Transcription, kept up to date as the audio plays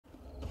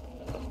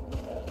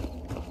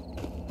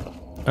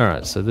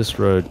Alright, so this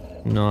road,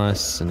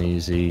 nice and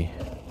easy.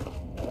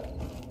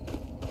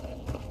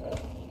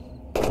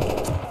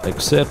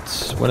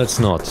 Except when it's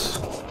not.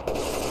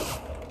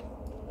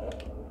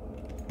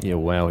 Yeah,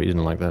 wow, he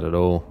didn't like that at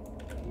all.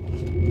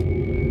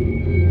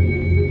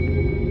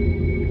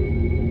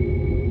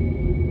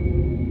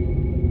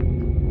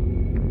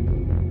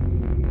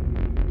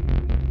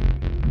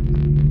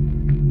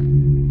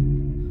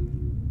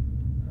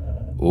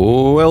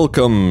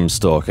 Welcome,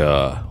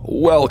 Stalker.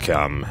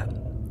 Welcome.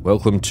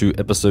 Welcome to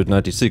episode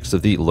 96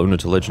 of the Loner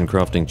to Legend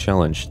Crafting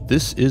Challenge.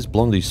 This is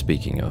Blondie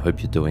speaking. I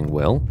hope you're doing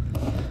well.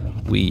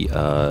 We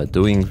are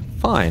doing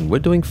fine. We're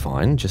doing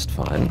fine, just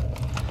fine.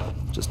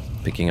 Just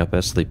picking up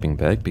our sleeping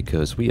bag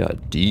because we are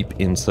deep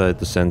inside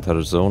the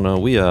Centaur Zona.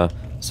 We are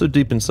so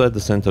deep inside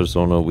the Centaur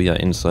Zona, we are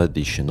inside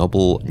the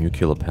Chernobyl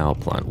nuclear power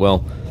plant.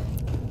 Well,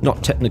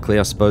 not technically,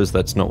 I suppose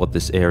that's not what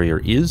this area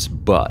is,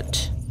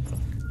 but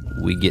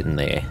we're getting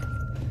there.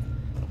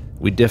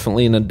 We're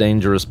definitely in a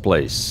dangerous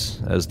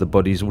place, as the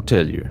bodies will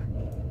tell you.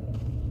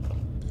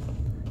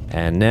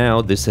 And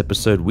now, this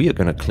episode, we are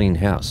going to clean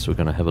house. We're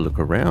going to have a look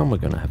around, we're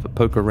going to have a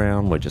poke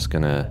around, we're just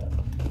going to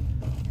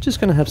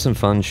have some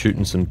fun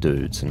shooting some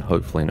dudes, and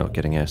hopefully not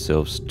getting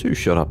ourselves too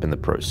shot up in the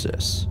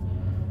process.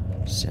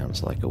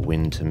 Sounds like a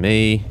win to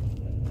me.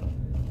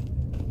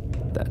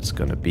 That's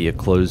going to be a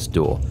closed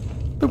door.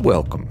 But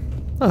welcome.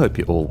 I hope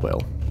you're all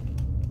well.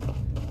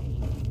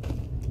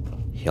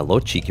 Hello,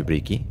 Cheeky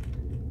Breaky.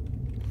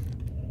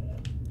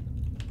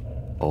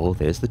 Oh,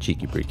 there's the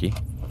Cheeky Breaky.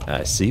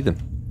 I see them.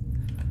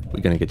 We're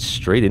gonna get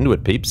straight into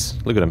it, peeps.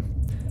 Look at them.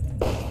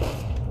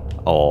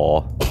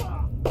 Aww.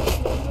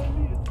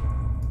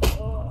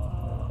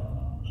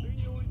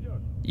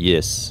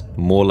 Yes,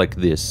 more like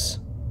this.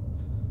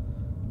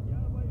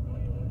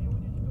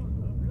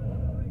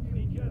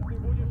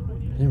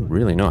 They're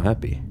really not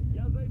happy.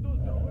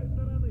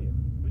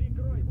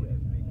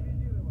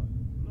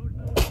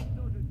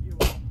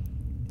 I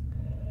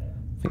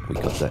think we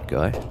got that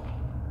guy.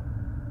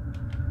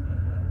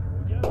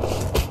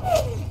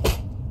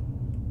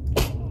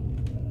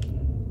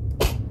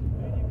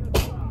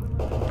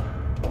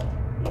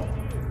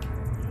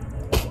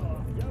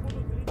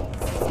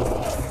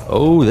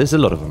 Oh, there's a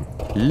lot of them.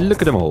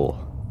 Look at them all.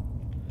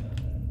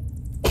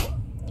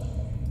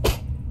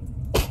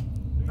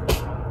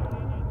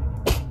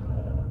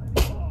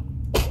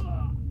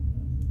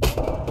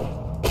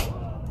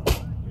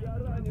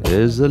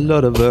 There's a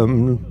lot of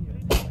them.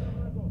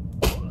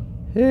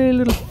 Hey,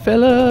 little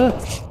fella.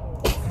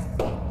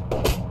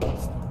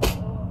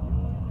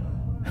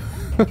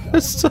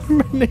 There's so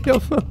many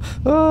of them.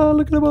 Oh,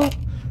 look at them all.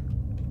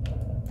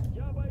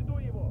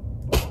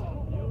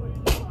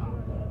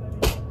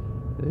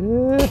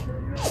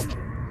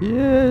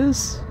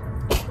 Yes.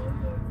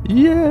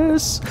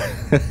 Yes.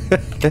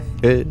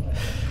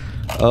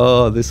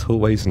 Oh, this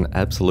hallway's an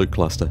absolute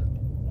cluster.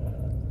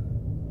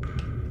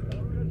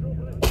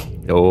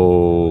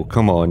 Oh,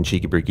 come on,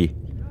 Cheeky Breaky.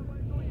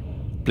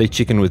 Play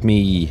chicken with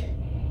me.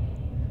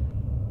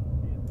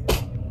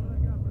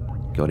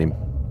 Got him.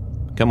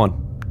 Come on.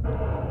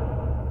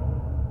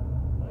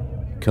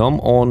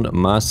 Come on,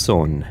 my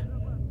son.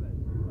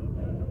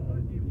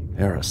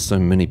 There are so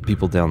many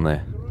people down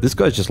there. This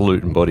guy's just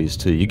looting bodies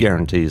too. You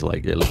guarantee he's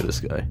like, yeah, look at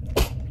this guy.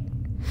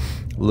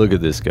 Look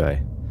at this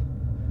guy.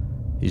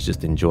 He's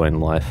just enjoying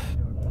life.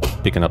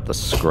 Picking up the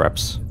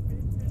scraps.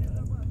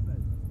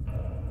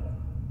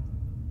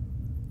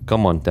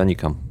 Come on, down you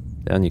come.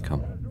 Down you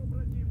come.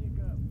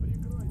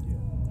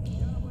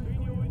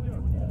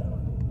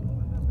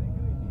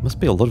 Must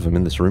be a lot of them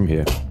in this room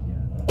here.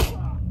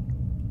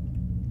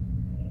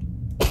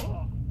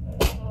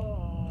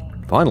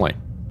 Finally.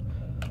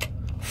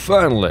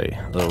 Finally,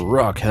 the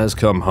rock has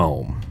come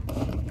home.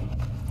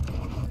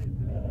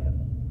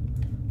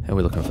 How are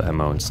we looking for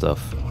ammo and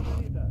stuff?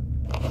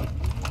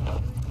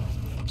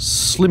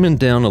 Slimming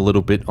down a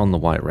little bit on the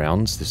white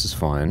rounds, this is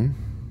fine.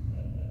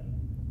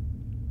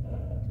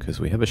 Because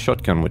we have a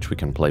shotgun which we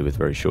can play with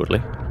very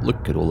shortly.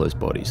 Look at all those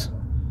bodies.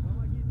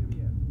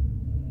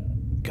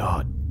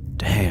 God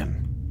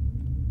damn.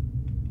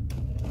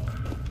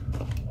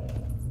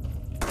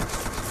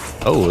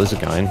 Oh, there's a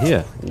guy in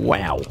here.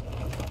 Wow.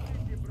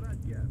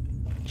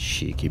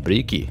 Cheeky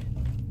Breaky.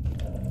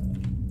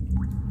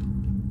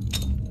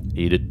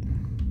 Eat it.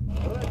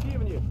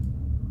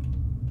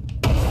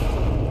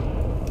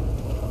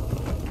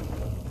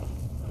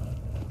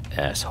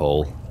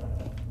 Asshole.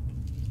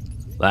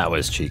 That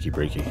was Cheeky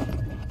Breaky.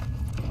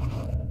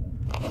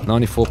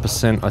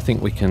 94%, I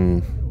think we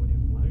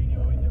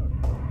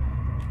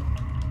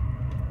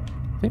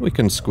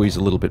can squeeze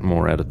a little bit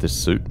more out of this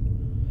suit.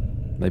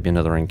 Maybe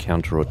another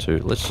encounter or two.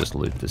 Let's just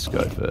loot this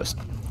guy first.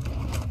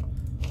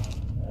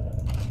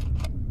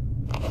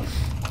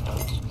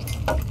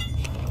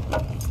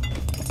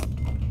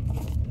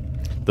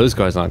 Those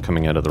guys aren't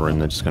coming out of the room,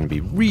 they're just going to be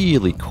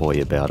really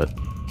coy about it.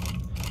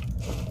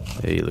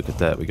 Hey, look at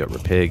that, we got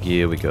repair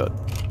gear, we got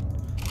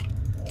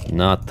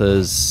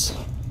Natas.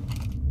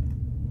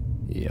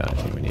 Yeah, I don't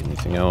think we need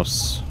anything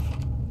else.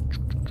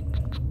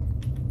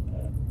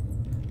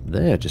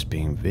 They're just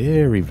being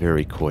very,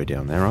 very coy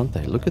down there, aren't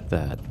they? Look at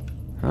that.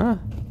 Huh?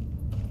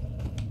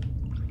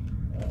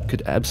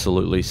 Could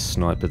absolutely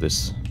sniper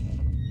this.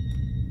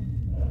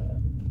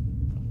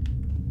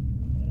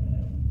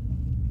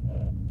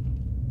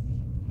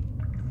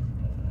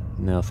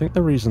 Now, I think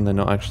the reason they're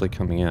not actually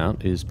coming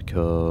out is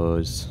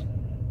because...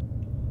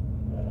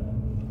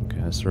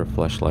 Okay, I saw a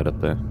flashlight up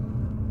there.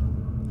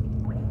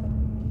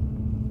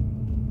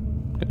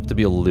 I have to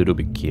be a little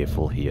bit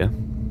careful here.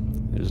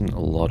 There isn't a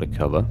lot of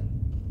cover.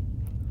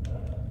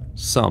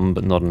 Some,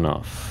 but not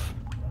enough.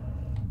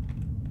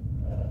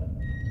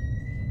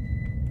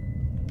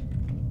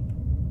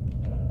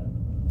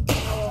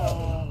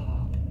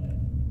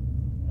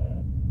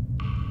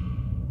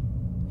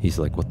 He's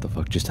like, what the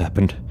fuck just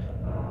happened?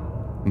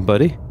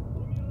 Buddy?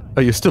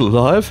 Are you still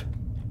alive?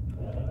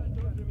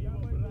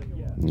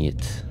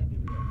 Niet.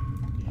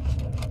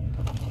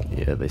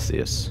 Yeah, they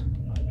see us.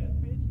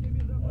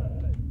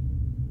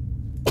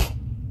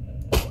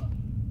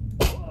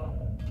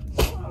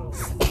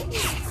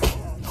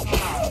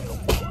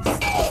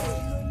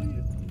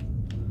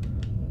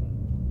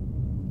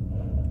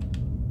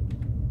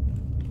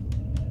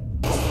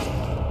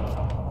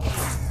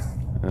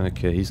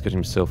 Okay, he's got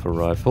himself a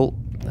rifle.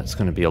 That's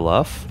going to be a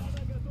laugh.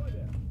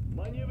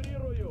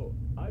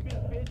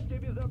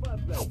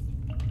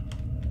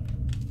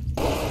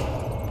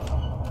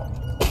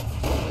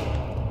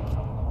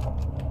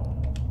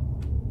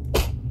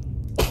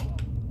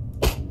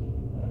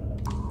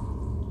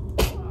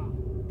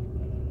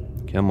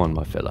 Come on,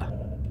 my fella.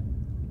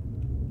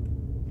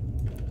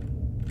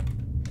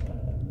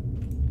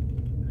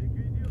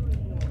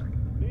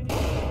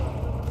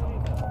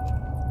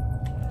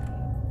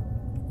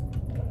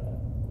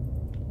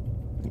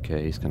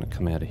 Okay, he's gonna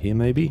come out of here,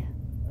 maybe?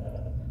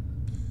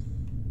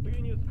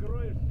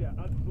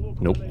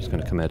 Nope, he's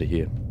gonna come out of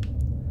here.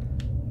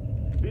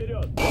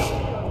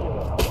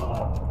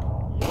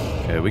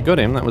 Okay, we got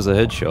him. That was a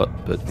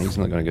headshot, but he's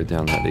not gonna go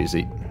down that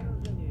easy.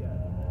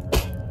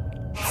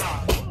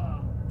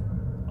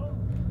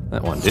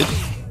 That one did.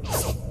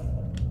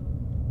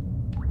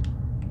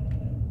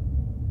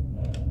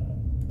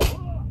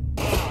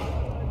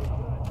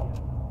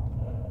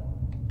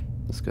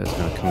 This guy's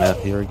gonna come out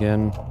here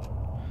again.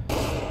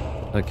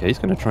 Okay, he's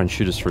gonna try and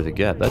shoot us through the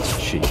gap.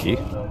 That's cheeky.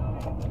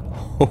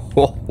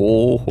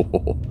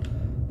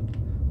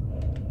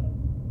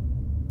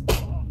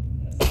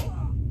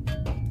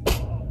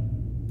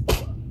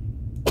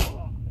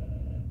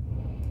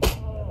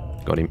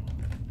 Got him.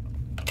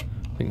 I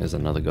think there's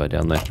another guy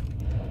down there.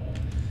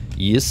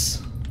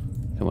 Yes.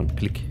 Come on,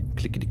 click.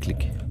 Clickety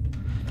click.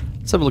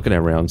 Let's have a look at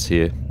our rounds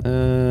here.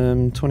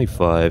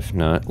 25.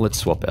 No, let's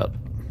swap out.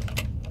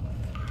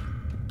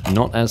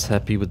 Not as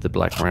happy with the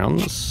black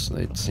rounds.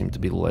 They seem to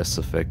be less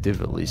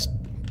effective, at least.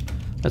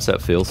 That's how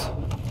it feels.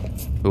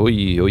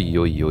 Oi, oi,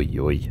 oi, oi,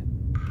 oi.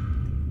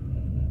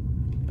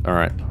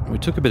 Alright, we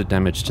took a bit of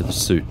damage to the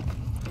suit.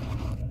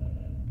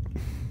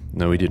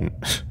 No, we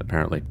didn't,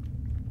 apparently.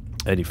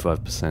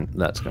 85%.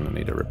 That's going to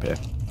need a repair.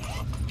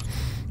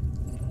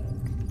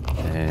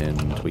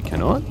 And we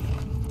cannot.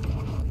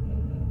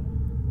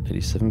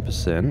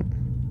 87%.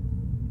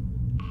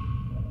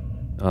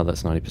 Oh,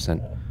 that's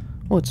 90%.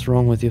 What's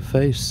wrong with your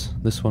face?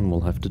 This one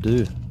will have to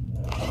do.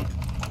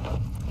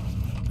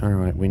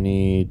 Alright, we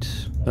need...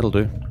 That'll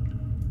do.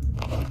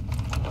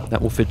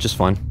 That will fit just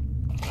fine.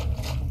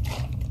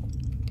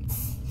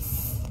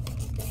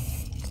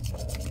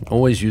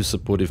 Always use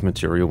supportive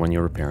material when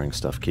you're repairing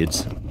stuff,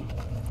 kids.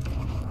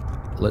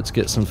 Let's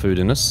get some food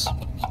in us.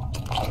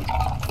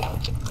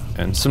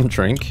 And some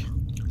drink.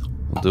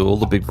 We'll do all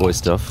the big boy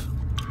stuff.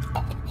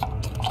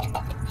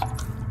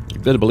 You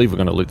better believe we're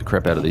going to loot the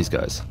crap out of these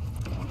guys.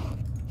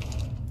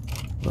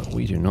 But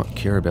we do not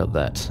care about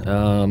that.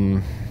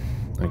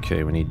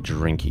 Okay, we need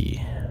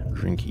drinky.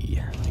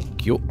 Drinky.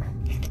 Thank you.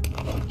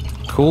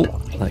 Cool.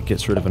 That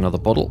gets rid of another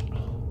bottle.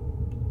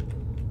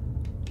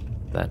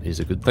 That is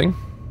a good thing.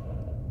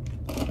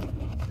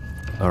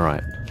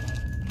 Alright.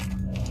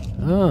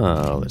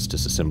 Let's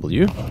disassemble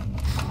you.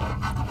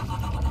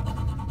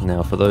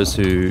 Now, for those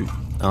who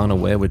aren't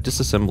aware, we're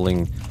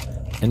disassembling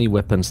any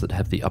weapons that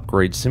have the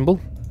upgrade symbol.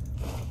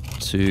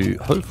 To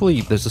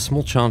hopefully, there's a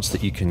small chance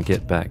that you can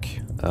get back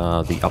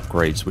the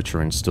upgrades which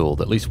are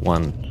installed. At least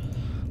one,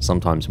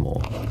 sometimes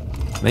more.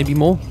 Maybe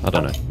more? I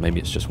don't know. Maybe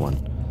it's just one.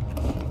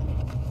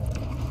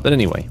 But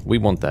anyway, we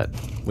want that.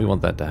 We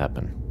want that to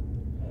happen.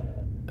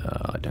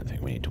 I don't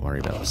think we need to worry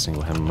about the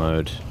single hammer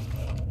mode.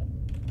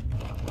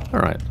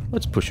 Alright,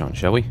 let's push on,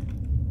 shall we?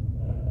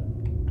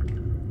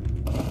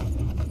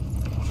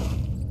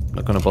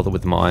 Not gonna bother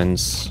with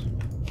mines.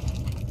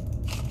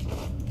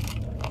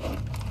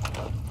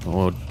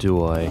 Or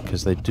do I?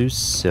 Because they do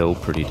sell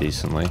pretty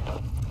decently.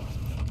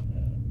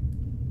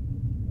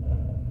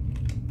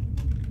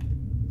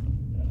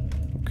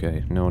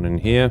 Okay, no one in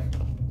here.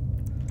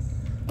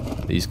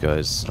 These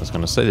guys, I was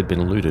gonna say they've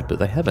been looted, but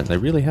they haven't. They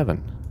really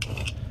haven't.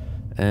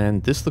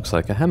 And this looks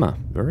like a hammer.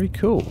 Very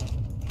cool.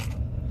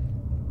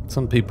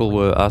 Some people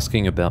were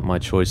asking about my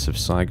choice of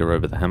Saiga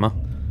over the hammer.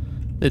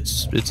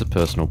 It's a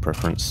personal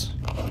preference.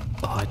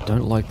 Oh, I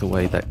don't like the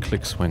way that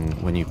clicks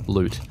when you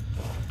loot.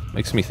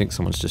 Makes me think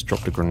someone's just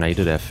dropped a grenade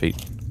at our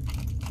feet.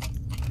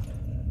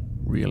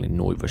 Really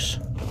nervous.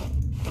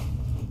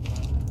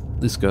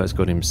 This guy's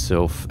got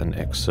himself an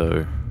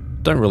exo.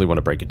 Don't really want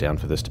to break it down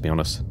for this, to be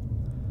honest.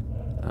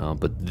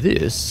 But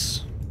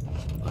this,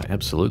 I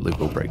absolutely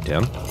will break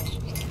down.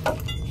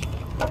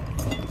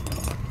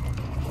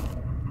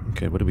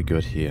 Okay, what do we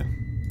got here?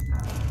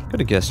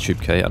 Got a gas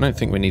tube K. I don't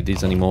think we need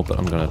these anymore, but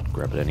I'm gonna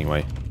grab it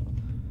anyway.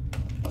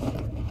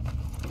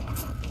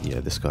 Yeah,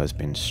 this guy's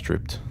been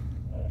stripped.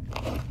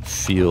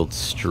 Field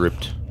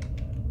stripped.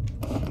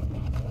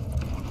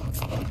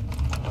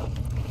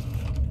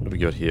 What do we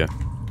got here?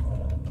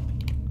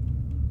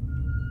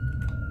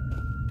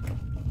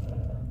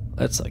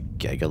 That's a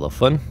gaggle of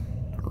fun.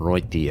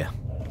 Right there.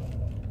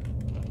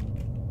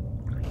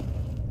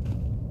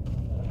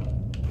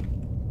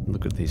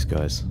 Look at these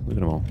guys. Look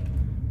at them all.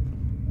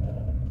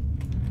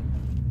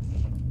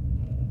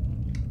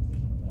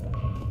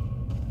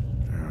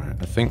 Alright,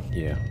 I think,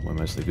 yeah, we're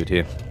mostly good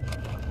here.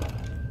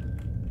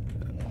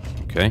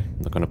 Okay,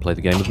 not going to play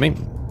the game with me.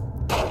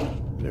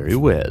 Very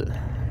well.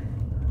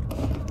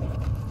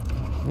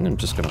 And I'm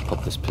just going to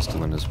pop this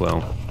pistol in as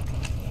well.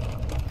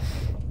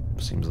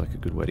 Seems like a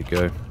good way to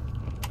go.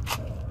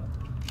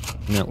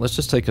 Now, let's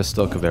just take a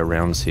stock of our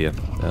rounds here.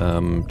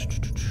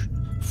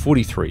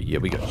 43. Yeah,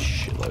 we got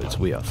shitloads.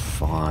 We are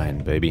fine,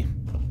 baby.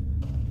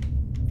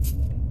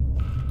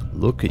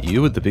 Look at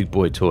you with the big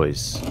boy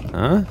toys.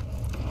 Huh?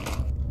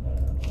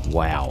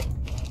 Wow.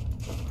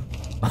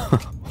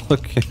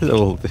 Look at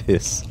all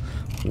this.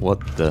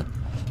 What the...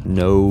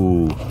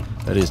 No.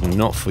 That is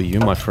not for you,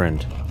 my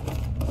friend.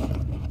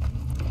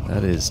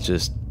 That is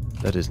just...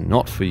 That is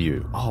not for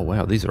you. Oh,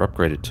 wow. These are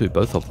upgraded too,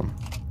 both of them.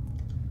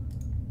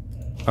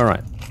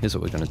 Alright. Here's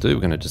what we're going to do.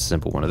 We're going to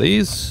disassemble one of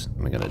these.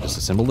 And we're going to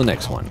disassemble the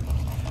next one.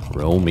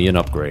 Roll me an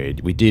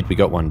upgrade. We did. We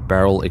got one.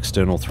 Barrel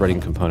external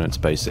threading components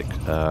basic.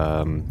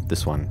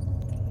 This one.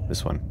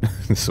 This one.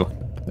 This one.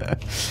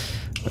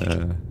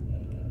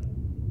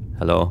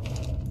 Hello.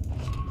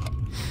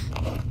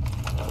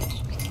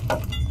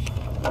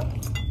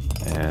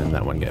 And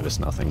that one gave us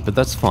nothing. But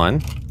that's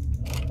fine.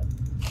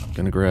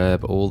 Gonna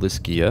grab all this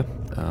gear.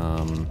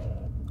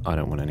 I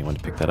don't want anyone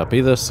to pick that up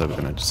either, so we're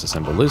gonna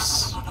disassemble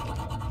this.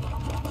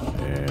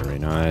 Very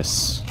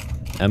nice.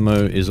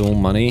 Ammo is all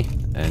money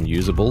and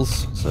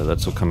usables, so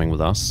that's all coming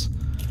with us.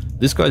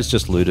 This guy's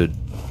just looted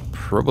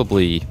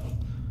probably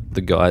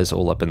the guys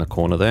all up in the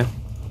corner there.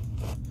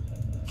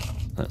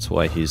 That's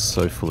why he's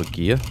so full of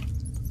gear.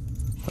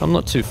 I'm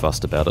not too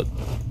fussed about it.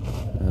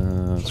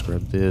 Let's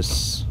grab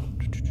this.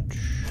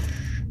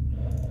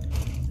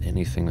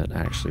 Anything that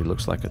actually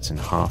looks like it's in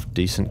half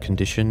decent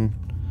condition.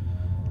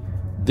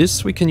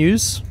 This we can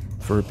use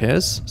for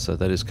repairs, so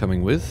that is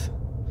coming with.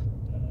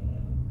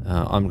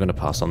 I'm going to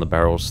pass on the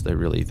barrels. They're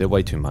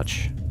way too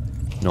much.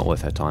 Not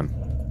worth our time.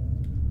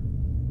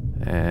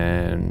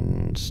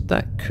 And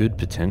that could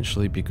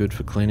potentially be good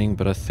for cleaning,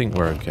 but I think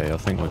we're okay. I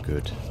think we're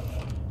good.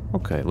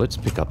 Okay, let's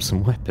pick up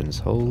some weapons.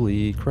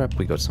 Holy crap,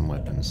 we got some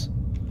weapons.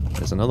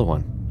 There's another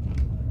one.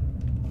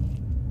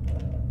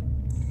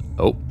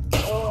 Oh.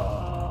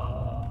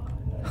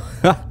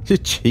 You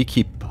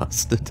cheeky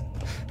bastard.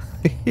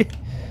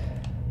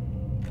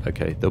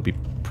 Okay, there'll be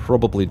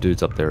probably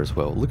dudes up there as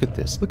well. Look at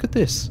this. Look at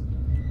this.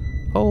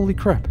 Holy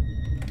crap.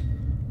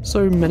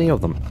 So many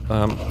of them.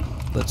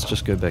 Let's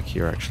just go back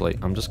here actually.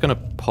 I'm just going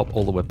to pop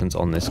all the weapons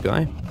on this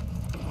guy.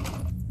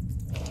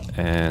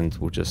 And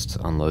we'll just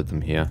unload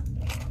them here.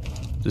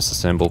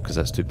 Disassemble because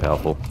that's too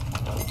powerful.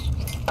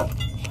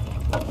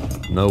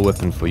 No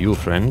weapon for you,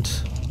 friend.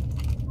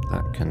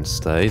 That can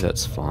stay,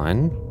 that's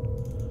fine.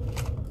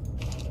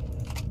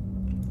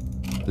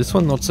 This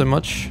one not so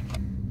much.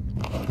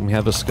 We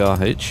have a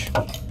Scar H.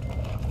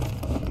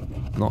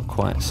 Not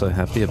quite so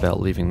happy about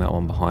leaving that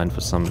one behind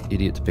for some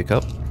idiot to pick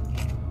up.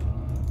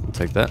 We'll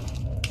take that.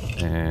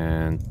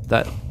 And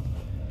that.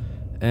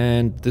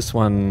 And this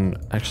one,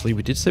 actually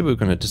we did say we were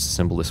going to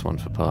disassemble this one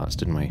for parts,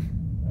 didn't we?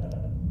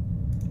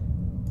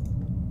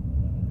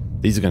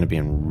 These are going to be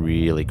in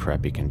really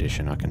crappy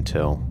condition, I can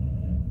tell.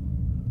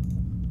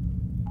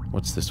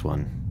 What's this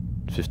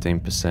one?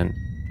 15%?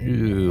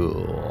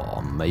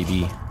 Ooh,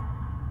 maybe.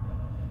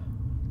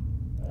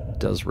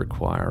 Does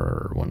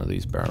require one of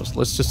these barrels.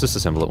 Let's just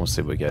disassemble it and we'll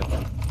see what we get.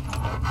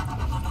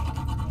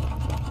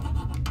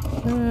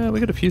 We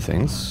got a few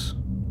things.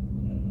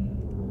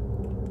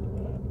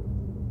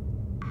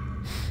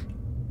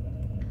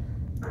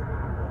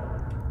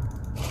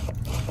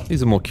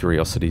 These are more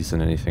curiosities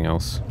than anything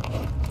else.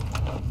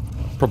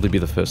 Probably be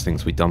the first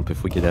things we dump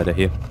if we get out of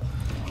here.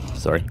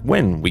 Sorry,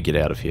 when we get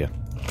out of here.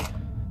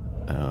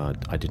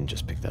 I didn't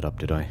just pick that up,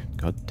 did I?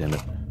 God damn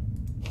it.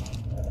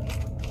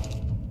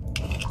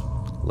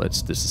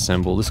 Let's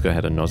disassemble. This guy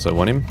had a Nozzo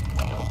on him.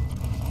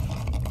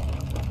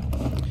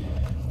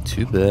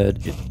 Too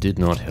bad it did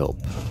not help.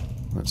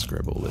 Let's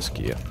grab all this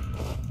gear.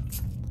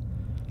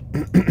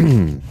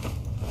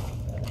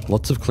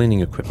 Lots of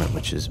cleaning equipment,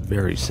 which is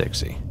very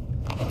sexy.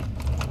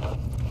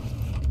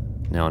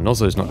 Now, a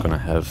Nozzo's not going to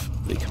have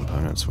the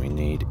components we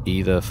need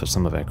either for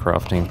some of our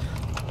crafting.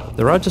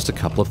 There are just a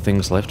couple of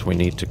things left we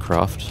need to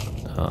craft.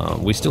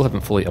 We still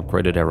haven't fully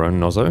upgraded our own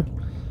nozo.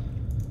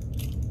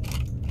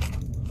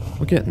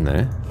 We're getting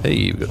there. Hey,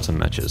 we've got some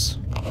matches.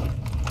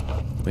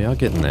 We are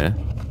getting there.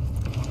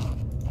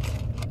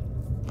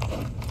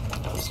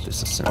 Let's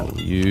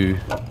disassemble you.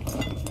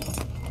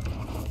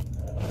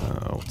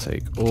 I'll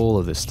take all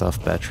of this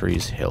stuff.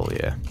 Batteries, hell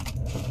yeah.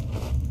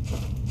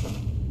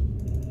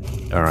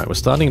 Alright, we're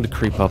starting to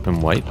creep up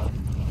in weight,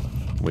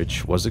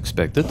 which was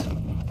expected.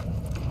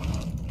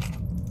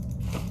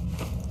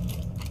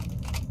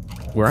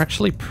 We're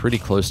actually pretty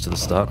close to the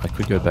start. I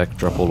could go back,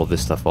 drop all of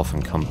this stuff off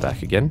and come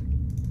back again.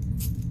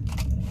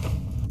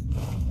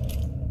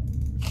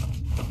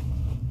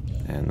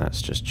 And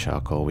that's just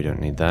charcoal, we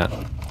don't need that.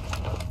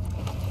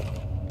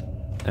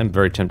 I'm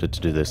very tempted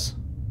to do this.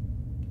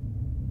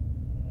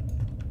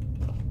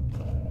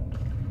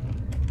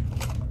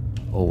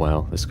 Oh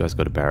wow, this guy's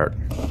got a Barrett.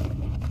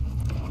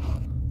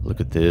 Look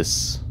at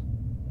this.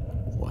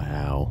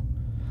 Wow.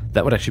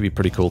 That would actually be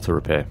pretty cool to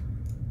repair.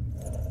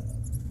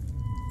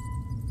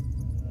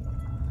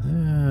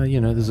 You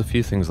know, there's a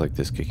few things like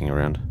this kicking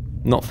around.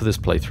 Not for this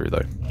playthrough,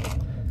 though.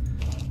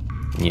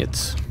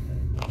 Yet.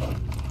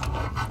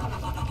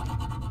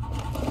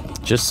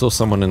 Just saw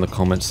someone in the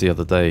comments the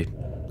other day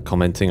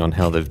commenting on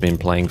how they've been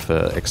playing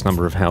for X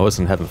number of hours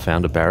and haven't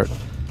found a Barrett.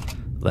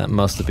 That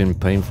must have been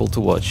painful to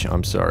watch,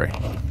 I'm sorry.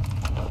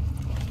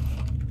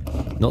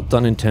 Not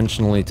done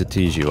intentionally to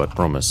tease you, I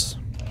promise.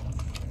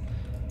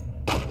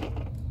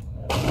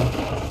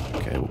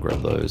 Okay, we'll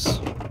grab those.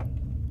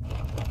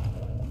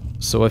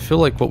 So I feel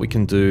like what we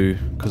can do,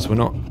 because we're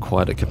not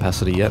quite at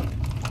capacity yet,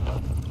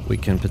 we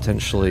can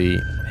potentially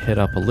head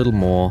up a little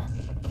more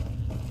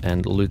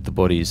and loot the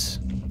bodies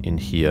in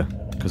here,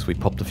 because we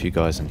popped a few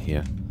guys in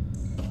here.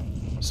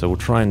 So we'll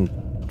try and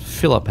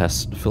fill up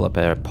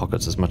our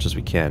pockets as much as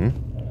we can,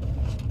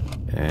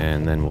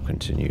 and then we'll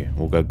continue.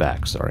 We'll go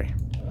back, sorry.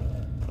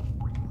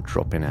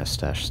 Drop in our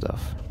stash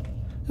stuff.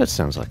 That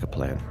sounds like a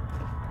plan.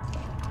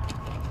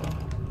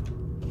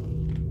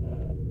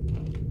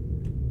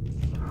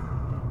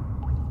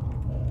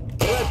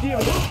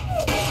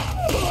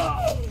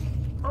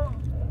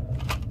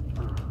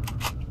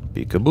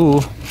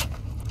 Peekaboo.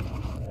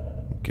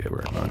 Okay,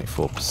 we're at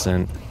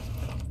 94%.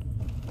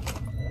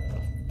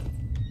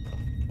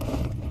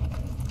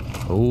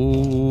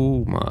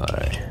 Oh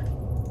my.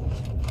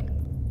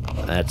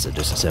 That's a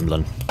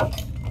disassembling.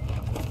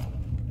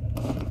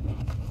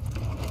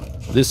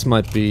 This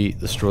might be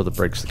the straw that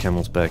breaks the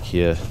camel's back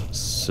here,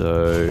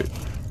 so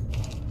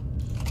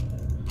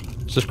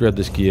let's just grab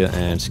this gear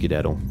and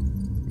skedaddle.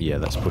 Yeah,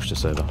 that's pushed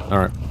us over.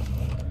 Alright.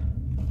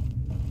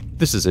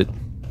 This is it.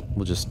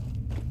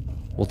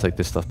 We'll take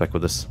this stuff back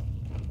with us.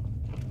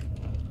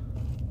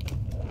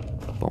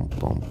 Bom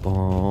bom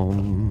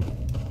bom.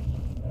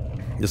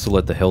 This will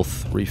let the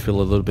health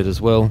refill a little bit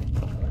as well.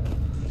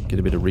 Get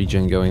a bit of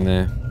regen going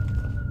there.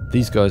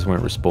 These guys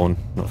won't respawn,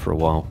 not for a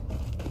while.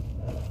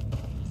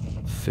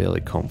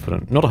 Fairly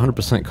confident. Not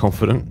 100%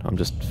 confident, I'm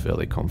just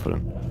fairly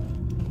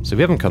confident. So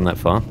we haven't come that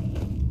far.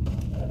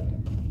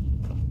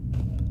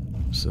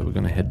 So we're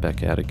going to head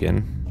back out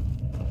again.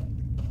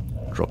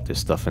 Drop this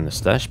stuff in the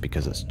stash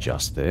because it's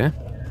just there.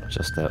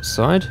 Just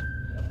outside.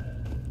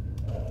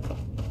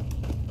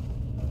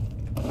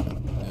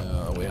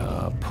 We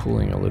are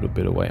pulling a little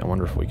bit away. I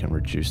wonder if we can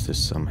reduce this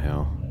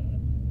somehow.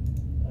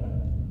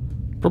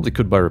 Probably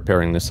could by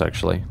repairing this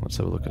actually. Let's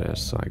have a look at our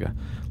Saiga.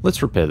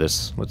 Let's repair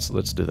this.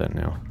 Let's do that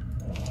now.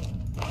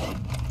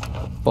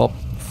 Bop,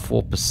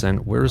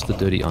 4%. Where is the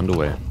dirty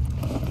underwear?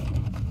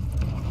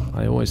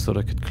 I always thought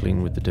I could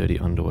clean with the dirty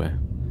underwear.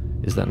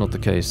 Is that not the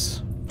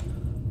case?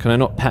 Can I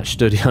not patch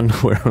dirty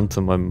underwear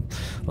onto my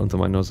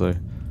nozo?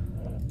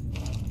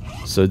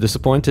 So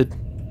disappointed.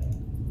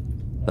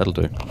 That'll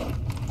do.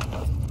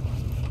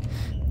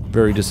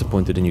 Very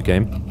disappointed in you,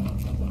 game.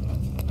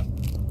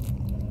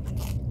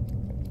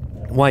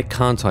 Why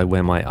can't I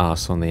wear my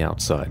ass on the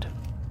outside?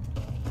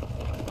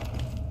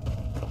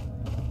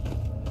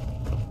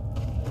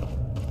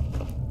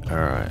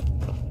 Alright.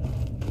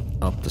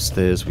 Up the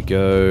stairs we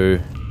go.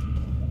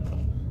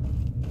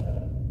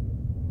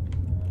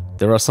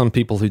 There are some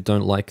people who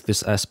don't like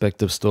this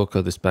aspect of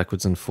Stalker, this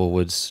backwards and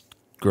forwards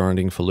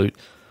grinding for loot.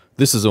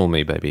 This is all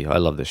me, baby. I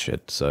love this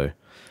shit, so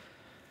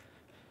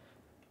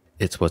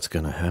it's what's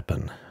gonna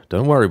happen.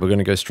 Don't worry, we're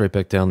gonna go straight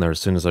back down there as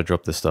soon as I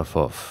drop this stuff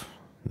off.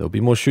 There'll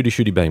be more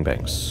shooty bang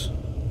bangs.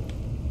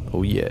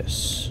 Oh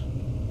yes.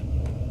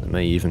 There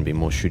may even be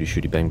more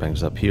shooty bang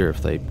bangs up here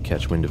if they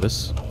catch wind of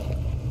us.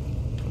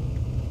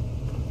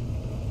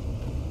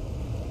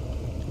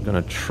 I'm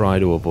gonna try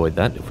to avoid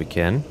that if we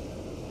can.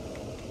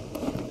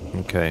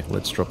 Okay,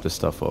 let's drop this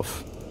stuff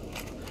off.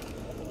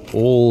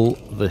 All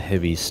the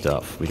heavy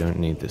stuff. We don't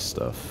need this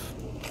stuff.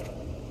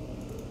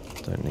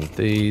 Don't need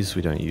these.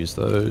 We don't use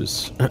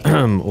those.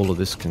 All of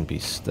this can be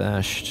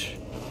stashed.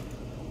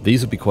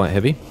 These will be quite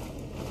heavy,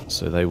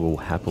 so they will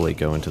happily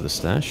go into the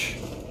stash.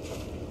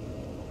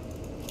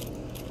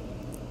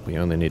 We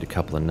only need a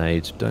couple of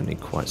nades. Don't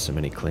need quite so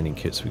many cleaning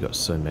kits. We got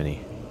so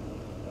many.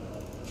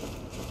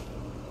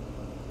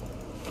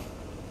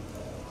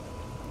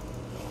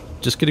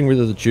 just getting rid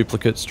of the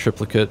duplicates,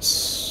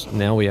 triplicates.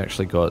 Now we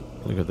actually got,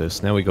 look at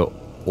this, now we got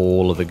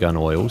all of the gun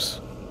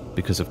oils,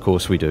 because of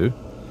course we do.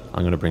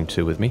 I'm going to bring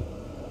 2 with me.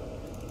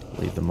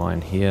 Leave the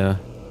mine here.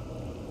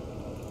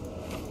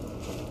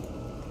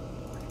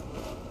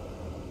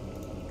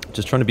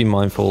 Just trying to be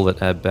mindful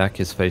that our back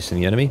is facing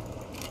the enemy.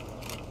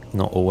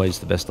 Not always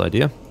the best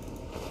idea.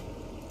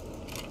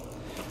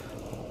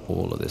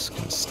 All of this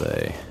can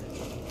stay.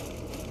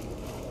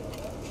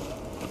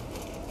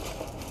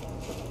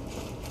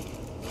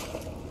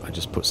 I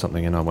just put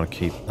something in I want to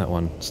keep. That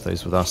one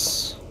stays with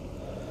us.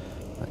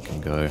 That can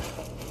go.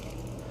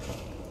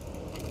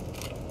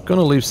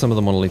 Gonna leave some of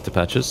the Monolith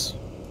patches.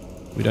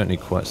 We don't need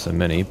quite so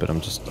many, but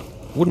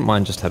wouldn't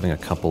mind just having a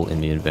couple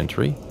in the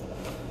inventory,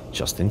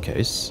 just in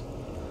case.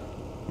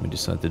 We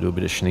decided to do a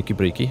bit of sneaky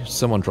breaky.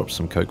 Someone dropped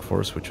some coke for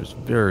us, which was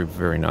very,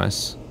 very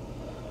nice.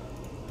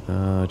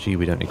 Gee,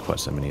 we don't need quite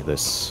so many of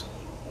this.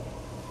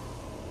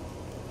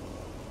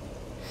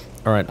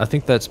 Alright, I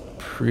think that's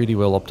pretty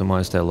well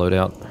optimized our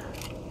loadout.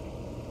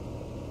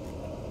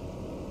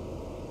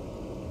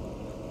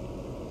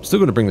 Still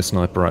going to bring the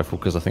sniper rifle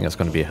because I think that's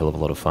going to be a hell of a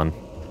lot of fun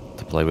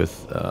to play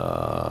with.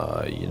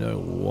 You know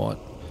what?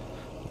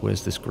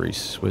 Where's this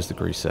grease? Where's the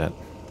grease at?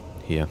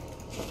 Here.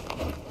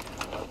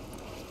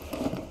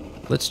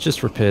 Let's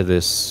just repair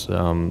this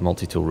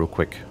multi-tool real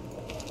quick.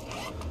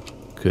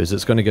 Because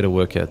it's going to get a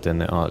workout down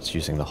there. Oh, it's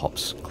using the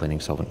hops cleaning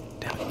solvent.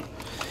 Damn it.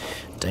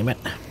 Damn it.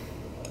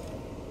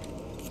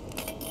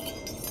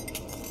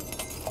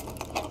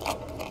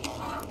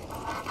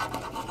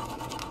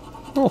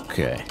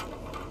 Okay.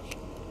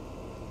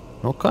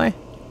 Okay.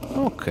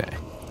 Okay.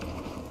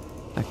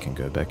 That can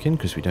go back in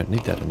because we don't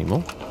need that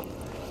anymore.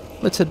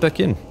 Let's head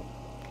back in.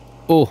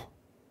 Oh,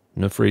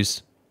 no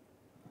freeze.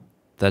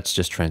 That's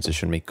just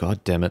transitioned me.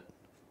 God damn it.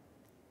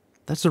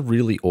 That's a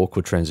really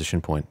awkward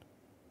transition point.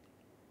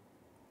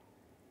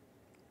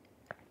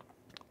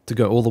 To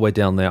go all the way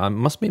down there. I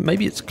must be,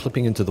 maybe it's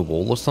clipping into the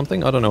wall or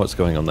something. I don't know what's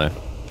going on there.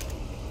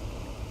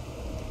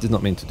 Did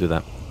not mean to do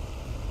that.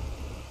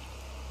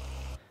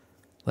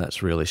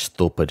 That's really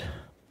stupid.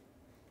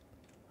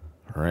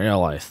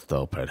 Really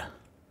stupid.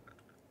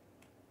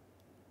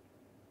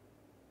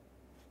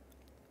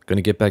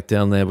 Gonna get back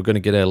down there. We're gonna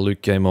get our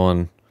loot game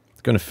on.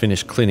 Gonna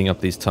finish cleaning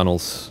up these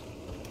tunnels.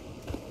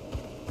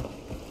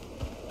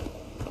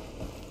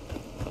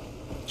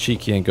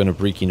 Cheeky ain't gonna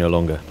breaky no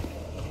longer.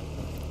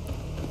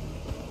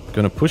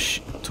 Gonna push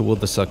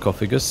toward the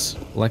sarcophagus.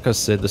 Like I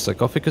said, the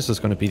sarcophagus is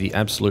gonna be the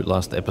absolute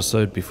last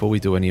episode. Before we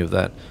do any of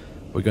that,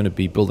 we're gonna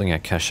be building our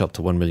cash up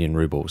to 1 million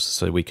rubles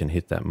so we can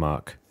hit that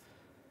mark.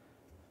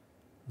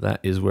 That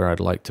is where I'd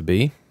like to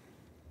be.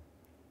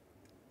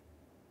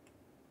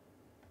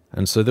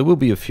 And so there will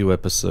be a few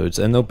episodes,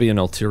 and there'll be an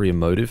ulterior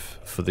motive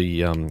for the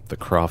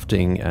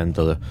crafting and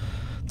the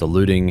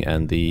looting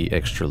and the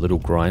extra little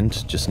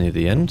grind just near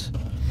the end.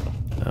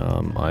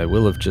 I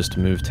will have just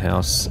moved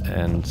house,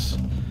 and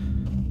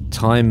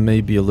time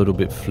may be a little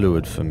bit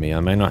fluid for me. I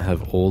may not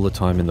have all the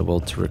time in the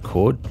world to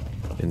record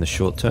in the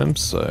short term,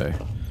 so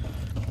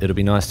it'll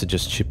be nice to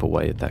just chip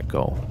away at that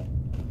goal.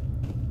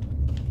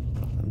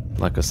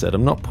 Like I said,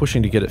 I'm not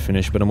pushing to get it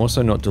finished, but I'm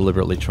also not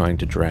deliberately trying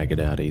to drag it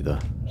out either.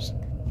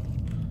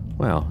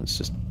 Wow, it's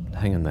just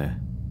hanging there.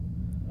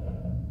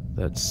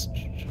 That's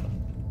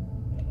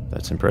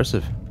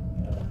impressive.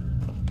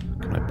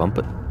 Can I bump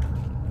it?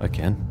 I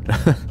can.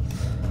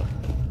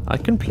 I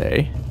can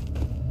play.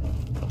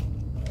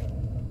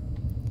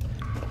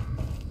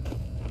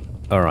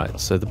 Alright,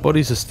 so the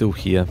bodies are still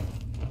here.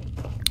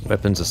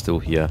 Weapons are still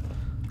here.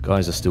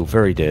 Guys are still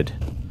very dead.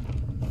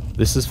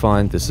 This is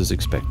fine, this is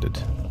expected.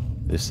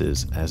 This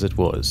is as it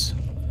was.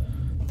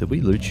 Did we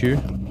loot you?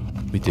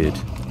 We did.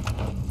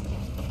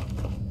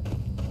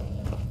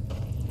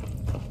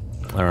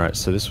 Alright,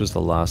 so this was the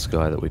last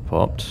guy that we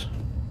popped.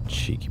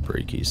 Cheeky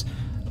breakies.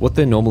 What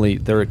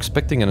they're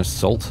expecting an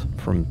assault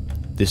from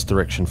this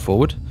direction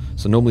forward.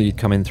 So normally you'd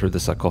come in through the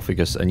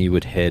sarcophagus and you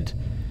would head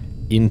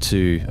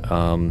into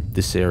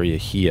this area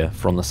here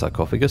from the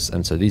sarcophagus,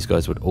 and so these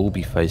guys would all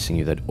be facing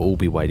you, they'd all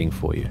be waiting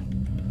for you.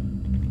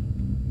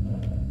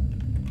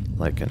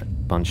 Like a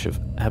bunch of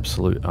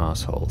absolute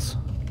assholes.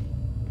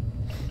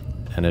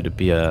 And it'd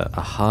be a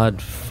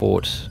hard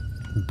fought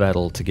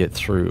battle to get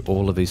through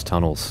all of these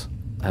tunnels.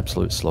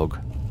 Absolute slog.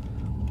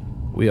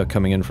 We are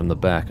coming in from the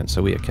back, and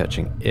so we are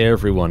catching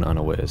everyone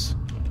unawares.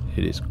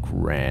 It is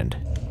grand.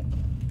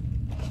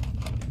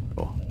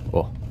 Oh,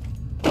 oh.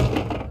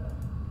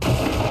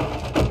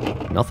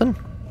 Nothing?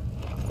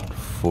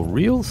 For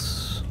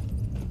reals?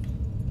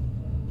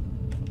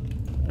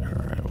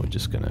 Alright, we're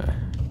just gonna...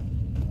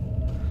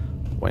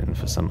 waiting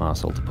for some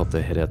arsehole to pop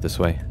their head out this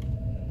way.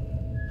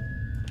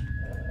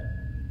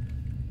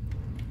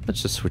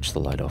 Let's just switch the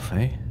light off,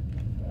 eh?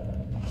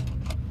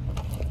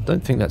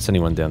 Don't think that's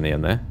anyone down the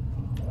end there.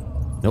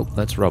 Nope,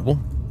 that's rubble.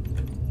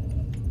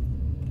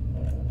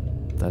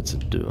 That's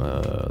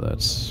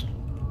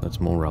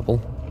more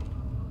rubble.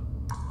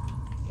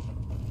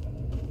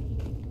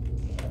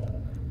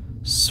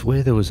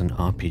 Swear there was an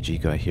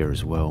RPG guy here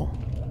as well.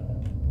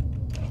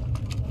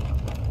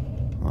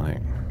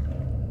 Like,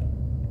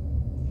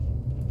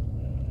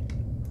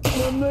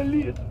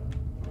 Monolith.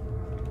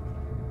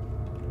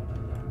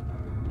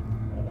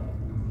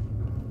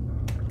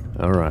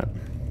 Alright.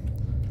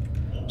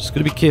 Just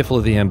gotta be careful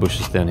of the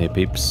ambushes down here,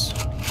 peeps.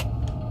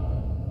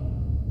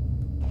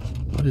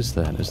 What is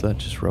that? Is that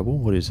just rubble?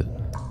 What is it?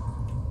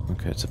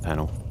 Okay, it's a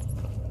panel.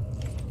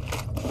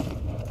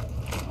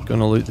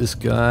 Gonna loot this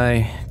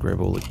guy,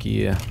 grab all the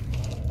gear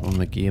on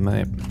the gear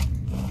map.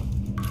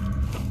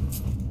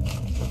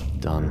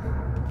 Done.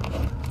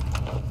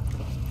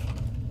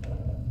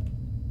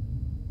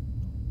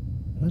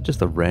 Is that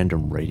just a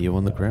random radio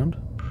on the ground?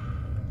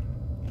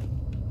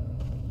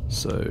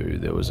 So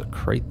there was a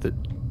crate that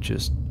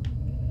just...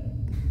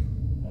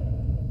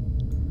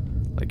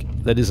 like,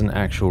 that is an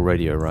actual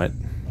radio, right?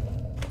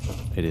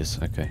 It is,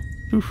 okay.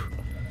 Oof.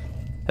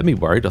 Had me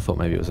worried, I thought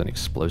maybe it was an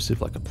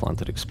explosive, like a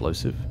planted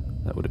explosive.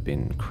 That would have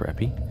been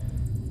crappy.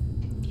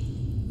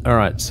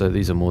 Alright, so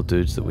these are more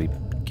dudes that we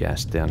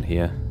gassed down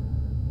here.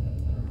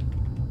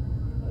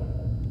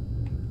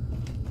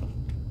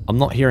 I'm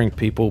not hearing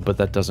people, but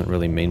that doesn't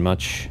really mean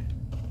much.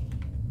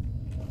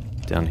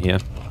 Down here.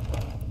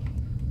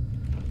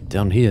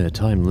 Down here,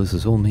 time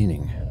loses all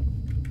meaning.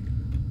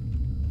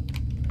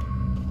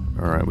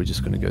 Alright, we're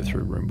just going to go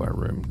through room by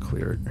room,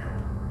 clear it.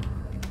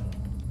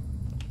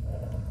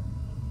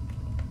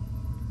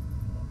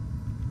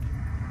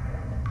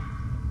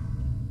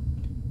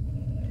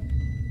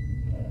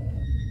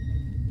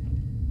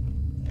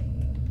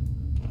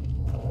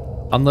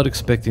 I'm not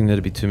expecting there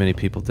to be too many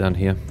people down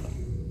here.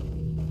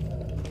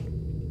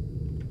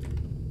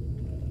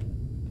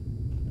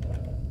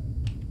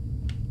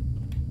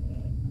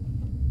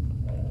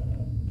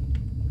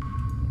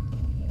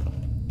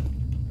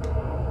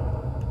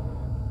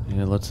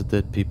 Yeah, lots of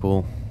dead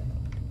people.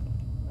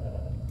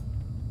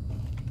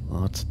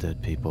 Lots of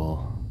dead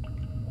people.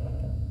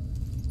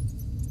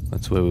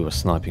 That's where we were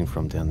sniping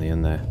from down the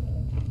end there.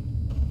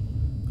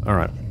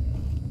 Alright.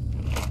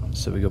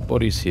 So we got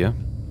bodies here.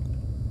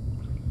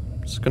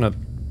 Just gonna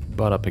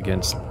butt up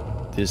against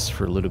this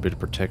for a little bit of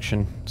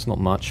protection. It's not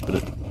much, but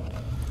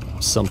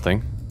it's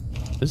something.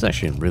 It's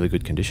actually in really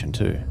good condition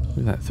too.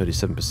 Look at that,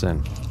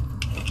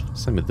 37%.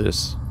 Same with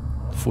this,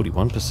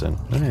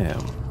 41%.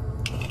 Damn.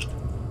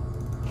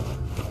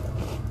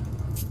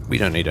 We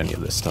don't need any of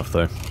this stuff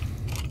though.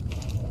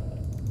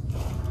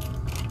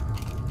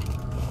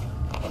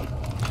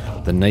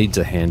 The nades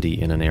are handy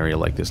in an area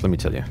like this, let me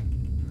tell you.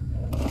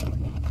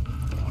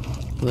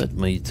 Let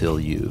me tell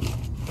you.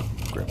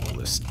 Grab all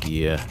this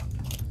gear.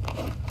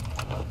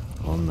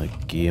 On the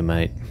gear,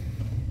 mate.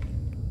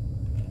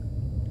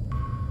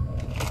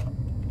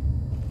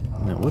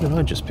 Now, what did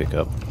I just pick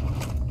up?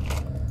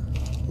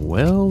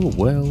 Well,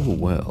 well,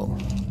 well.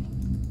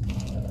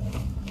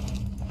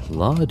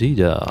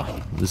 La-dee-da.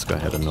 This guy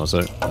had a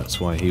nozzo.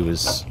 That's why he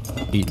was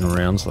eating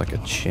rounds like a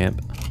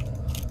champ.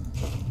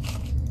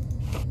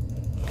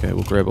 Okay,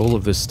 we'll grab all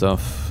of this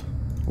stuff.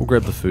 We'll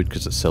grab the food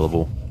because it's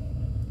sellable.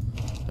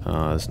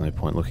 There's no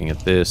point looking at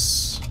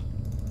this.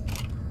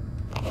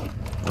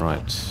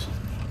 Right.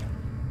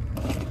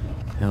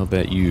 How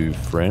about you,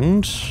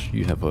 friend?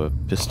 You have a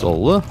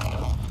pistola.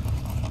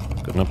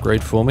 Got an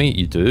upgrade for me?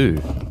 You do.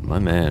 My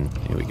man.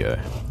 Here we go.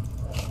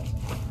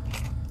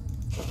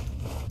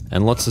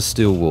 And lots of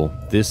steel wool.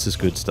 This is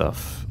good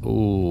stuff.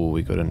 Ooh,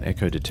 we got an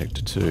echo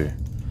detector too.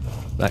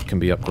 That can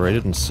be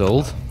upgraded and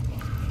sold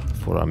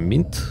for a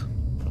mint.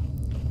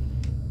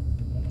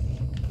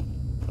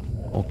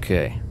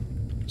 Okay.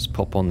 Let's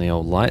pop on the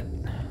old light.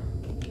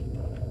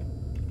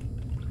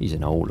 He's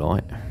an old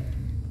light.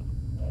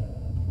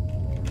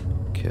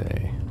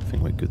 Okay, I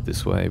think we're good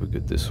this way, we're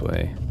good this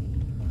way.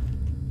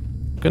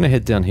 I'm gonna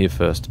head down here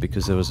first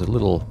because there was a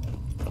little...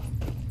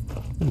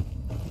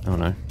 oh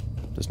no,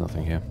 there's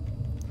nothing here.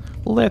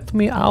 Let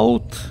me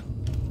out!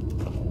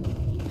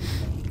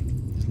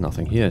 There's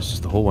nothing here, it's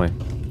just the hallway.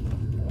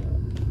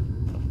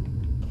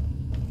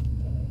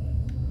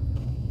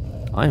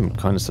 I am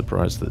kind of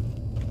surprised that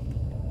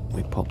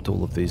we popped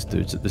all of these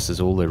dudes, that this is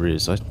all there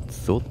is. I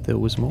thought there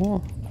was more.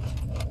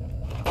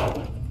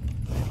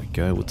 There we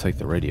go, we'll take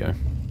the radio.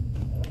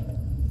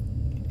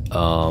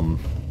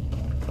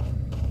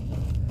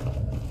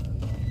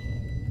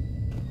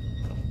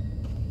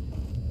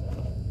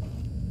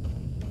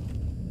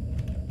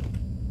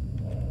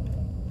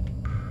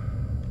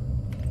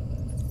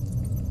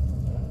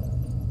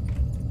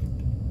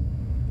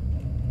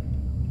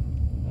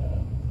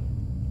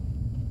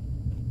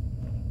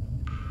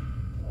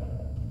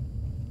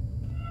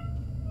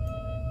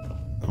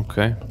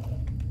 Okay.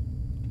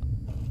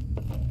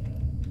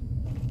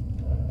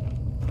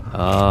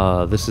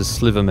 Ah, this is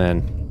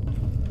Sliverman.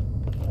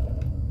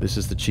 This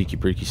is the cheeky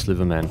breaky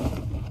Sliverman.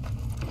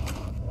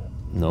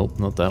 Nope,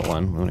 not that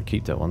one. I'm gonna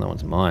keep that one. That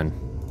one's mine.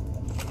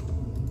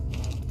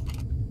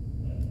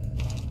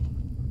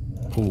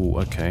 Ooh,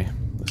 okay.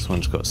 This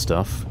one's got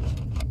stuff.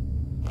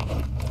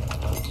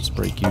 Let's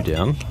break you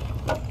down.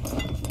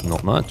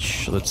 Not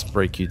much. Let's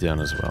break you down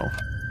as well.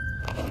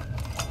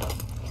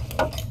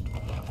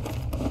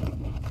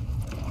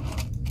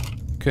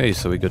 Okay,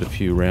 so we got a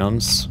few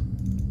rounds.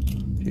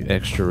 A few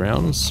extra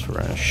rounds for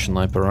our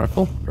sniper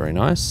rifle. Very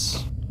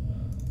nice.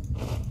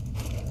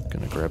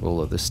 Gonna grab all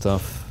of this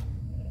stuff.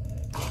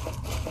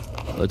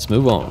 Let's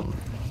move on.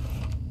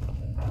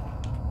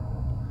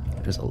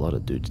 There's a lot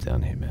of dudes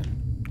down here,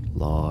 man.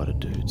 Lot of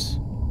dudes.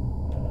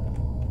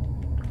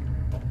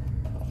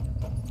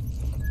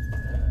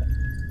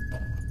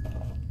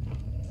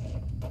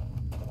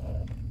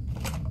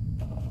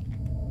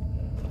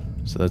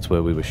 So that's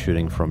where we were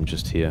shooting from,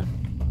 just here.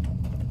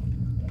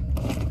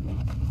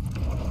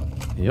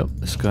 Yep,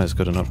 this guy's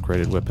got an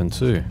upgraded weapon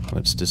too.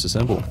 Let's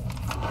disassemble.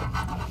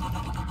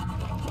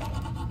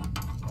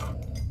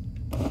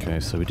 Okay,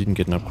 so we didn't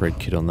get an upgrade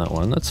kit on that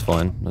one. That's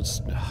fine. That's...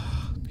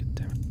 God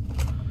damn it.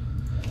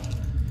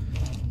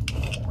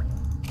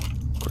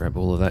 Grab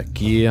all of that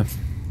gear.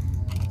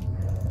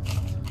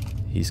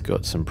 He's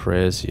got some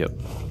prayers. Yep.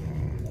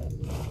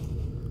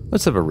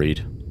 Let's have a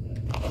read.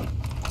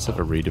 Let's have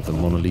a read of the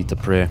Monolith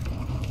prayer.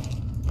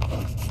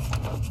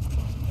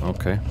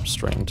 Okay,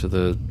 straight into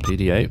the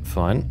PD8.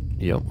 Fine.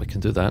 Yep, we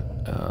can do that.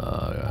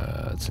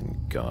 It's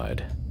in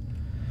guide.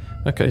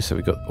 Okay, so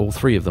we got all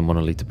three of the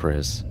Monolith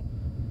prayers.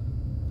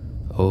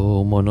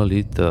 Oh,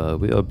 Monolith,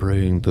 we are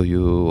praying to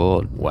you.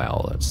 Oh,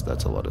 wow,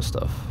 that's a lot of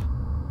stuff.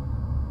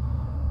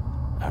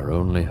 Our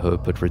only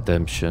hope at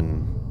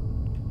redemption.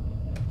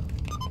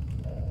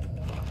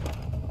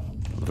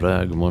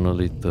 Vrag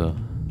Monolith.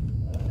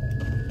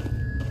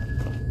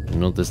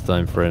 Not this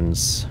time,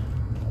 friends.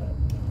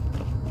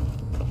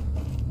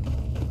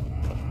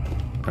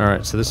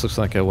 Alright, so this looks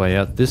like our way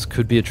out. This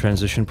could be a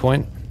transition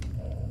point.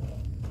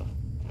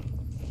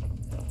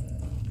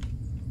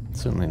 It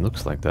certainly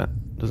looks like that,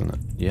 doesn't it?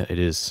 Yeah, it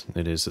is.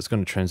 It is. It's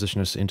going to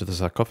transition us into the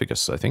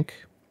sarcophagus, I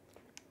think.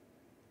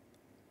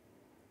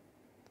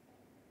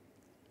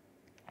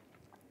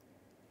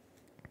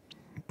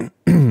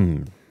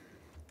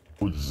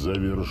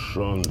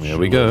 There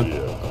we go.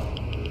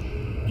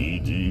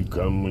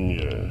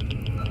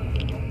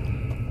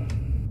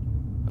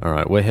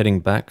 Alright, we're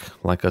heading back.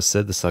 Like I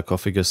said, the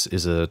sarcophagus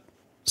is a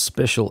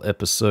special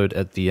episode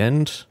at the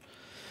end.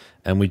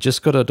 And we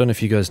just got, I don't know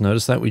if you guys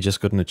noticed that, we just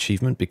got an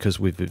achievement because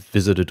we've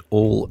visited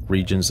all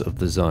regions of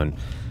the zone.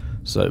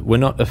 So we're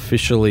not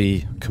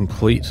officially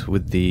complete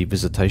with the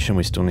visitation,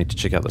 we still need to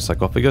check out the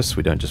sarcophagus.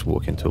 We don't just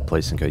walk into a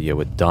place and go, yeah,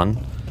 we're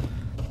done.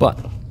 But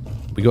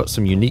we got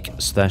some unique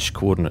stash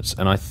coordinates,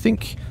 and I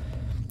think,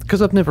 because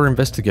I've never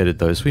investigated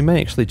those, we may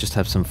actually just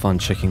have some fun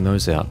checking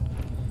those out.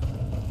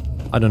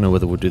 I don't know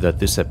whether we'll do that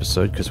this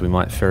episode, because we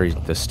might ferry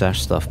the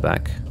stash stuff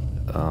back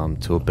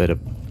to a better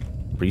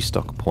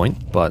restock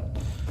point, but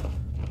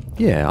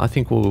yeah, I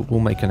think we'll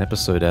make an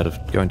episode out of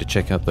going to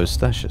check out those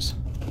stashes.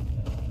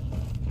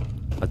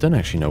 I don't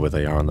actually know where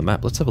they are on the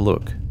map. Let's have a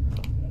look.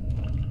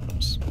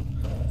 Let's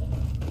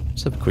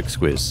have a quick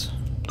squiz,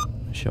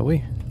 shall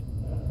we?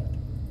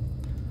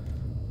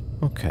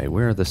 Okay,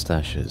 where are the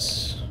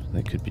stashes?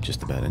 They could be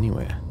just about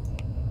anywhere.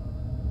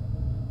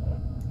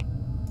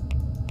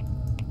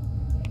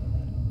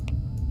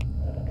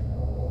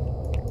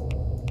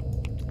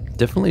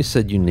 Definitely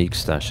said unique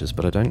stashes,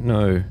 but I don't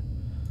know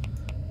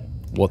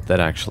what that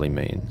actually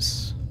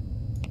means.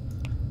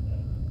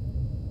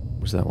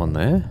 Was that one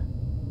there?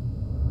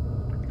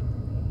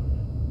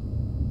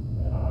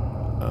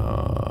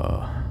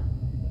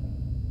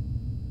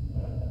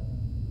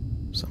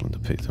 Someone to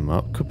pick them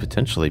up. Could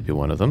potentially be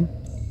one of them.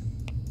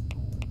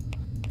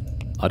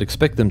 I'd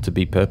expect them to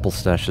be purple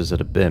stashes at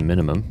a bare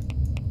minimum.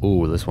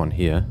 Ooh, there's one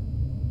here.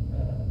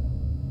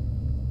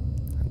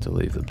 And to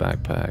leave the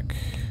backpack.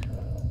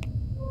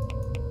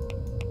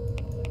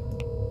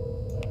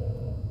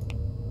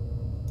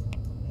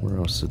 Where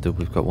else?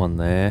 We've got one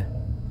there.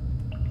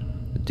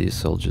 The deer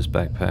soldier's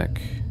backpack.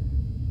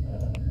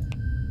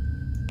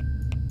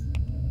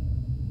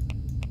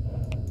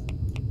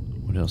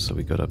 What else have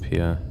we got up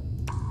here?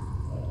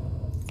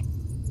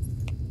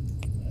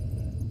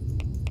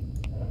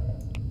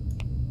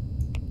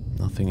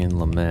 Nothing in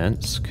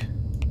Limansk.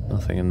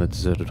 Nothing in the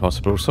deserted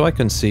hospital. So I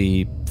can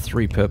see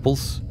 3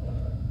 purples.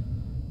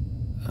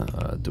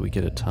 Do we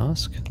get a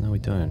task? No, we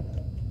don't.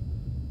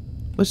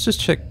 Let's just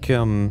check.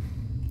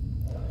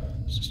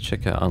 Let's just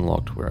check out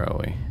unlocked. Where are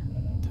we?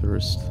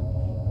 Tourist.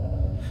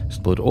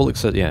 Explored all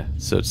yeah,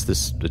 so it's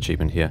this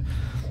achievement here.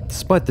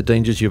 Despite the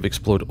dangers, you have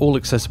explored all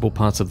accessible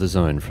parts of the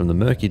zone, from the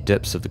murky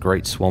depths of the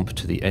Great Swamp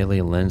to the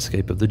alien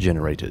landscape of the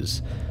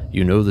generators.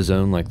 You know the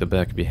zone like the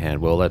back of your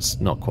hand. Well, that's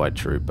not quite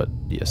true, but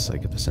yes, I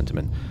get the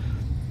sentiment.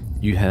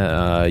 You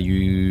are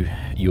your,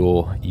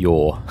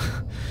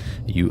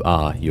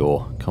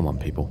 come on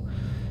people.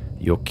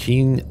 Your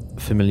keen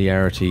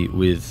familiarity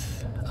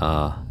with,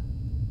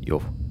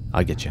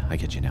 I get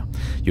you now.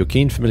 Your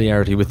keen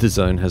familiarity with the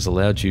zone has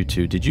allowed you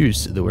to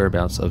deduce the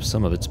whereabouts of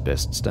some of its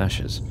best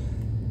stashes.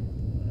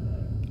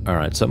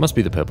 Alright, so it must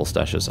be the purple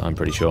stashes, I'm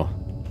pretty sure.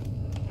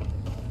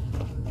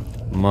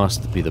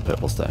 Must be the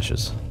purple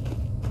stashes.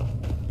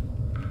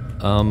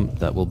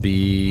 That will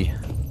be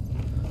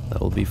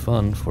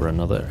fun for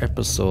another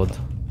episode.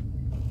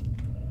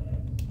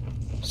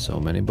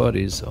 So many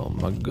bodies, oh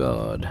my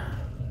god.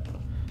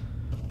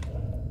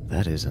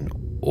 That is an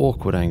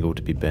awkward angle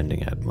to be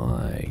bending at,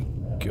 my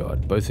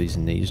god. Both these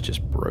knees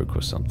just broke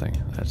or something.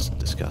 That's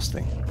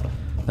disgusting.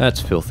 That's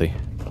filthy.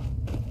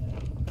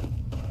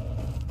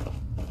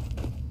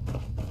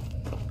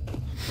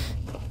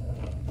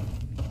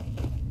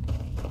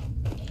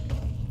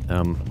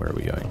 Where are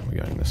we going?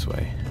 We're going this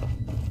way.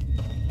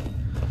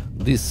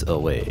 This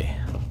away.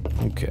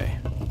 Okay.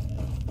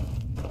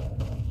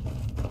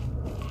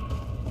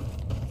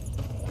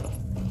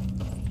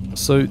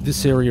 So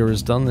this area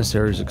is done, this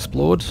area is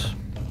explored.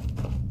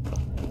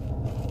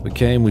 We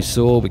came, we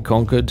saw, we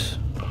conquered.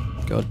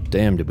 God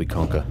damn, did we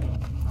conquer.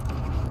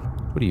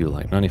 What are you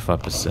like?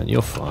 95%.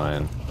 You're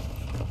fine.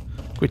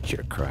 Quit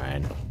your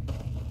crying.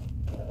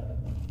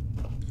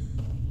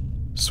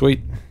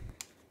 Sweet.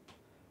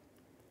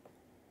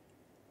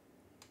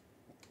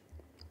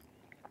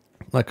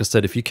 Like I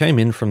said, if you came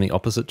in from the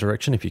opposite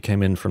direction, if you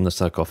came in from the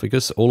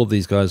sarcophagus, all of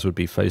these guys would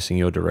be facing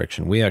your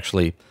direction. We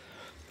actually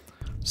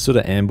sort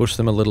of ambushed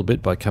them a little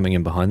bit by coming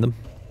in behind them.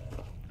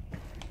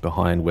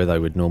 Behind where they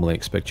would normally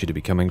expect you to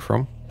be coming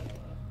from.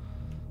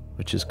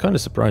 Which is kind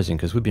of surprising,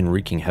 because we've been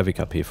wreaking havoc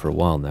up here for a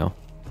while now.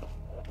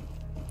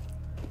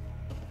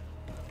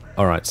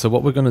 Alright, so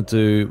what we're going to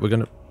do, we're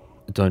going to...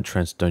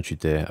 Don't you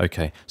dare.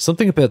 Okay.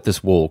 Something about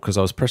this wall, because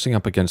I was pressing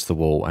up against the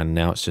wall, and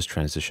now it's just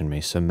transitioned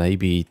me, so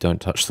maybe don't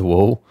touch the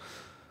wall.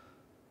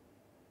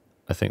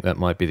 I think that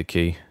might be the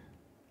key.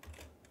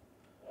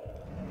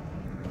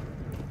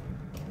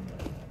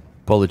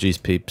 Apologies,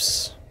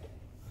 peeps.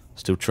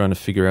 Still trying to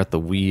figure out the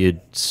weird,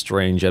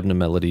 strange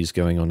abnormalities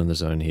going on in the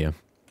zone here.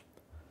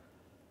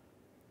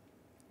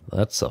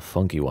 That's a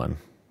funky one.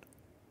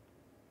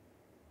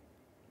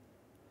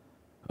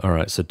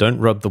 Alright, so don't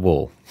rub the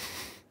wall.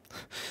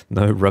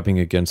 No rubbing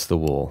against the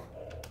wall.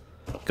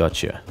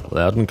 Gotcha.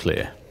 Loud and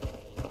clear.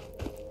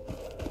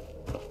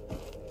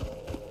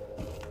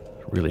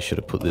 Really should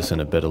have put this in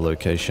a better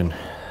location.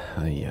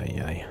 Ay,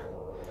 ay, ay.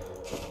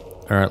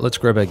 Alright, let's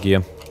grab our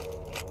gear.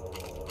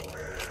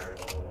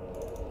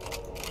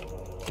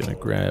 Gonna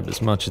grab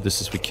as much of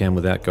this as we can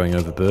without going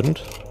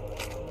overburdened.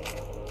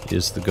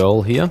 Is the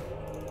goal here.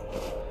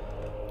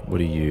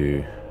 What are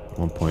you?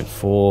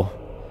 1.4.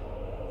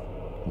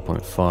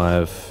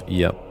 1.5.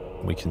 Yep.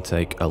 We can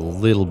take a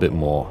little bit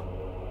more.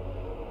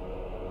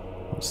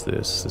 What's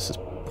this? This is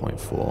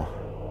 0.4.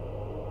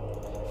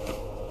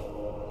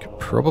 Could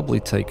probably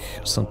take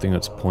something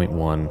that's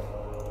 0.1.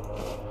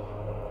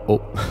 Oh,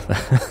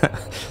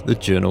 the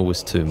journal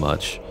was too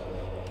much.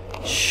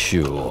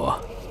 Sure.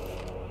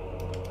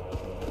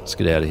 Let's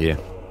get out of here.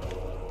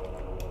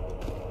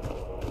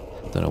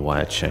 Don't know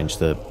why I changed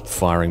the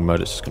firing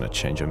mode. It's just going to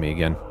change on me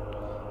again.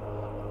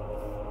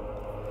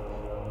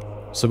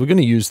 So we're going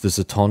to use the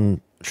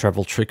Zaton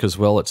travel trick as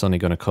well. It's only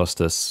going to cost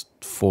us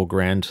 4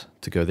 grand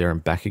to go there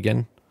and back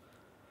again.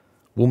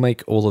 We'll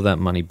make all of that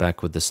money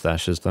back with the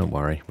stashes, don't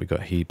worry. We've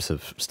got heaps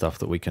of stuff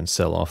that we can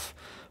sell off.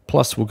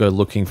 Plus we'll go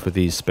looking for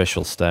these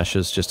special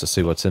stashes just to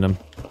see what's in them.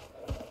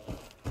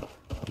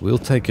 We'll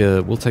take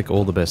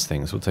all the best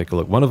things. We'll take a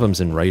look. One of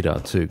them's in radar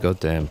too, god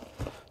damn.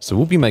 So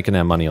we'll be making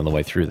our money on the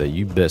way through there.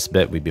 You best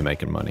bet we'd be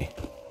making money.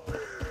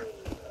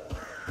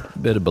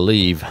 Better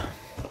believe.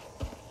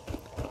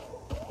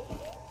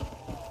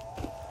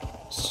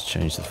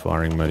 Change the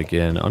firing mode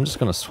again. I'm just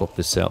going to swap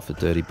this out for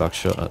dirty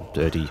buckshot.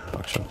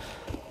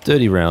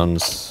 Dirty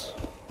rounds.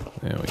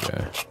 There we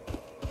go.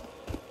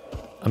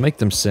 I make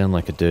them sound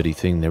like a dirty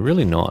thing. They're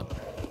really not.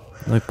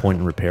 No point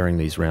in repairing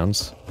these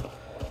rounds.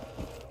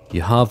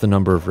 You halve the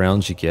number of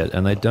rounds you get,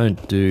 and they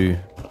don't do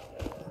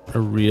a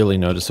really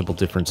noticeable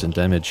difference in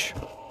damage.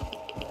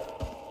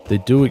 They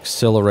do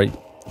accelerate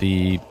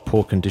the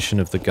poor condition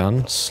of the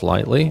gun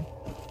slightly,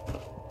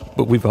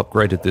 but we've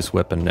upgraded this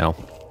weapon now.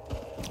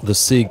 The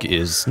SIG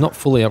is not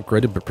fully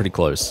upgraded, but pretty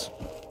close.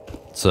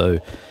 So,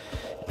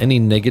 any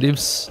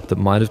negatives that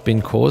might have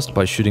been caused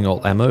by shooting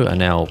alt ammo are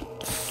now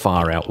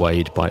far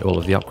outweighed by all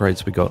of the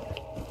upgrades we got.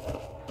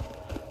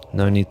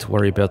 No need to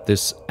worry about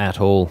this at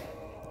all,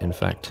 in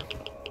fact.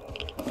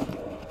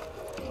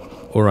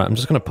 Alright, I'm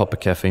just going to pop a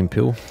caffeine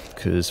pill,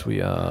 because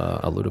we are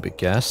a little bit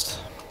gassed.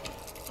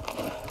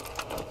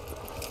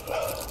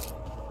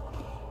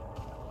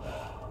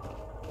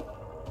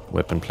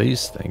 Weapon,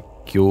 please. Thank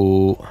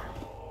you.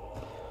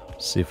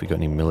 See if we got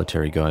any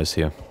military guys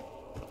here.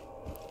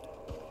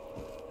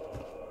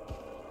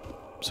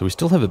 So we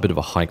still have a bit of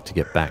a hike to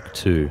get back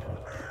to.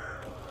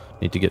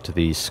 Need to get to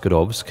the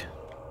Skadovsk.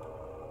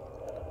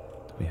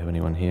 Do we have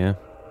anyone here?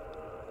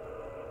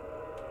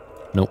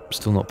 Nope,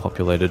 still not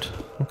populated.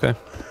 Okay.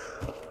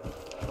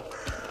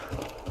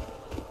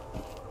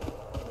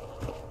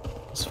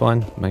 It's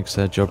fine, makes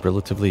our job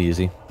relatively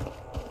easy.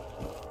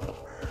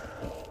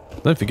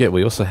 Don't forget,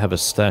 we also have a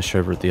stash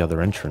over at the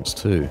other entrance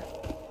too,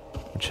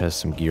 which has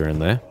some gear in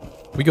there.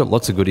 We got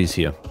lots of goodies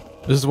here.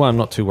 This is why I'm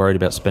not too worried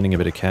about spending a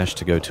bit of cash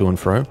to go to and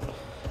fro.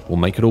 We'll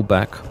make it all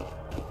back.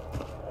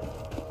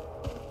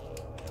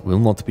 Will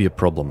not be a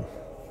problem.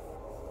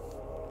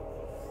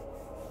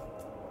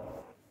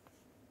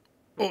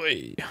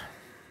 Oi.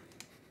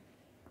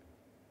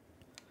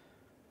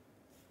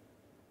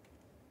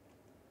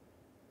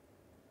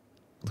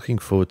 Looking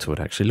forward to it,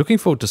 actually. Looking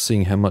forward to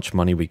seeing how much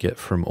money we get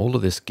from all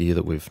of this gear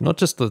that we've... Not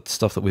just the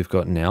stuff that we've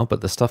got now,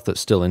 but the stuff that's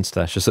still in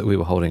stashes that we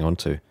were holding on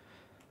to.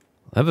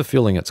 I have a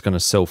feeling it's going to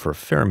sell for a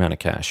fair amount of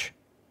cash.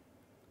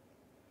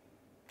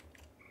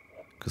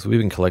 Because we've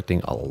been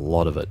collecting a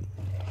lot of it.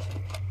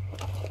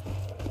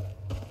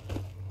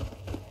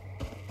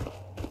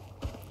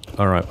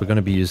 Alright, we're going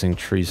to be using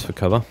trees for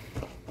cover.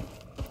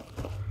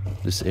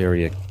 This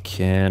area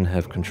can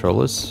have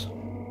controllers.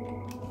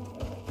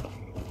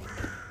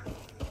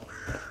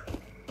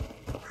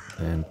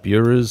 And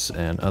burers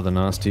and other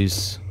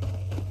nasties.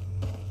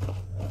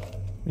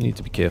 We need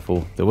to be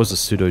careful. There was a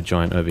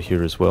pseudo-giant over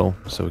here as well,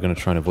 so we're going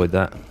to try and avoid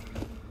that.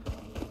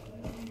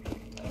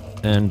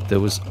 And there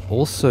was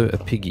also a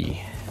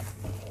piggy.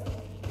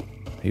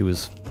 He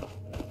was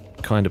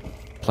kind of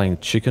playing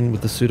chicken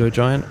with the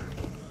pseudo-giant.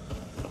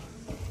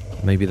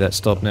 Maybe that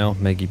stopped now.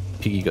 Maybe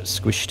piggy got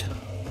squished.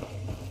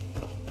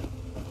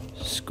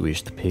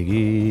 Squished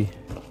piggy.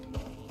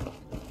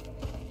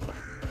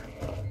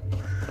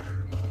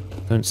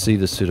 Don't see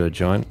the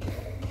pseudo-giant.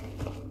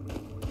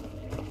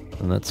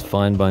 And that's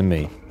fine by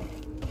me.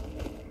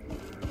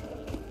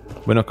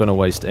 We're not going to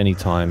waste any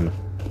time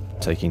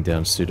taking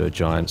down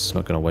pseudo-giants.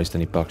 Not going to waste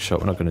any buckshot.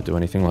 We're not going to do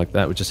anything like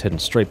that. We're just heading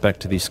straight back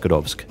to the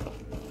Skadovsk.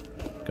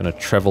 Going to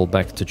travel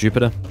back to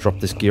Jupiter, drop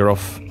this gear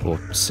off, or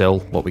sell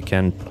what we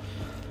can,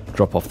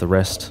 drop off the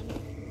rest,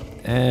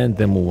 and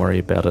then we'll worry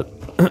about it.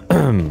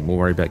 We'll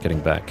worry about getting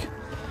back,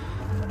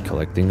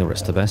 collecting the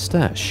rest of our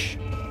stash.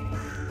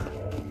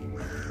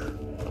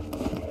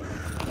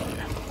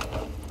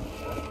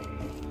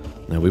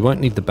 Now we won't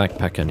need the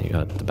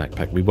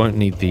backpack we won't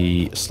need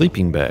the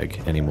sleeping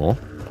bag anymore.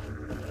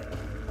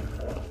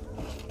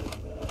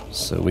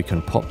 So we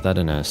can pop that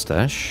in our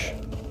stash.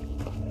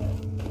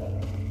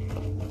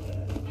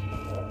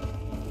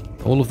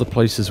 All of the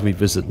places we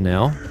visit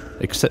now,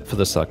 except for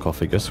the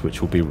sarcophagus, which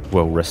will be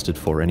well rested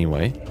for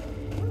anyway,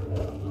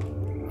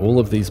 all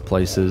of these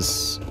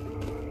places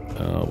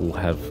will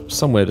have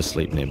somewhere to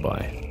sleep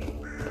nearby.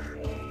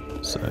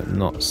 So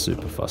not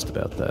super fussed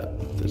about that.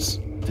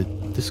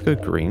 Did this go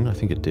green? I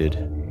think it did.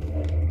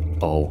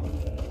 Oh.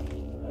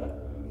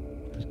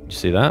 Did you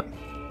see that?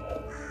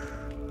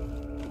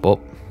 Bop.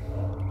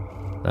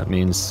 That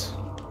means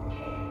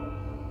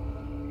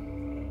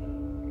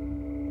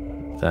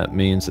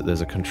that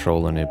there's a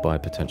controller nearby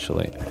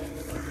potentially.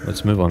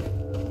 Let's move on.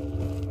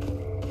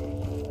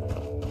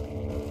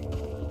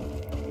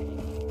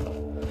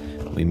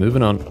 We're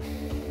moving on.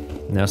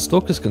 Now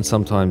stalkers can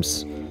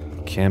sometimes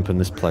camp in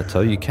this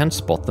plateau. You can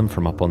spot them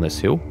from up on this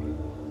hill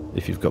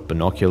if you've got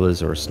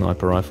binoculars or a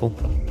sniper rifle.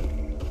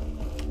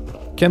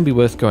 Can be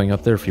worth going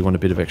up there if you want a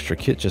bit of extra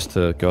kit, just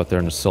to go out there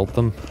and assault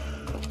them.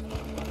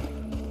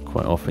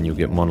 Quite often you'll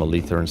get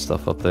Monolith and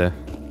stuff up there.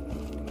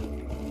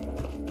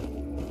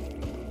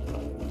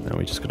 Now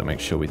we just got to make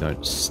sure we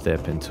don't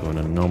step into an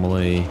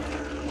anomaly.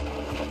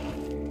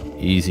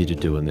 Easy to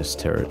do in this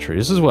territory.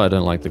 This is why I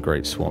don't like the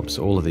Great Swamps.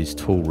 All of these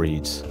tall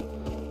reeds.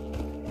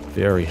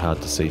 Very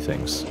hard to see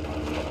things.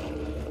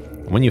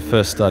 When you're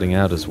first starting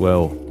out as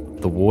well,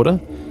 the water,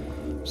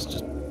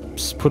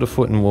 just put a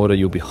foot in water,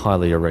 you'll be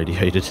highly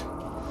irradiated.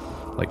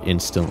 Like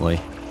instantly.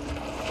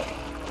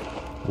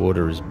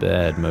 Water is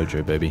bad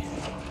mojo, baby.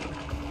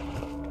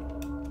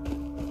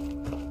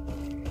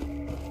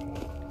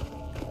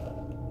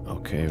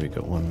 Okay, we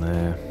got one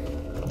there.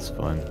 That's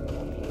fine.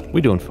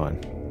 We're doing fine.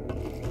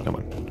 Come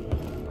on.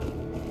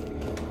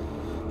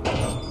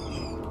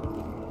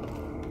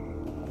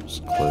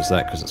 Just close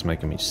that because it's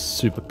making me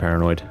super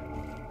paranoid.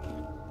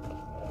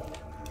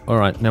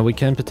 Alright, now we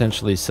can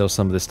potentially sell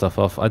some of this stuff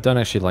off. I don't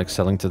actually like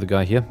selling to the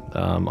guy here.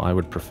 I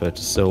would prefer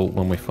to sell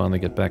when we finally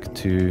get back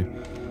to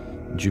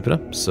Jupiter.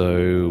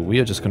 So we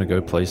are just going to go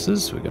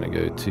places. We're going to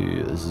go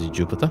to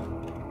Jupiter.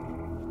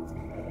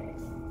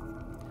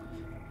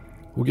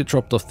 We'll get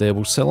dropped off there.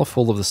 We'll sell off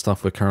all of the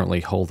stuff we're currently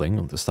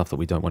holding, the stuff that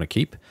we don't want to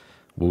keep.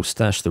 We'll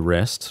stash the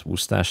rest. We'll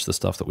stash the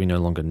stuff that we no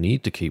longer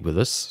need to keep with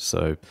us.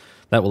 So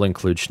that will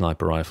include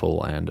sniper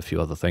rifle and a few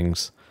other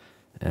things.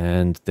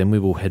 And then we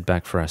will head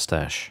back for our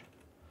stash.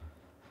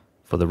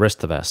 For the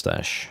rest of our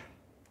stash.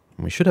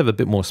 And we should have a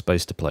bit more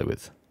space to play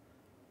with.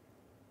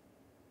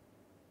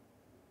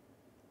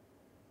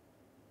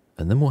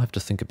 And then we'll have to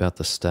think about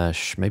the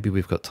stash. Maybe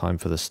we've got time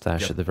for the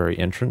stash at the very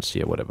entrance.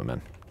 Yeah, whatever,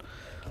 man.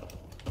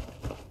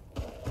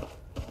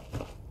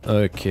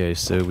 Okay,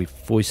 so we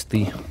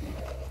foisty.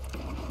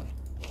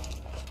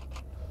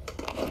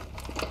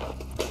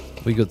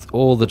 We got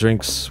all the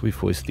drinks. We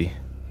foisty.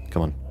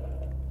 Come on.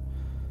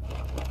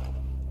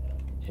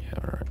 Yeah,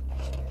 alright.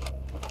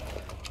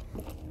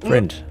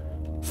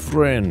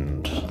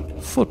 Friend.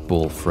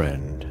 Football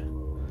friend.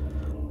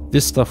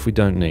 This stuff we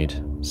don't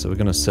need. So we're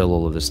going to sell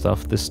all of this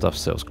stuff. This stuff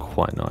sells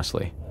quite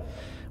nicely.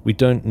 We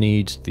don't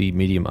need the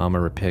medium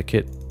armor repair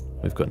kit.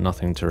 We've got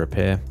nothing to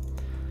repair.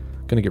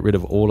 Going to get rid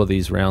of all of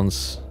these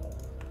rounds.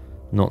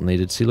 Not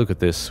needed. See, look at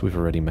this. We've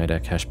already made our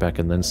cash back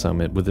and then some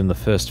within the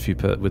first few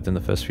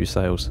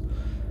sales.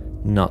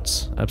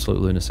 Nuts. Absolute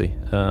lunacy.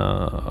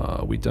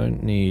 We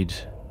don't need...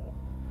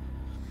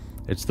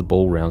 It's the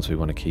ball rounds we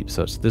want to keep.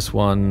 So it's this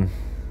one,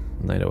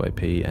 NATO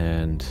AP,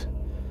 and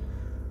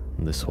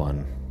this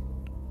one.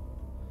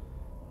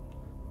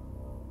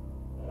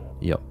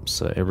 Yep,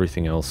 so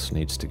everything else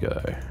needs to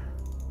go.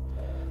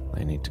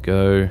 They need to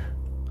go.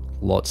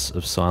 Lots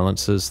of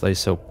silencers. They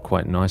sell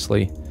quite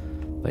nicely.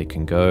 They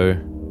can go.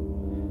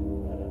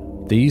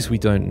 These we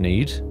don't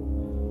need,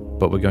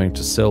 but we're going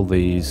to sell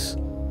these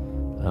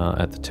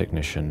at the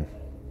technician.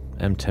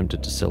 I'm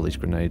tempted to sell these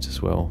grenades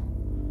as well.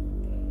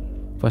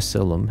 If I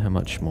sell them, how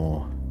much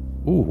more?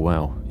 Ooh,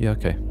 wow. Yeah,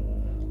 okay.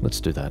 Let's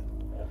do that.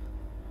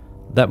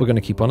 That we're going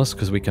to keep on us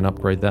because we can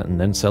upgrade that and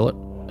then sell it.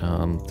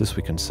 This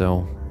we can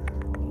sell.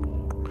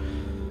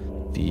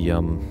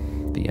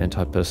 The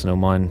anti-personnel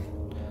mine.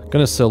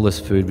 Gonna sell this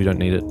food, we don't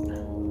need it.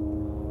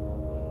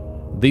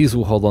 These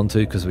we'll hold on to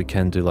because we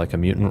can do like a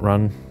mutant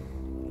run.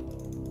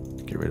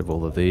 Get rid of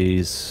all of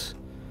these.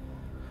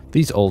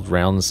 These old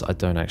rounds, I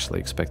don't actually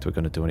expect we're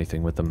going to do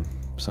anything with them,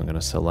 so I'm going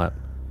to sell that.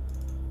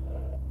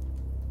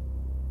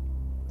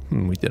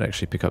 We did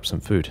actually pick up some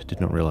food,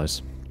 did not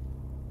realize.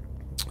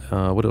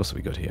 What else have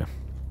we got here?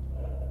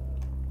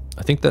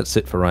 I think that's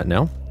it for right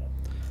now.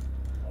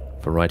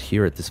 For right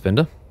here at this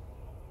vendor.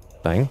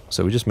 Bang.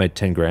 So we just made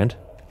 10 grand.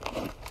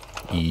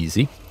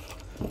 Easy.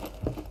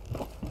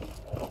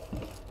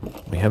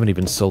 We haven't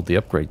even sold the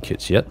upgrade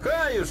kits yet.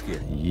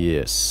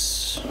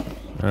 Yes.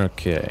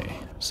 Okay.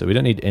 So we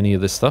don't need any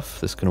of this stuff.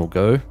 This can all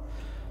go.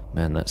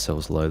 Man, that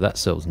sells low. That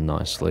sells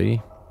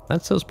nicely.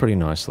 That sells pretty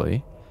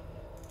nicely.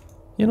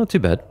 Yeah, not too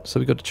bad. So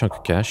we got a chunk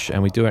of cash,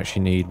 and we do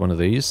actually need one of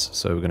these,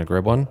 so we're going to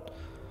grab one.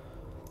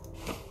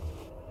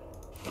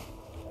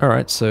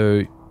 Alright,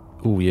 so...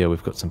 Oh yeah,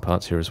 we've got some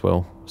parts here as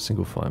well.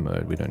 Single fire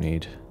mode, we don't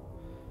need.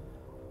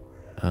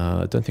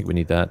 I don't think we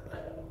need that.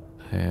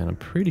 And I'm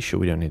pretty sure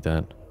we don't need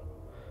that.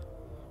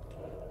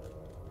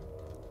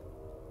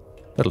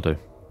 That'll do.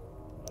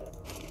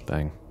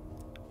 Bang.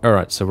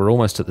 Alright, so we're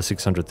almost at the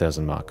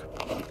 600,000 mark.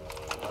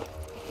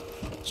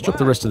 Let's drop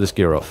the rest of this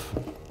gear off.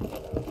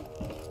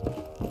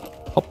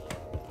 Hop.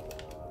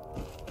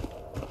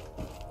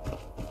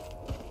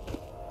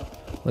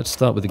 Let's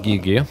start with the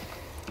gear.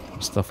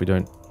 Stuff we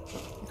don't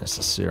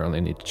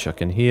necessarily need to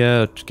chuck in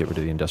here. Just get rid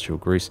of the industrial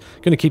grease.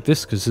 Going to keep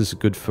this because this is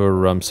good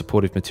for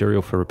supportive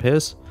material for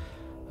repairs.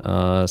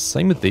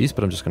 Same with these,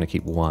 but I'm just going to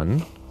keep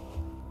one.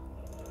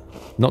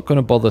 Not going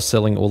to bother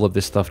selling all of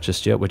this stuff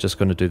just yet. We're just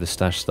going to do the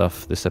stash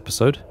stuff this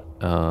episode.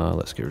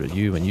 Let's get rid of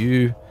you and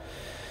you.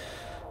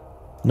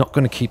 Not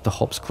going to keep the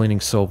hops cleaning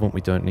solvent.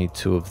 We don't need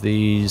 2 of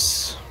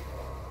these.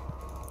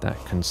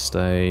 That can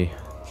stay.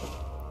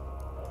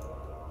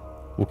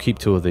 We'll keep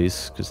 2 of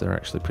these because they're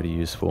actually pretty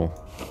useful.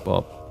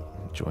 Bob,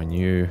 join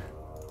you.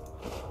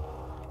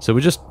 So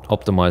we're just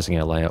optimizing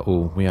our layout.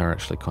 Oh, we are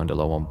actually kind of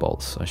low on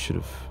bolts. I should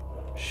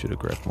have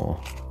grabbed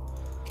more.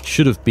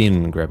 Should have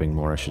been grabbing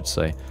more, I should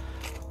say.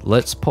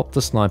 Let's pop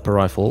the sniper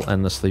rifle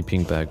and the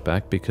sleeping bag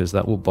back because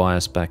that will buy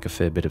us back a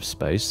fair bit of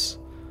space.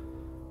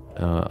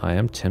 I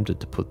am tempted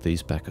to put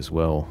these back as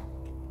well.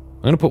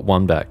 I'm going to put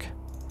one back.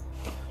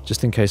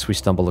 Just in case we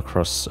stumble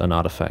across an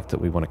artifact that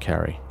we want to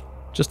carry.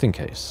 Just in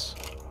case.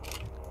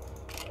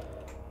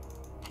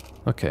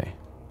 Okay.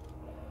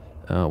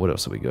 What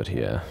else have we got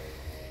here?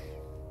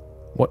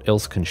 What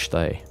else can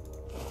stay?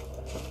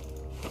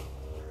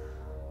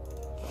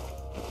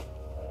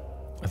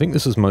 I think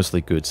this is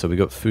mostly good. So we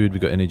got food, we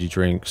got energy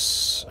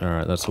drinks.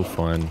 Alright, that's all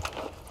fine.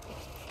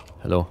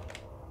 Hello?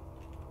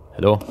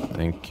 Hello?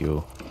 Thank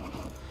you.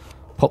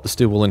 Pop the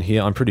steel wool in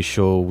here. I'm pretty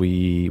sure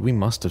we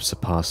must have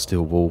surpassed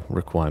steel wool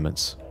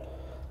requirements.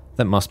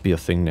 That must be a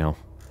thing now.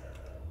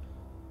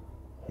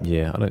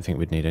 Yeah, I don't think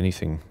we'd need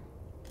anything.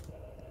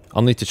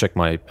 I'll need to check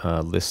my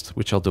list,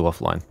 which I'll do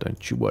offline.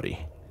 Don't you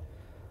worry.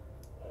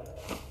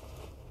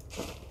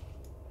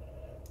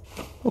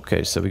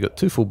 Okay, so we got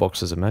 2 full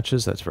boxes of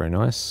matches. That's very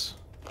nice.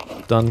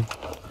 Done.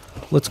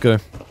 Let's go.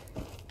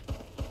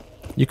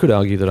 You could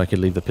argue that I could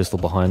leave the pistol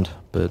behind,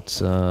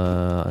 but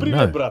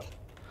no.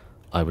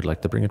 I would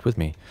like to bring it with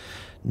me.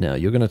 Now,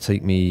 you're going to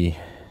take me...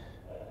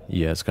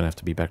 Yeah, it's going to have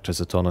to be back to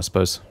Zaton, I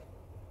suppose.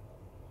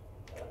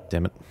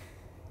 Damn it.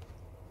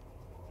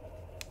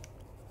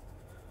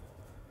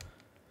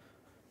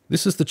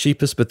 This is the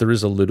cheapest, but there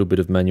is a little bit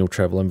of manual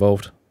travel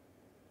involved.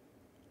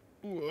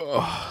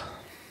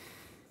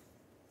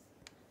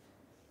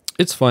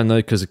 It's fine though,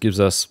 because it gives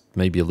us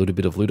maybe a little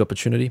bit of loot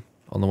opportunity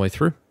on the way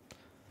through.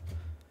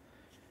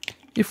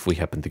 If we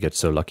happen to get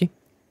so lucky.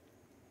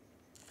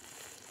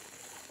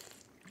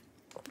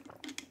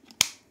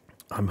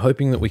 I'm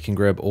hoping that we can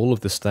grab all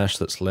of the stash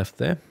that's left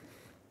there.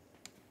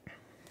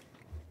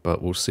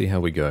 But we'll see how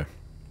we go.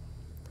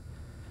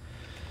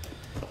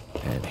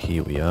 And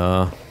here we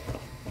are.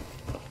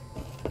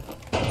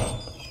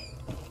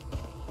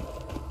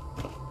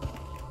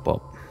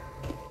 Bob.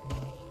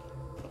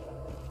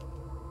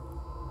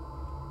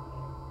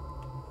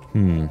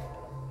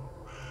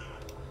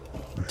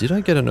 Did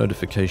I get a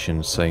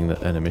notification saying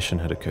that an emission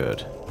had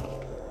occurred?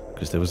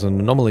 Because there was an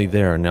anomaly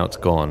there and now it's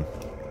gone.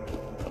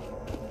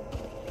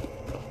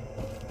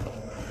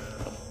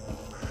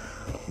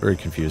 Very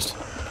confused.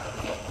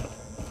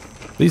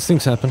 These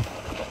things happen.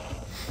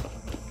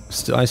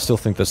 I still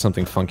think there's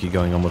something funky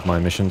going on with my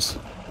missions.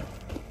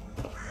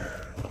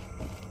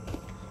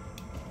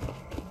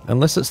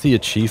 Unless it's the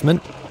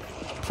achievement,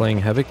 playing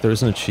Havoc, there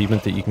is an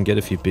achievement that you can get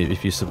if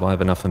you survive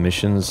enough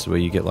missions where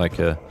you get like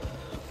a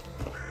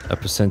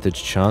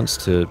percentage chance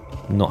to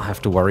not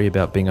have to worry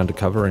about being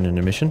undercover in an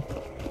emission.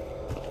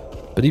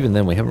 But even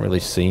then, we haven't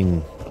really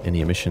seen any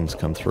emissions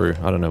come through.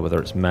 I don't know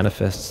whether it's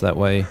manifests that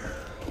way.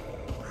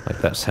 Like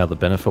that's how the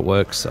benefit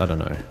works. I don't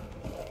know.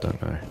 Don't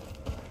know.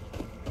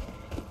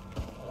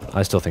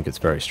 I still think it's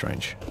very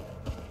strange.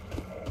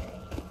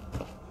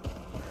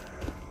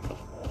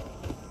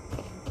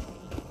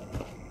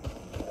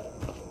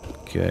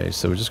 Okay,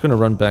 so we're just going to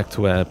run back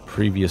to our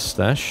previous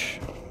stash.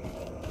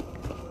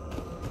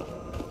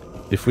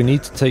 If we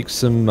need to take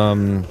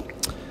some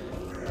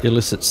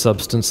illicit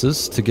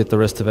substances to get the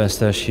rest of our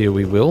stash here,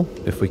 we will,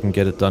 if we can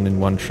get it done in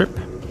one trip.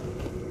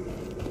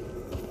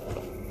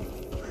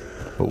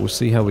 But we'll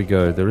see how we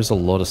go. There is a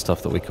lot of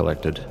stuff that we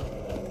collected.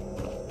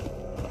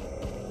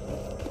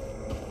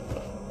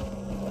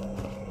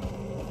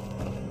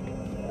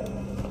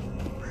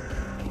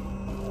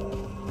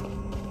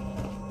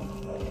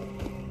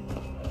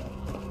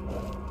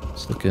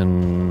 It's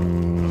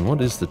looking...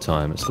 what is the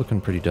time? It's looking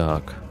pretty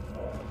dark.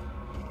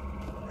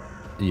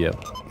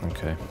 Yep,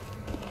 okay.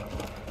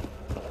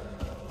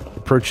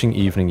 Approaching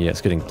evening, yeah,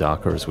 it's getting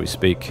darker as we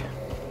speak.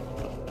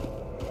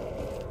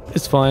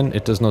 It's fine,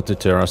 it does not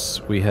deter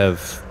us. We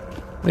have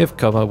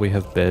cover, we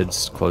have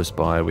beds close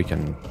by, we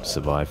can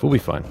survive, we'll be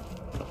fine.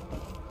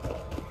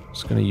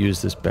 Just gonna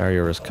use this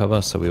barrier as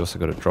cover, so we also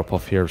got a drop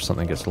off here if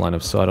something gets line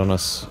of sight on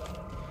us.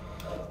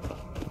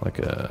 Like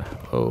a...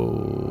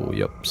 oh,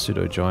 yep,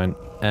 pseudo-giant.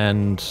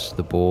 And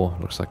the boar,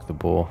 looks like the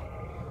boar.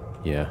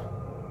 Yeah.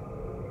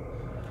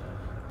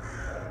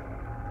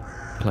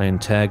 Playing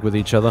tag with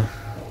each other.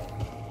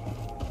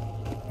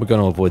 We're going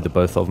to avoid the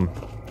both of them,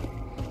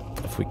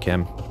 if we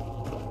can.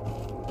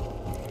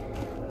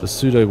 The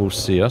pseudo will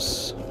see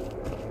us,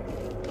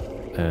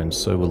 and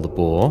so will the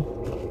boar.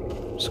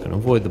 Just going to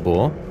avoid the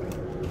boar,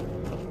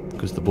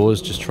 because the boar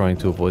is just trying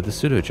to avoid the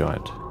pseudo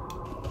giant.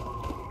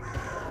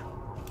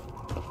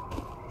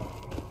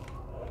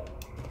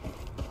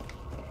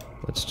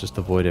 Let's just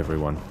avoid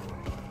everyone.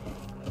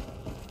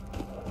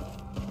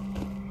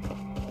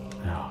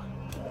 Oh,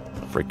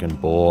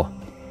 freaking boar.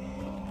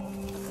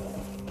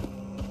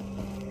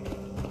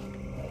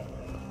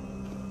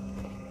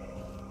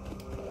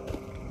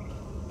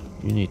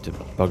 You need to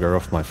bugger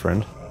off, my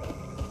friend.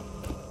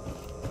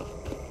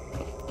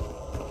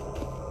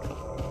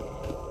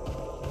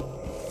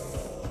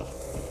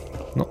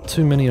 Not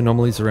too many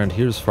anomalies around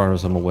here as far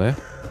as I'm aware.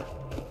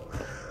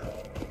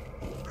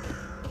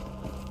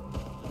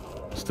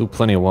 Still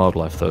plenty of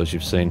wildlife though, as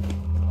you've seen.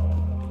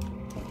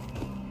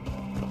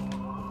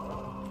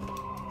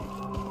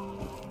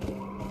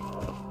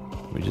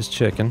 We're just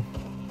checking.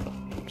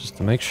 Just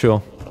to make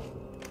sure.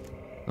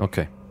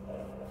 Okay.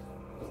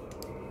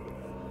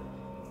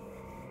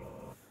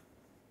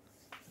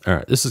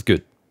 Alright, this is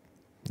good.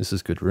 This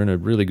is good. We're in a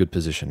really good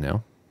position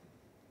now.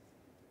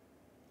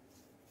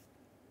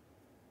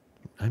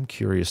 I'm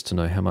curious to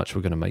know how much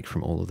we're going to make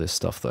from all of this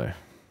stuff, though.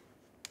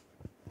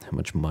 How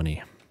much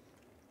money.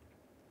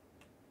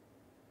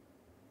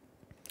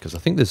 Because I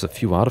think there's a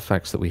few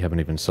artifacts that we haven't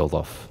even sold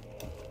off.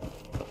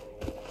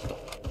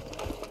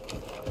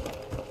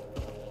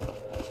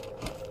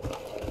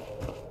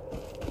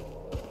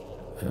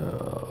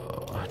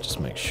 Just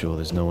make sure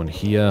there's no one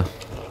here.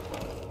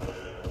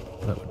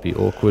 That would be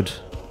awkward.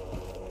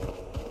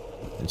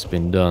 It's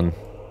been done.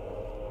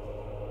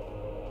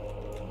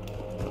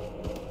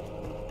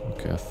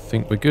 Okay, I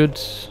think we're good.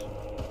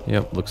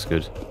 Yep, looks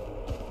good.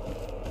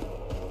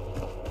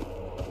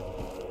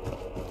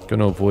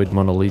 Gonna avoid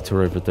Monolith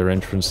over at their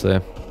entrance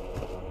there.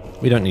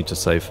 We don't need to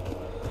save.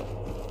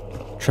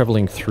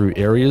 Traveling through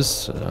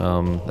areas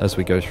as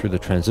we go through the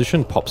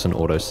transition pops an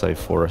autosave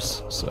for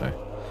us, so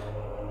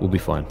we'll be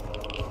fine.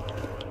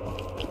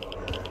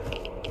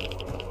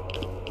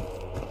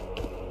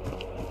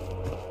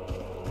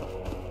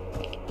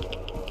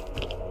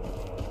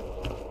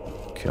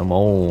 Come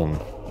on.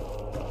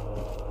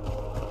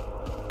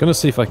 Gonna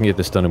see if I can get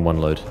this done in one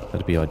load.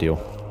 That'd be ideal.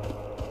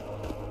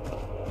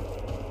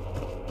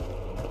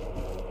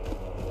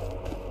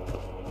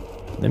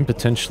 Then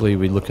potentially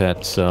we look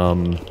at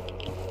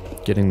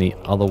getting the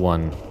other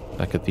one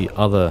back at the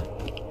other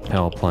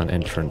power plant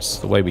entrance,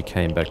 the way we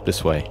came back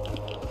this way.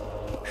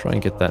 Try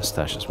and get that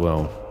stash as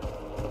well.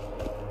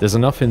 There's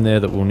enough in there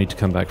that we'll need to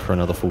come back for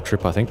another full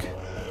trip, I think.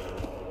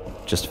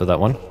 Just for that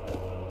one.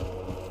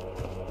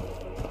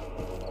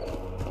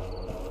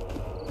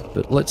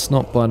 But let's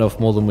not bite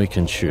off more than we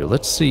can chew.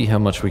 Let's see how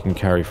much we can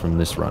carry from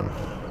this run.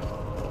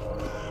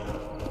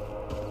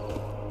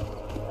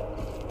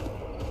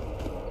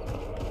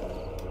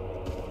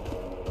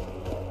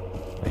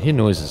 I hear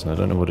noises and I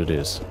don't know what it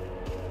is.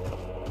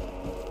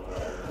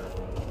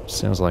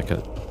 Sounds like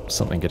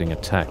something getting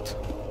attacked.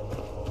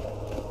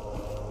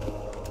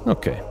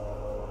 Okay.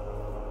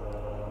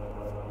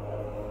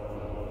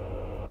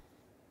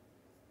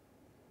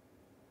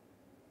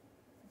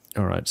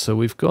 Alright, so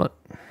we've got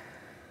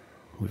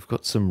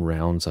some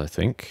rounds, I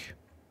think,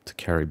 to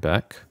carry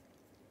back.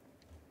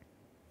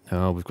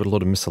 We've got a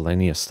lot of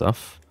miscellaneous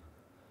stuff.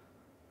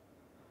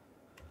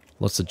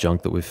 Lots of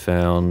junk that we've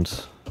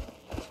found.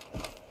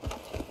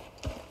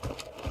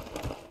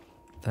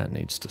 That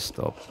needs to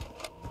stop.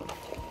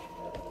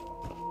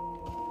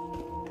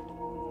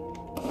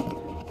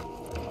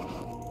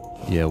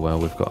 Yeah, well,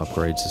 we've got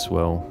upgrades as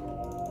well.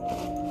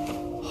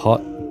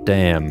 Hot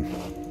damn.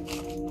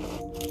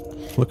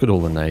 Look at all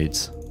the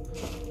nades.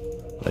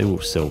 They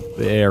will sell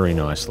very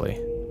nicely.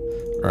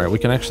 Alright, we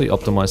can actually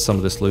optimize some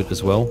of this loot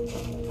as well.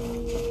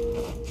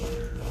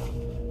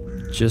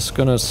 Just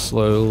gonna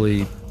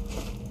slowly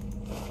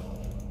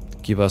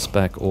give us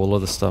back all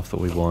of the stuff that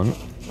we want.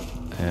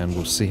 And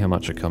we'll see how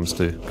much it comes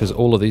to. Because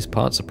all of these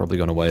parts are probably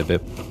going to weigh a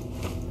bit.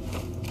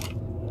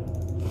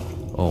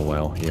 Oh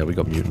wow, yeah, we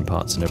got mutant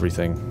parts and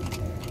everything.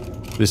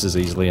 This is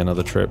easily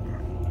another trip.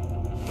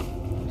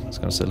 I was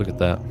going to say, look at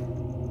that.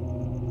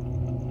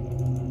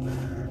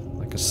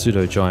 Like a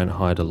pseudo-giant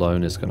hide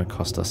alone is going to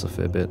cost us a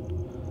fair bit.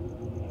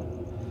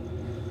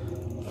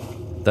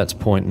 That's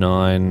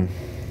 0.9.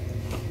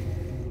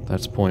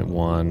 That's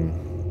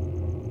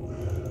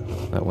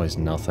 0.1. That weighs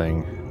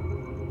nothing.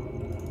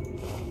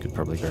 Could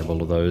probably grab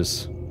all of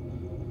those.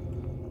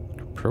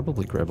 Could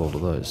probably grab all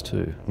of those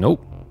too.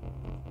 Nope.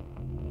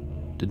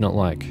 Did not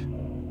like.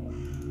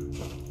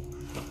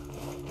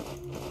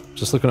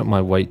 Just looking at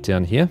my weight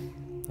down here.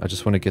 I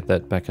just want to get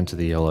that back into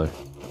the yellow.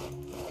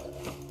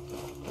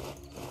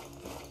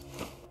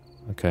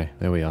 Okay,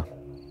 there we are.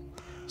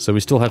 So we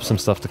still have some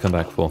stuff to come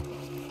back for.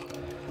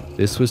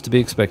 This was to be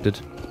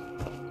expected.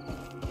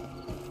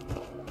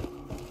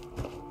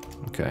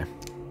 Okay.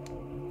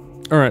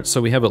 Alright, so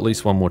we have at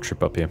least one more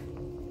trip up here.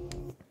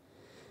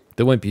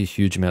 There won't be a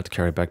huge amount to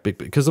carry back, but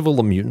because of all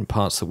the mutant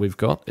parts that we've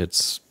got,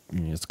 it's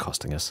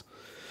costing us.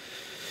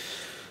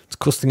 It's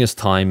costing us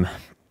time.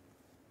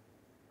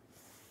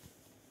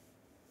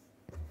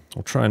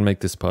 I'll try and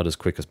make this part as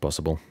quick as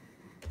possible.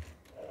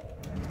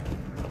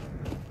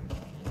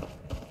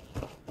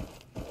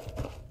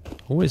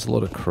 Always a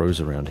lot of crows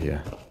around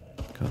here.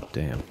 God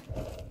damn.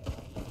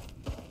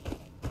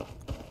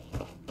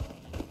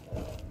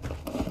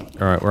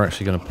 Alright, we're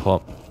actually going to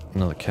pop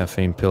another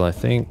caffeine pill, I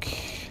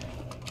think.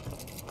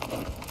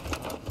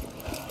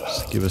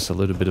 Just give us a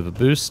little bit of a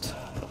boost.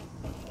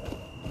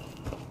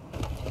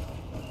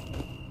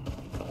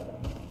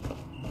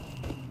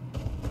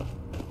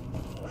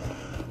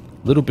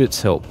 Little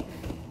bits help.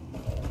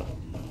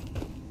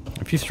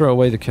 If you throw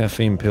away the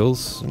caffeine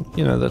pills,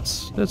 you know,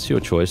 that's your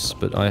choice,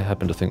 but I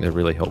happen to think they're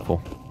really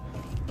helpful.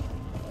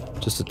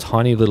 Just a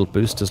tiny little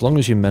boost, as long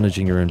as you're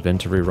managing your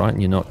inventory right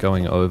and you're not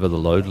going over the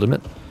load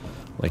limit,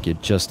 like you're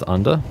just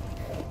under,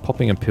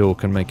 popping a pill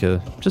can make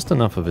just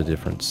enough of a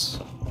difference.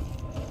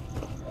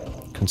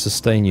 Can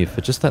sustain you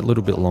for just that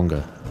little bit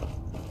longer.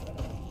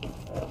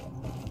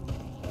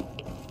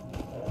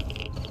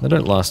 They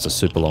don't last a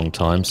super long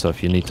time, so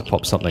if you need to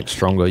pop something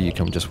stronger, you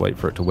can just wait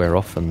for it to wear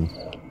off and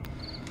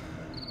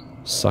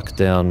suck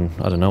down,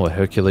 I don't know, a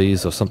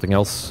Hercules or something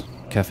else,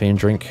 caffeine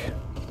drink.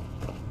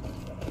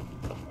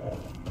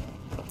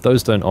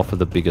 Those don't offer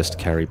the biggest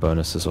carry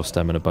bonuses or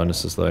stamina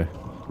bonuses though.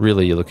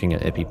 Really, you're looking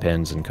at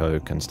EpiPens and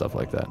Coke and stuff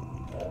like that.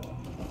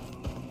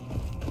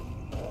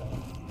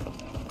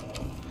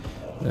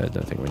 I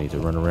don't think we need to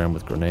run around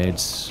with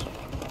grenades.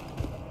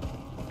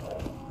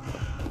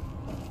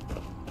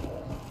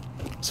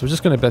 So we're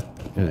just gonna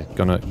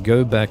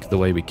go back the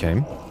way we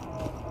came.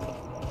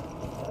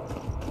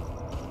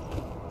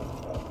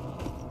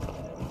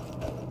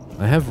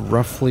 I have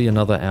roughly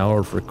another hour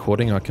of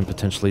recording I can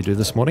potentially do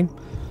this morning,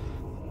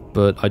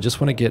 but I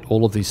just want to get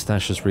all of these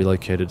stashes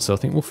relocated, so I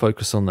think we'll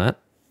focus on that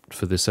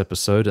for this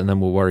episode, and then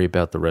we'll worry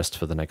about the rest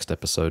for the next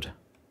episode.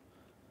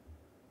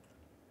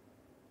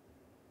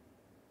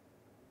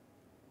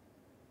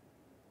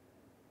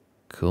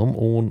 Come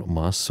on,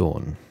 my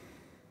son.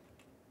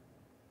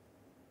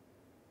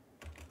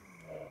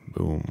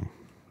 Boom.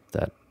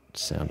 That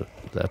sounded...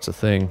 That's a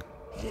thing.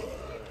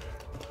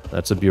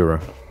 That's a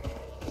bureau.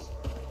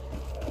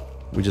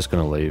 We're just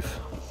gonna leave.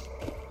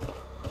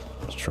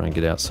 Let's try and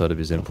get outside of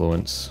his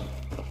influence.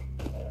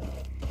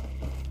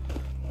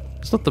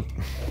 It's not the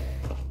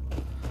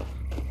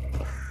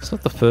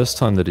first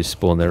time that he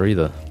spawned there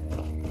either.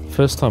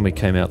 First time we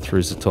came out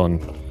through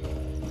Zaton,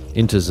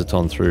 into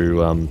Zaton through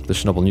the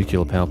Chernobyl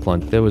nuclear power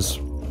plant, there was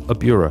a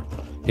bureau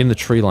in the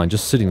tree line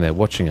just sitting there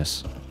watching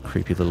us.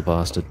 Creepy little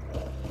bastard.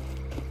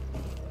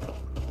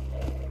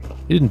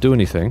 He didn't do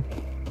anything,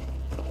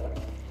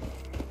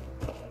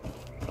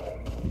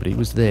 but he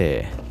was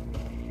there.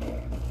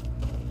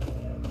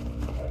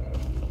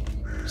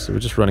 So we're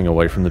just running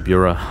away from the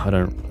bureau. I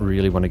don't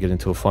really want to get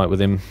into a fight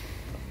with him.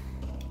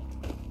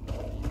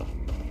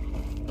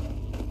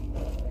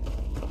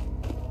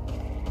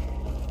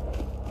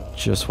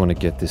 Just want to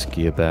get this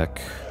gear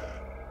back.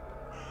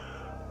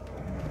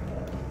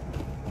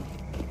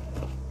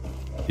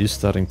 It is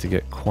starting to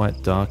get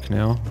quite dark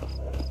now.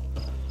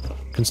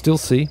 Can still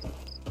see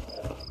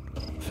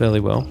fairly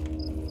well.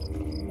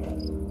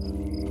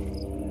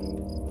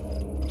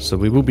 So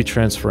we will be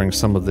transferring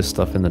some of this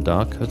stuff in the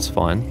dark. That's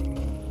fine.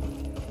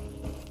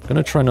 I'm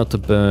gonna try not to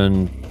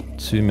burn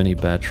too many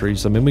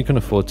batteries. I mean, we can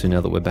afford to now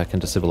that we're back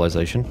into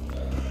civilization.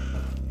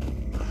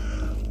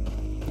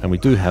 And we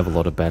do have a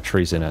lot of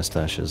batteries in our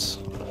stashes.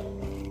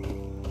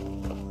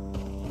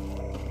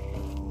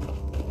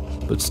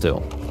 But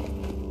still.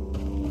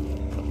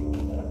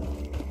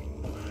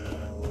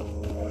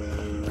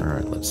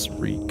 Alright, let's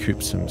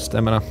recoup some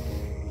stamina.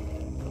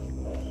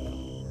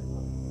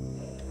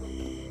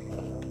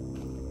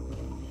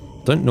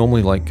 Don't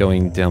normally like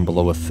going down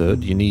below a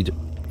third. You need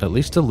at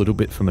least a little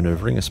bit for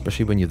maneuvering,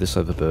 especially when you're this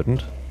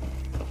overburdened.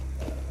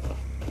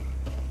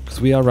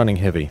 Because we are running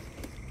heavy.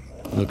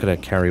 Look at our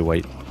carry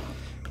weight.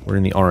 We're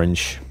in the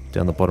orange,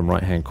 down the bottom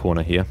right hand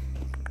corner here.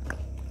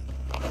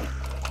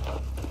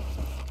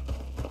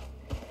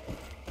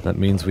 That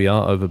means we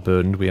are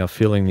overburdened. We are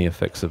feeling the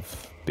effects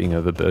of being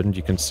overburdened.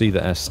 You can see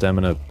that our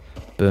stamina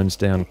burns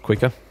down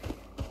quicker.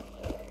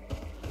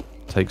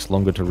 Takes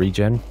longer to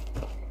regen.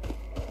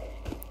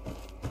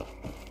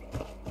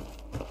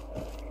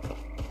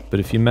 But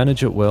if you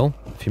manage it well,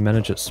 if you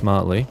manage it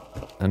smartly,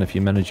 and if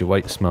you manage your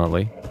weight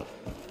smartly,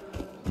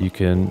 you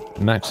can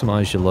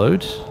maximize your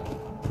load,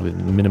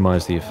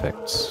 minimize the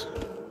effects.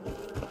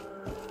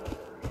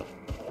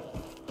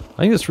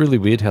 I think it's really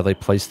weird how they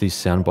place these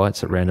sound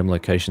bites at random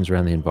locations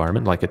around the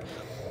environment. Like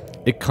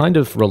it kind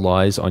of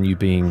relies on you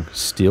being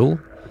still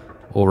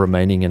or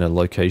remaining in a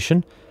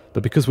location,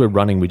 but because we're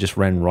running, we just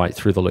ran right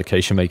through the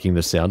location making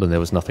the sound and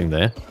there was nothing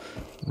there.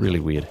 Really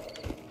weird.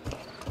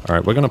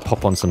 Alright, we're going to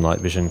pop on some night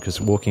vision because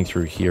walking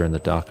through here in the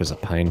dark is a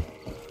pain.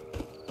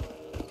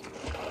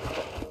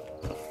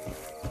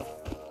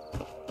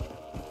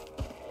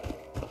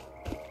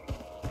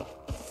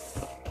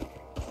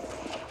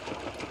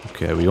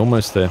 Okay, are we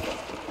almost there?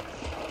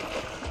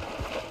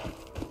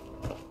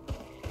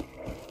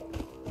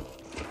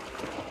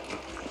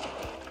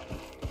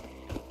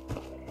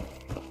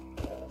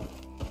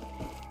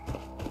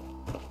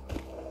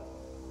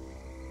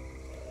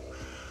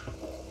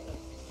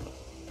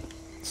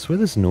 I swear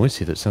there's noise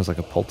here that sounds like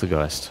a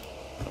poltergeist.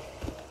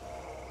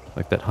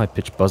 Like that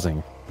high-pitched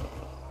buzzing.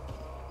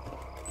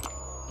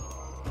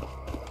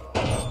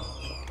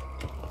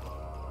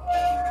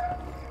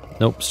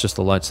 Nope, it's just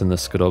the lights in the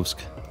Skadovsk.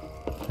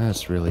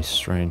 That's really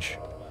strange.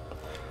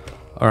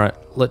 Alright,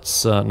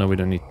 let's no, we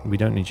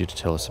don't need you to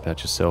tell us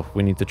about yourself.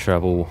 We need to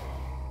travel.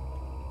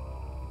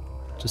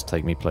 Just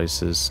take me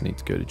places. Need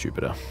to go to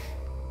Jupiter.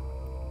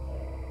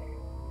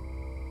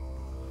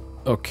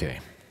 Okay.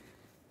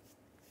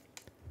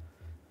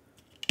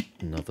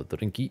 Another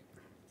drinky.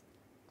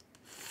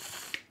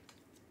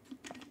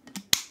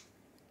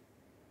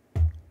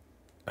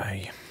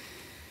 Aye.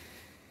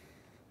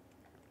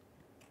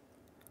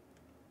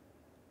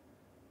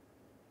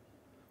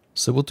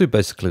 So we'll do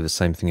basically the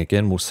same thing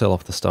again. We'll sell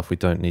off the stuff we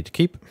don't need to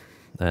keep,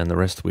 and the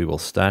rest we will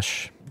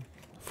stash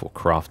for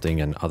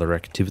crafting and other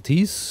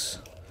activities.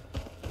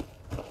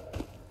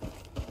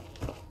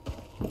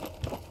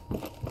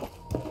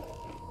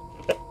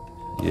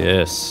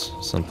 Yes,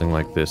 something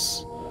like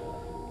this.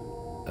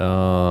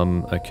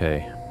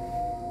 Okay.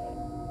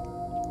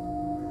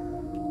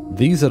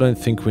 These I don't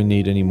think we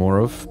need any more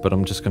of, but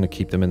I'm just going to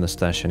keep them in the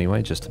stash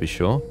anyway, just to be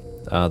sure.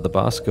 The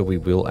Basker we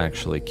will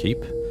actually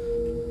keep.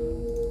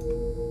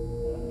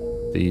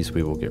 These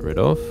we will get rid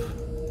of.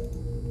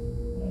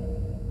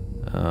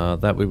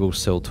 That we will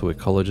sell to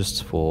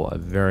ecologists for a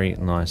very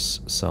nice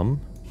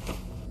sum.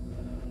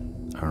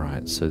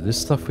 Alright, so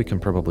this stuff we can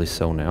probably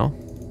sell now.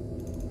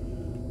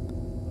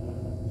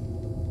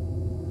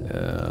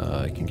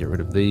 I can get rid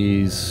of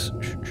these.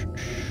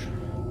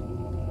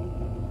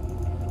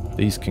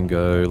 These can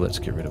go. Let's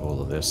get rid of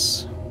all of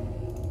this.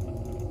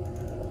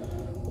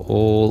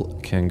 All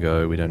can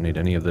go. We don't need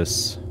any of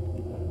this.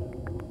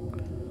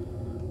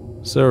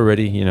 So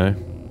already, you know,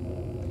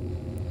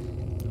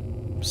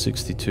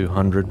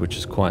 6,200, which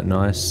is quite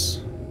nice.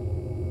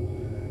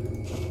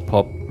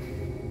 Pop.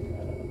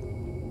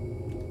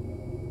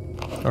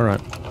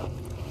 Alright.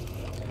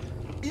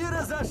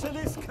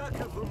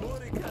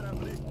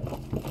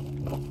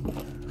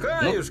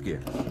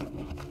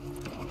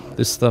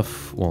 This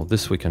stuff, well,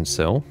 this we can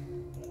sell.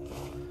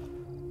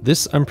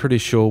 This I'm pretty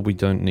sure we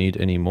don't need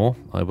anymore.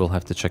 I will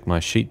have to check my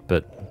sheet,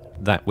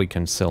 but that we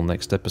can sell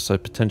next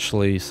episode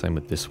potentially. Same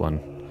with this one.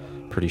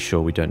 Pretty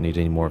sure we don't need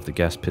any more of the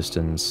gas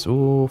pistons.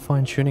 Oh,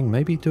 fine tuning,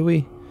 maybe, do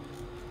we?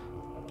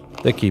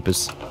 They're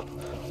keepers.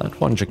 That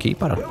one's a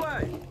keeper.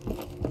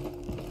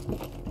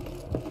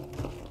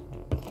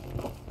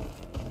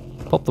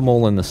 Pop them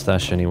all in the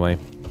stash anyway,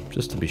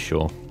 just to be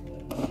sure.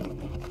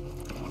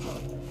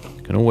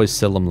 Can always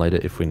sell them later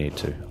if we need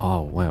to.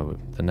 Oh, wow,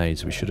 the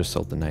nades. We should have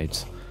sold the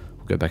nades.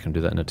 We'll go back and do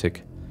that in a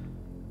tick.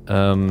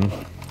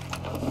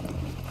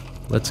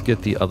 Let's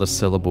get the other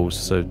sellables.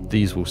 So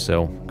these will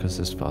sell, because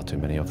there's far too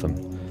many of them.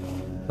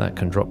 That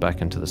can drop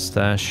back into the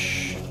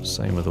stash.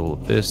 Same with all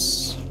of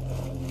this.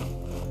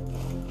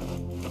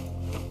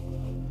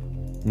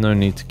 No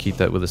need to keep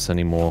that with us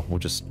anymore. We'll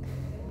just...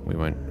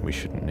 we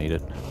shouldn't need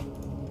it.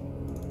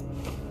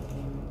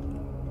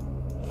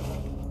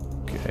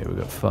 Okay, we've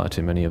got far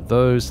too many of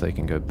those. They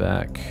can go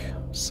back.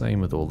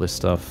 Same with all this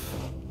stuff.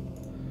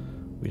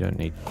 We don't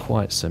need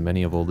quite so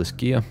many of all this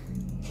gear.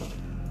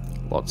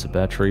 Lots of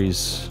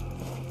batteries.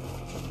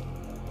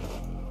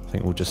 I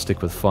think we'll just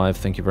stick with 5,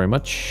 thank you very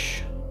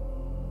much.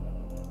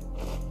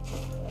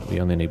 We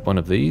only need 1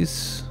 of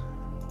these.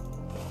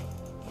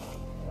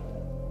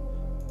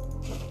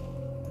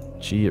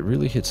 Gee, it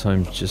really hits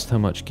home just how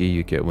much gear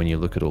you get when you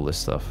look at all this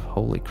stuff.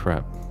 Holy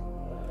crap.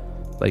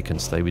 They can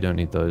stay, we don't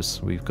need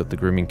those. We've got the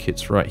grooming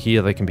kits right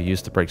here, they can be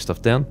used to break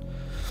stuff down.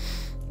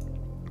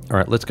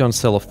 Alright, let's go and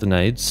sell off the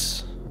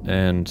nades,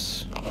 and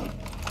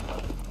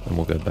then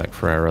we'll go back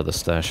for our other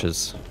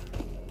stashes.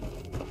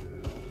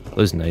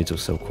 Those nades will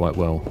sell quite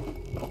well.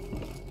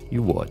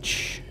 You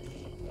watch.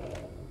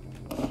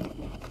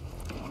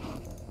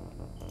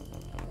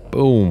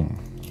 Boom.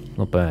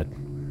 Not bad.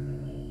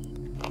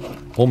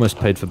 Almost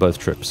paid for both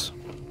trips.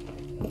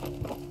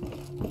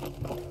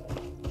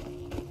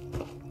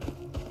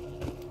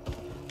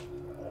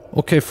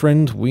 Okay,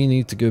 friend, we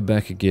need to go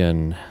back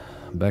again.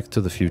 Back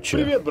to the future.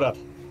 Привет, брат.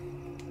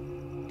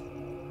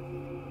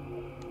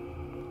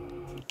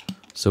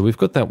 So we've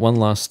got that one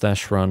last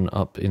stash run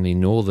up in the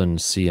northern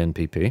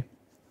CNPP.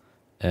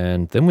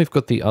 And then we've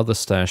got the other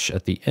stash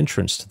at the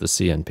entrance to the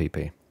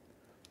CNPP.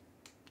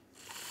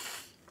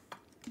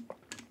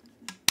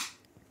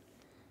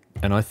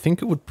 And I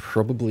think it would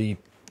probably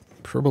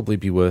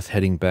be worth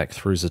heading back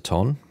through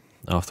Zaton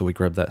after we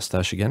grab that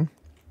stash again.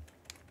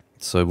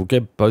 So we'll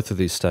get both of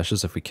these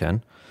stashes if we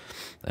can,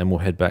 and we'll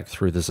head back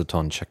through the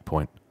Zaton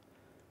checkpoint.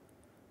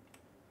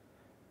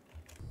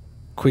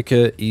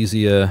 Quicker,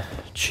 easier,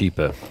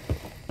 cheaper.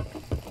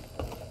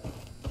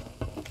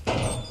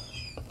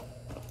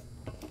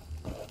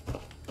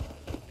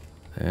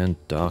 And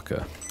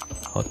darker.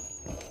 Hot.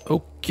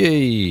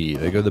 Okay,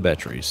 there go the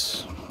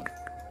batteries.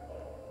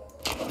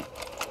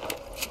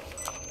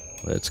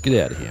 Let's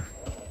get out of here.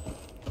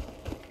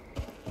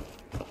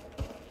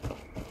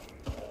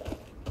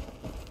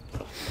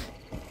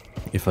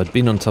 If I'd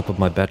been on top of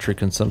my battery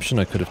consumption,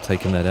 I could have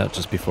taken that out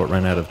just before it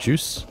ran out of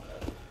juice.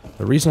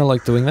 The reason I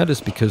like doing that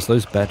is because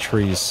those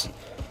batteries,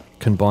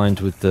 combined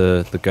with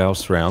the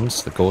Gauss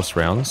rounds,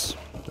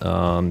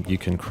 you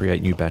can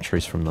create new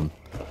batteries from them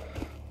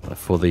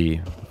for the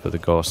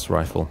Gauss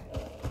rifle.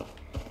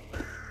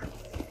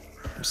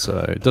 So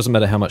it doesn't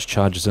matter how much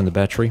charge is in the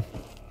battery,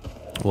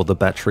 or the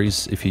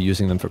batteries if you're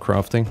using them for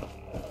crafting.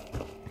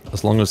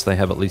 As long as they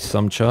have at least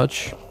some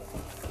charge,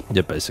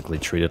 they're basically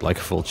treated like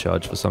a full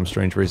charge for some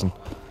strange reason.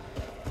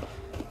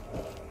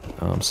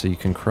 So you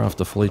can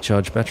craft a fully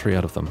charged battery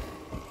out of them.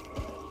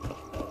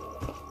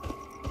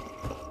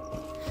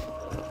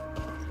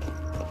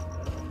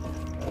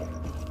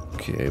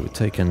 Okay, we're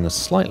taking a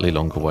slightly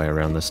longer way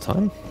around this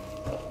time,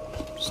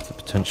 just to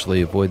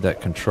potentially avoid that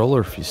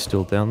controller if he's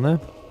still down there.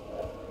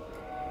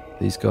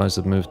 These guys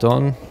have moved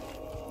on.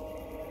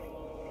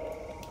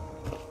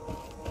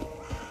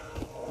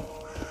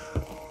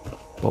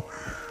 Bop.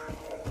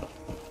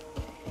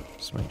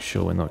 Just make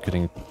sure we're not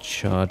getting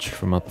charged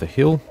from up the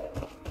hill.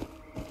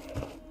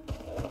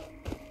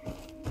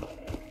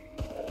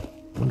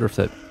 Wonder if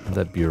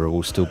that bureau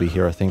will still be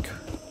here, I think.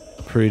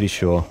 Pretty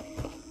sure.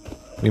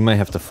 We may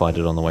have to fight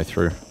it on the way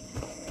through.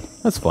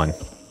 That's fine.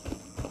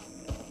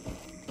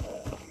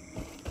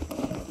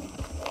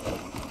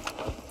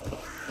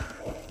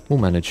 We'll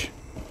manage.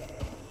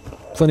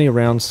 Plenty of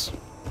rounds.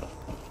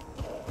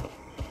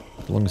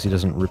 As long as he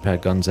doesn't rip our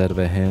guns out of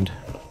our hand.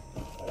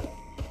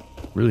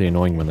 Really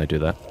annoying when they do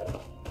that.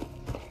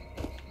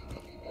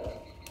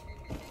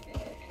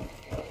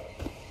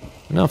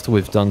 And after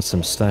we've done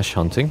some stash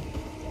hunting,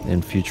 in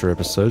future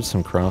episodes,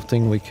 some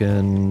crafting, we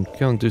can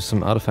go and do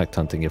some artifact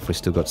hunting if we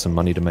still got some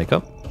money to make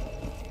up.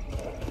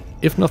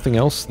 If nothing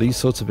else, these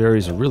sorts of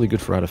areas are really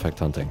good for artifact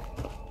hunting.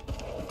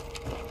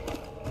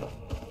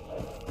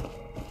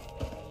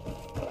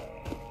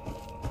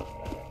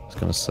 I was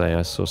gonna say,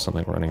 I saw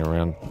something running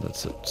around.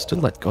 That's it.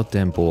 Still that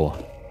goddamn boar.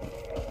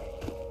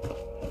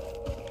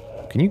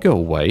 Can you go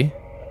away?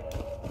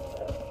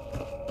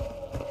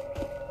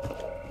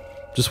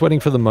 Just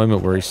waiting for the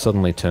moment where he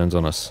suddenly turns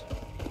on us.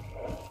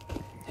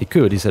 He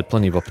could, he's had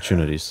plenty of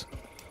opportunities.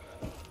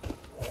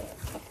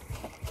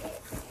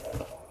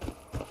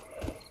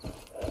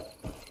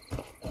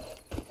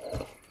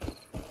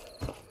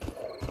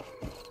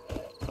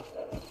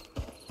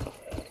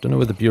 Don't know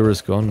where the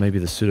bureau's gone, maybe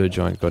the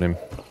pseudo-giant got him.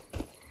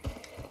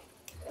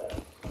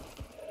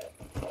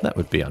 That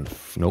would be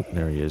nope,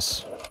 there he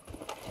is.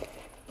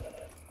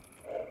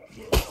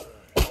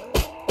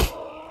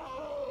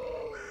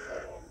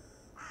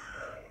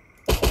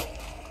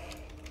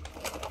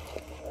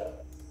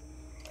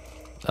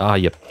 Ah,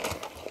 yep.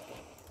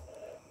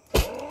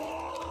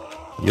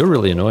 You're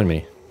really annoying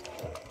me.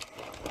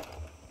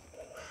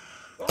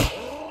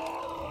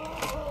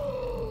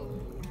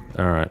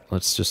 Alright,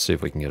 let's just see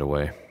if we can get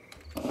away.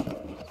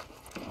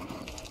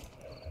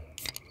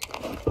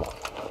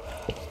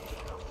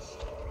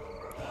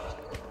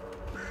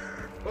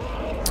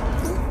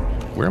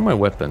 Where are my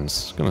weapons?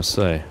 I was gonna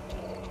say.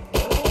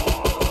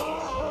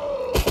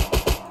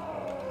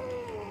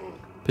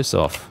 Piss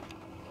off.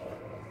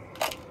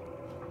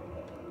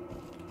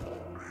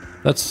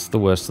 That's the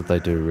worst that they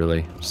do,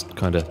 really. Just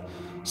kind of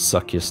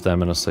suck your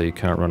stamina so you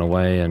can't run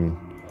away and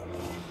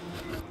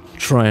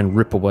try and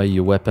rip away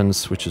your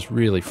weapons, which is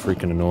really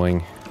freaking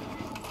annoying.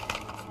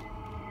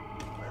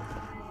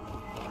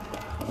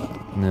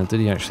 Now, did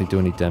he actually do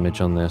any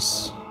damage on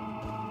this?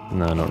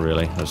 No, not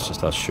really. That's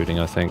just us shooting,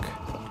 I think.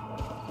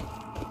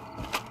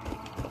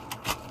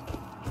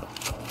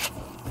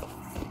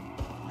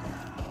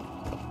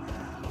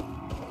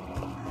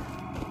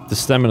 The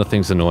stamina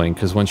thing's annoying,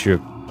 because once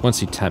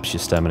he taps your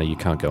stamina, you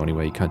can't go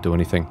anywhere, you can't do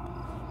anything.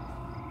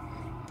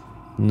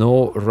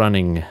 No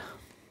running.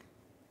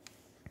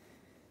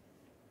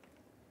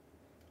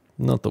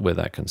 Not that we're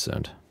that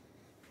concerned.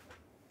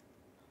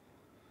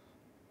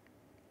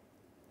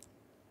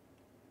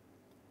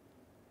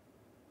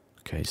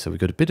 Okay, so we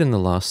got a bit in the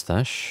last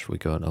stash. We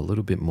got a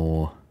little bit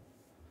more.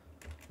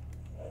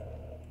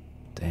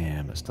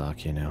 Damn, it's dark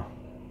here now.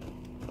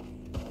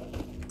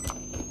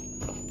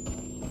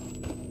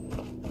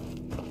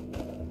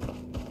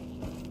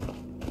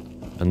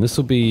 And this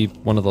will be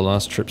one of the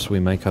last trips we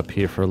make up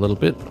here for a little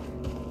bit.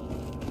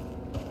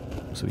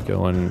 So we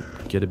go and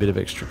get a bit of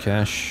extra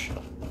cash.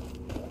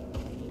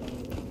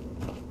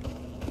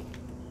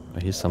 I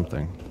hear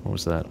something. What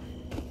was that?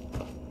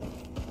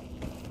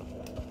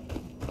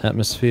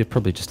 Atmosphere?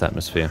 Probably just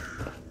atmosphere.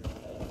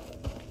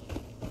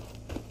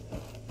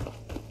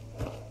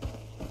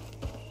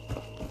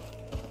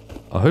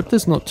 I hope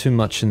there's not too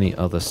much in the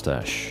other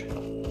stash.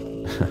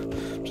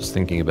 Just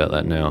thinking about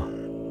that now.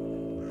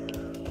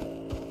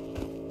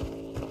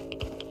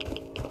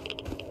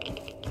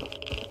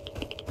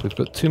 If we've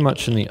got too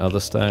much in the other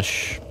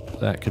stash,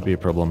 that could be a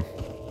problem.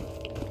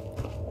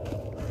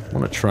 I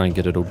want to try and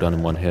get it all done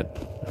in one hit,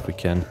 if we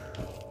can.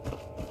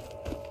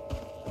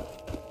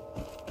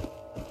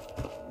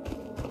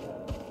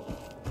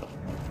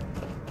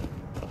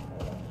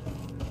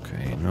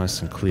 Okay,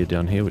 nice and clear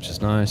down here, which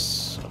is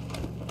nice.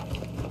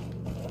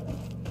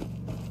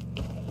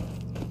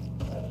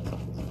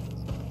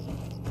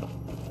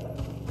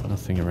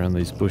 Nothing around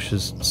these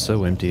bushes.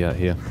 So empty out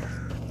here.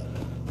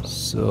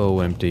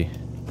 So empty.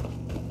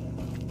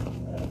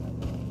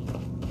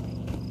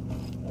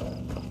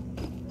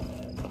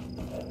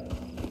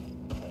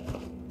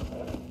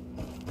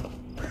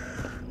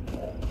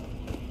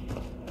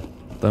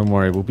 Don't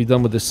worry, we'll be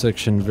done with this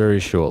section very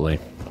shortly.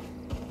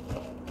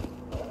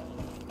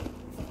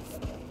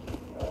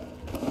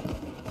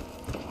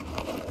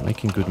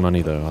 Making good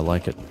money though, I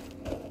like it.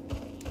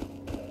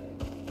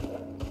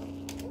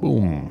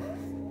 Boom.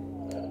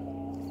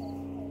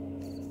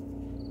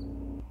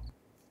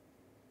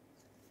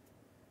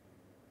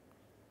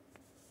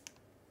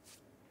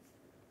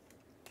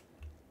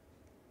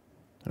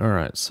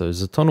 Alright, so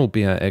Zaton will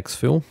be our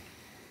exfil.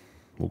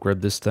 We'll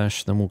grab this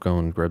stash, then we'll go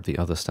and grab the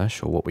other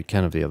stash, or what we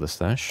can of the other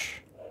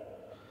stash.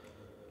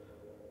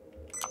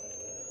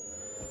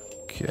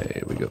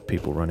 Okay, we got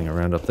people running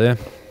around up there.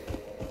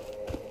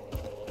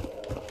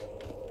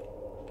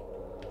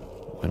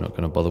 We're not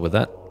going to bother with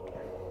that.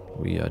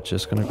 We are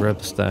just going to grab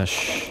the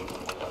stash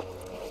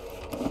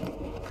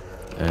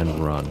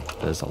and run.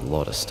 There's a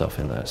lot of stuff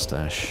in that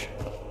stash.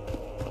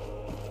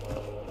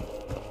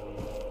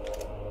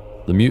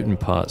 The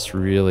mutant parts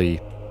really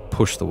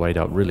push the weight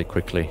up really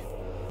quickly.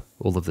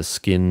 All of the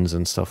skins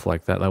and stuff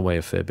like that, they weigh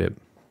a fair bit.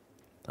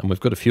 And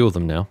we've got a few of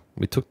them now.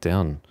 We took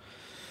down,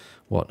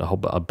 what,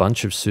 a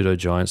bunch of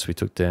pseudo-giants. We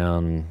took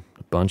down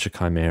a bunch of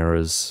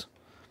chimeras.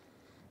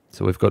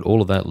 So we've got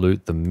all of that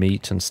loot, the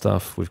meat and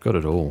stuff. We've got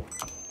it all.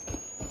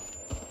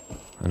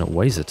 And it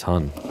weighs a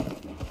ton.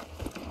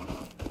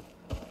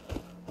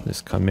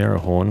 This chimera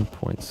horn,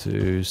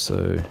 0.2,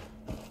 so...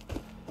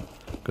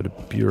 Got a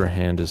Bureau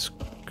hand is...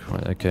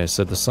 Okay,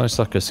 so the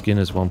Sarcophagus skin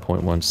is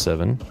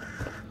 1.17.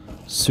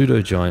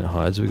 Pseudo-giant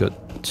hides, we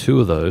got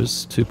 2 of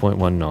those,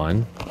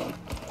 2.19.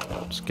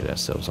 Let's get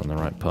ourselves on the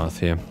right path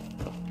here.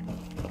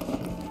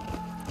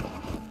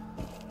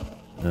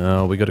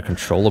 We got a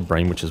controller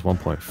brain, which is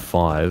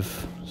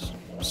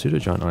 1.5.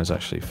 Pseudo-giant eye is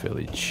actually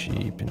fairly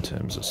cheap in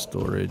terms of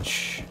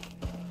storage.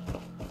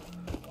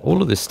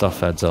 All of this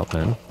stuff adds up,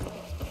 man.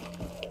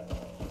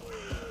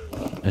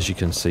 As you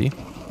can see.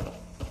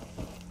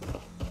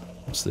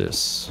 What's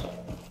this?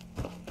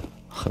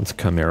 Hunt's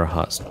Chimera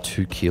Heart's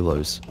 2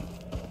 kilos.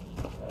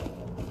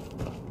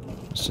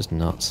 It's just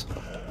nuts.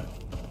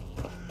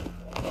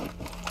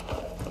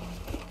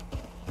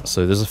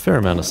 So there's a fair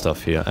amount of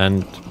stuff here,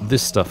 and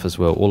this stuff as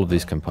well, all of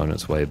these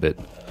components weigh a bit.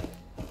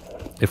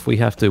 If we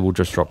have to, we'll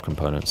just drop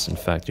components. In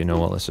fact, you know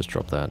what, let's just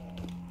drop that.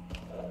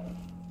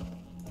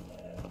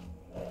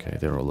 Okay,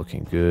 they're all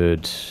looking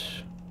good.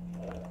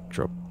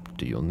 Drop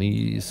to your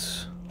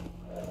knees.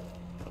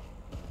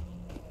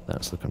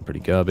 That's looking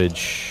pretty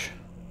garbage.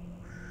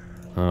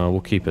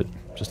 We'll keep it,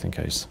 just in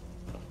case.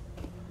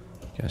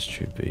 Gas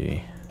tube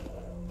B.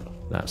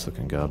 That's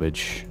looking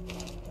garbage.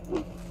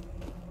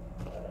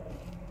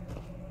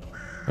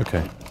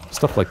 Okay,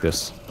 stuff like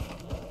this.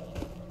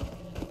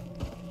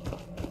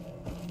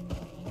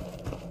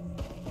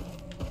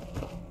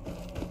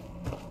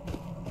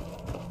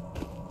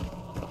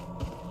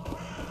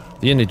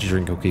 The energy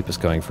drink will keep us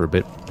going for a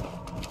bit.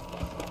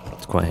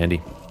 quite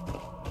handy.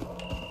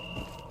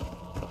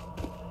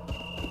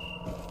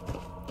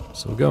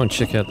 So we'll go and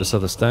check out this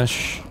other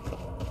stash.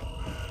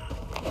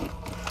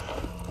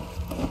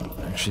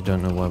 I actually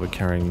don't know why we're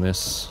carrying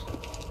this.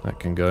 That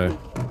can go.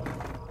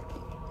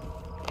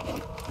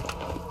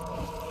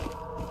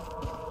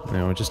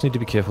 Now we just need to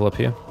be careful up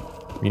here.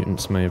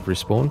 Mutants may have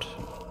respawned.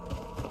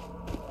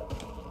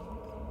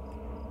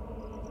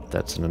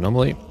 That's an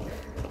anomaly.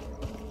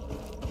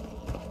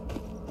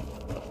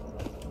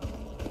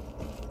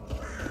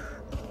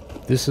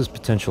 This is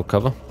potential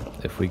cover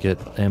if we get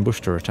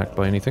ambushed or attacked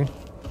by anything.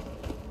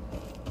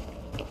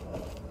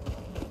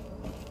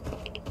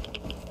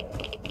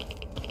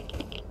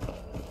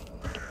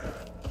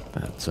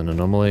 That's an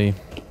anomaly.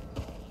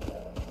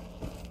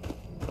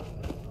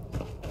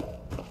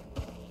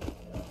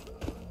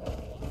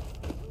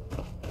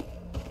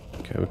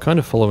 Okay, we're kind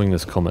of following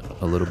this comet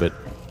a little bit.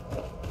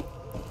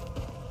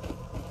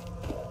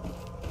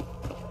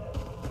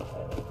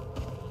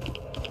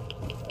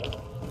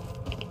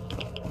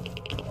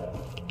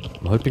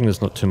 I'm hoping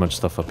there's not too much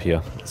stuff up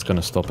here that's going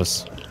to stop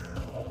us.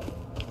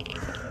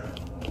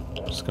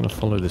 Just going to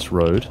follow this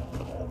road.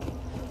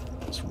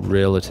 It's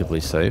relatively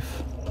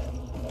safe.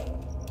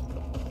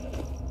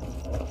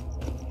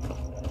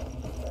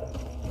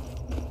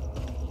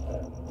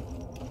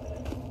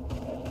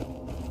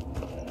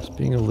 Just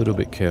being a little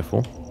bit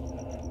careful.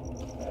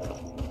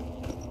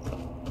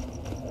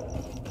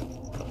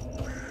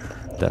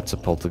 That's a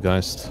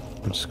poltergeist.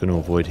 We're just going to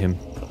avoid him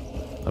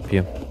up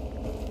here.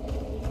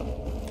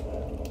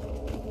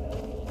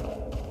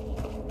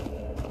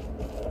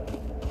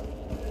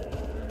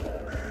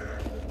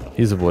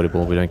 He's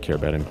avoidable, we don't care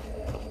about him.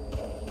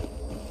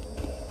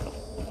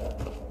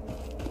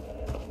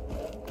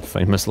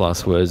 Famous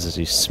last words as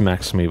he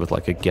smacks me with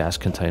like a gas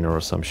container or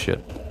some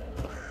shit.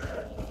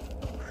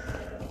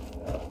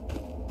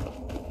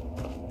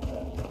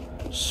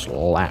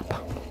 Slap.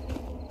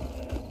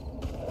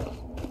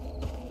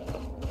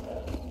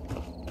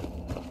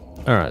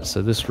 Alright,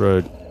 so this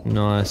road,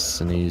 nice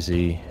and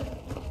easy.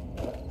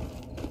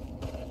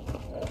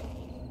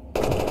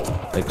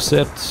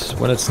 Except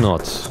when it's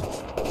not.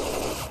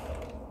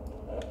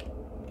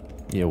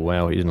 Yeah,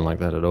 wow, he didn't like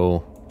that at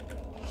all.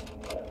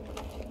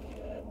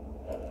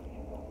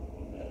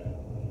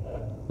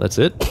 That's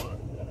it?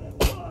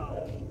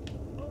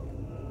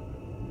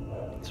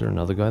 Is there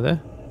another guy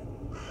there?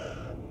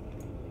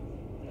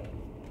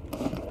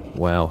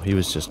 Wow, he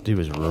was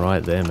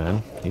right there,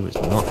 man. He was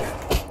not.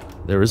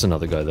 There is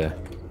another guy there.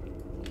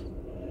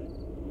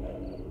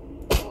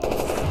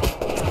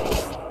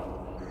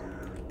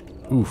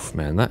 Oof,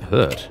 man, that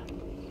hurt.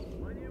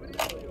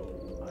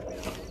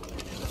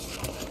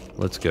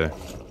 Let's go.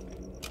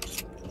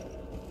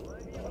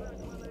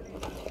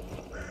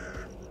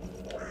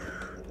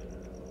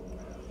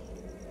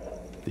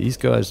 These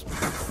guys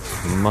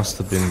must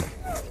have been...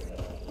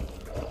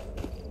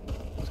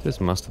 These guys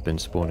must have been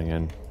spawning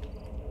in.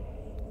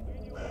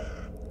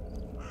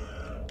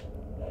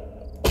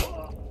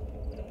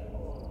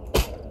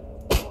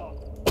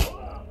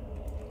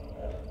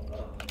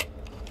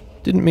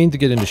 Didn't mean to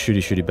get into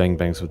shooty bang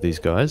bangs with these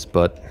guys,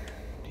 but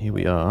here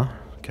we are.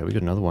 Okay, we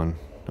got another one.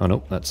 Oh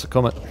no, that's a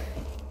comet.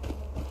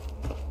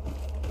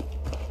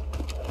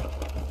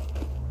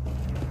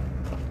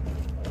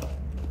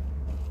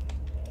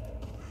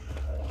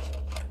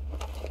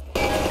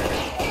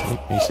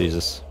 Oh, he sees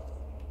us.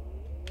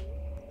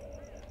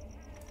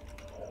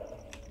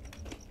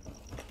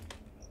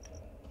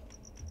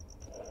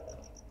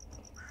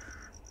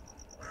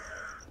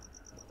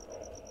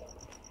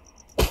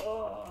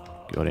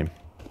 Got him.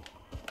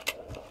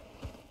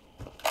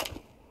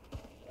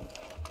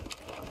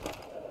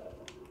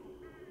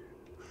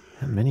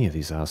 How many of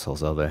these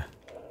assholes are there?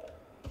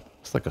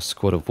 It's like a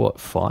squad of what,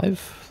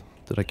 5?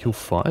 Did I kill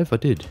 5? I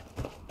did.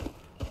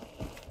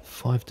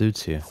 5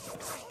 dudes here.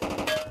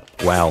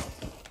 Wow.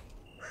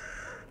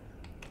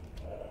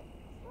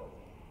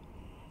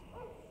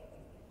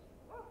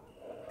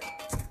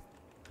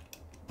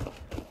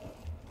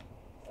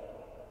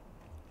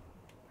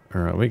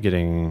 Alright, we're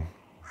getting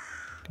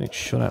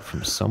shot at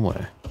from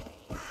somewhere.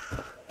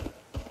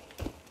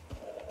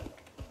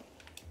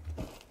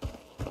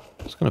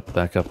 Just gonna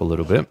back up a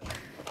little bit.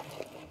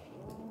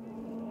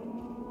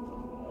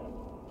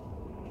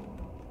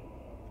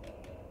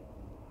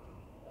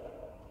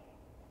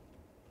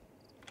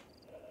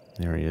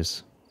 There he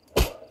is.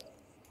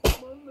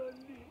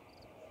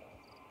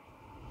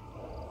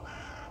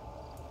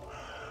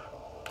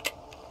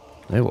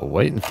 They were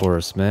waiting for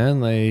us, man.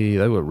 They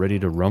were ready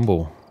to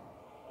rumble.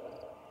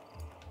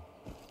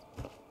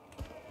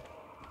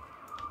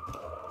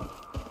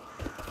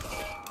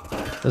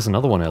 There's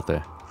another one out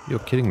there. You're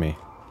kidding me.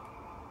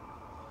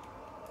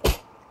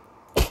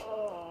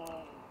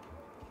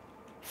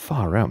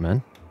 Far out,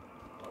 man.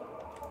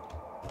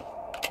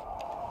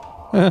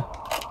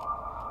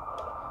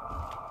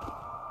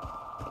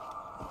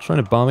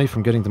 Trying to bar me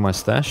from getting to my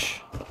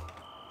stash.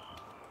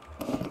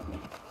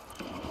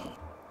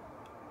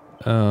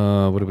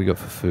 What do we got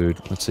for food?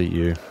 Let's eat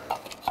you.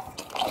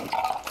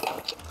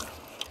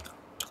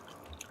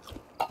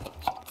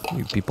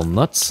 You people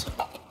nuts.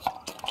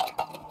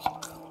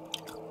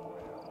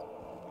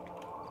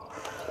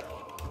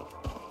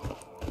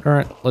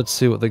 Alright, let's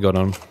see what they got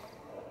on.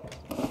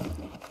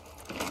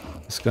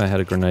 This guy had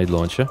a grenade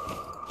launcher.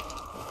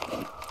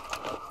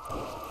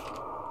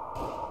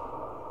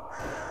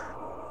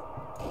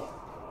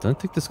 Don't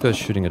think this guy's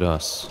shooting at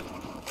us.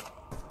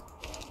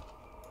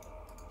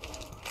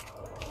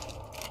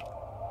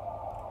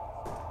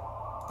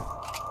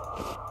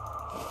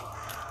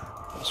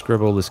 Let's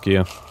grab all this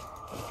gear.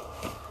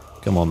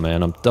 Come on,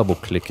 man, I'm double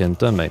clicking.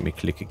 Don't make me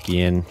click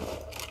again.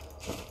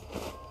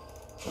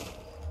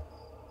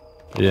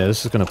 Yeah,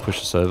 this is going to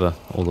push us over,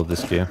 all of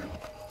this gear.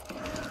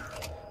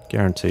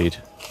 Guaranteed.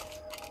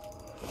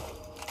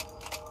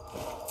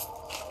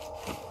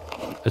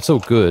 It's all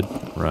good,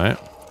 right?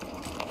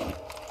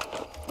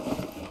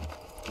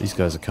 These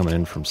guys are coming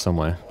in from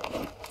somewhere.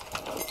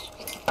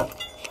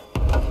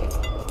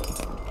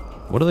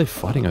 What are they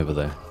fighting over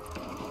there?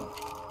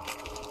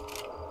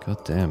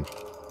 God damn.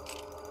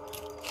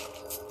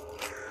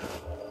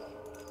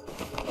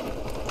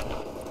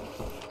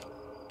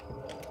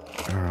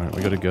 Alright,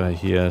 we got a guy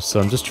here. So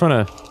I'm just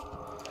trying to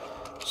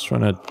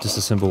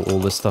disassemble all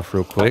this stuff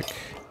real quick.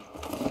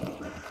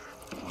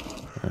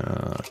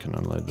 I can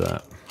unload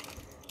that.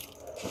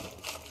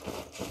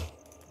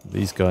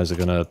 These guys are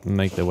going to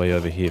make their way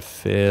over here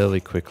fairly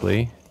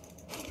quickly.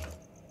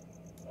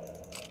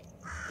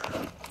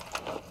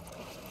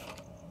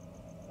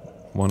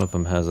 One of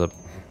them has a...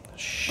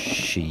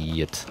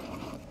 shit.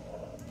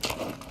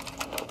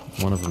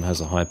 One of them has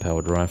a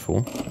high-powered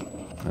rifle.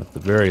 At the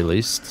very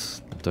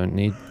least, I don't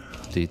need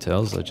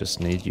details, I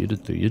just need you to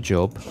do your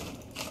job.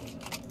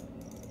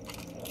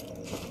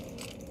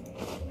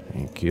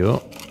 Thank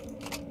you.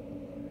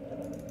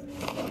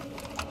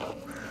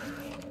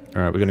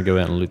 Alright, we're going to go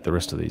out and loot the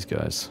rest of these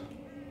guys.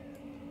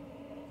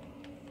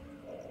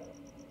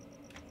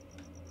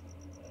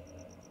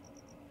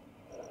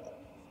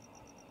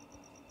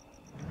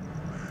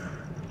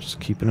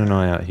 Just keeping an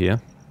eye out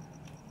here.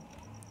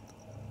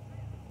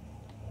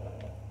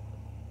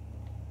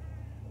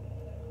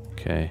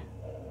 Okay.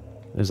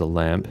 There's a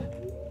lamp.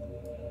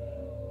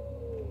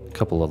 A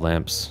couple of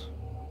lamps.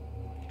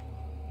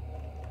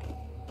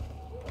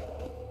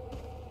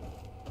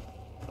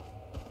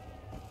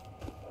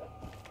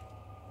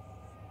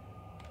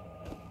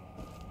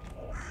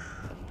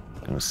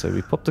 So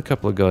we popped a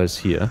couple of guys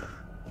here.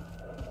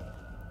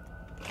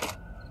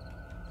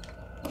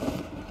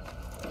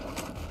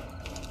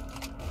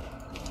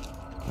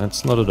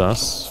 That's not at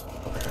us.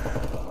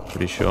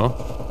 Pretty sure.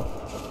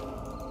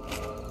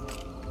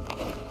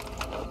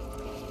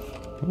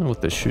 I don't know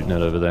what they're shooting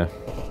at over there.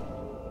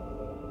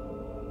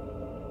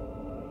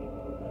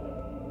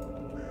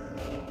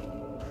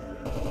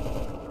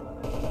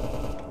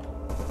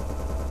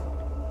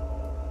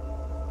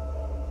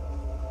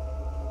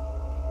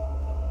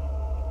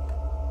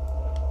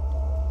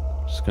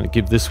 Going to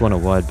give this one a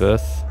wide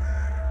berth.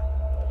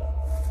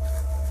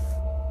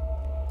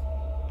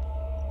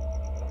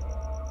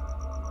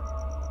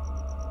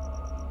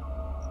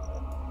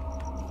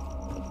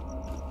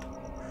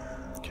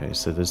 Okay,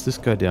 so there's this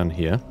guy down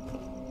here.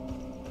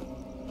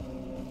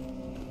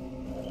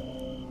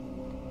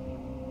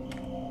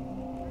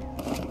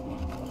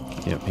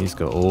 Yep, he's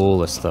got all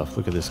this stuff.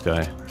 Look at this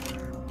guy.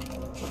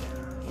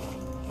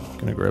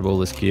 Gonna grab all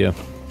this gear.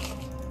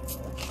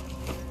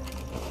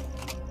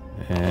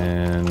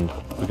 And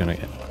we're gonna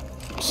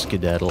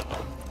skedaddle.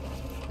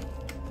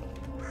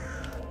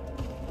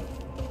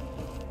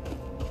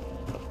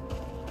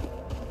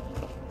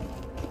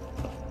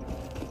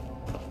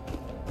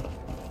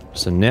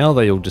 So now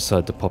they all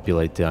decide to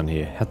populate down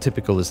here. How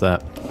typical is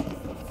that?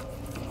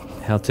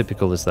 How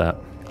typical is that?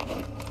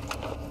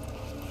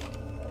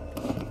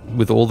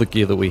 With all the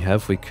gear that we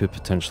have, we could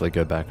potentially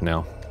go back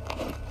now.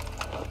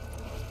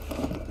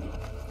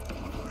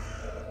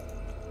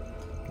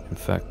 In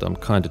fact, I'm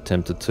kind of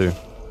tempted to.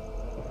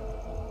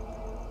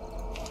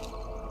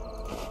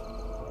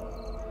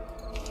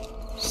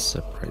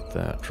 Separate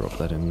that, drop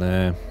that in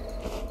there.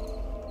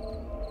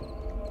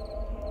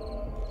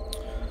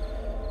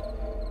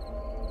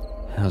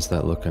 How's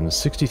that looking?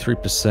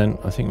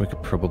 63%. I think we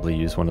could probably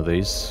use one of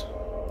these.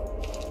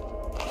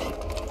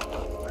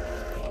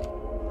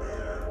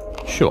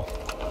 Sure.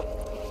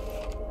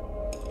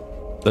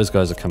 Those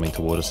guys are coming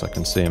toward us, I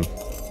can see them.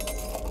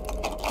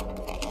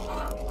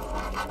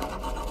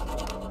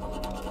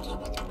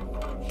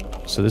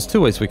 So there's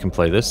two ways we can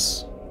play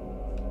this.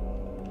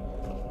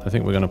 I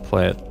think we're going to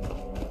play it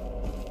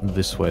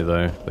this way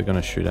though. They're going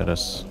to shoot at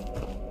us.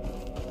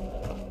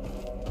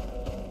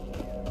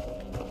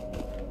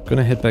 Going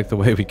to head back the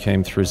way we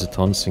came through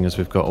Zaton, seeing as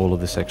we've got all of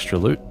this extra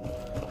loot.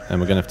 And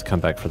we're going to have to come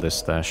back for this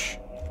stash.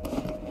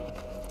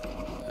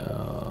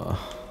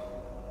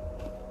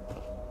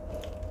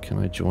 Can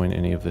I join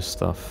any of this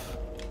stuff?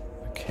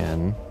 I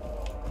can.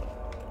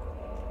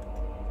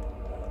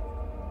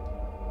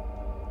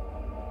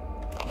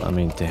 I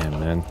mean, damn,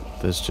 man.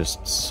 There's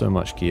just so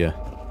much gear.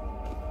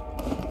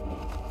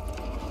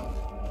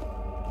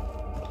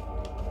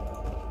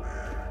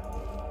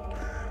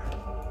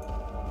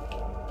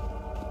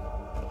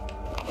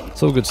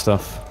 It's all good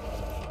stuff.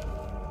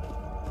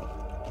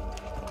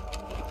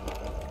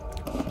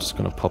 I'm just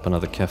gonna pop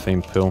another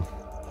caffeine pill.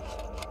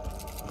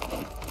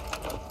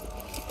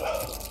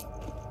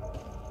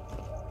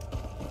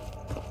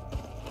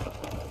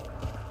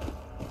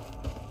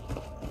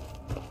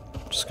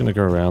 Just gonna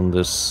go around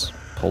this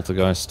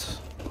poltergeist.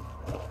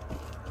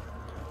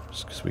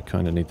 Just because we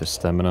kind of need the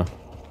stamina.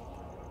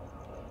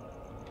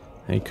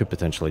 And he could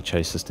potentially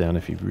chase us down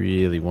if he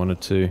really wanted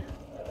to.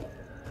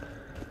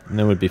 And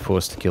then we'd be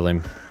forced to kill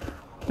him.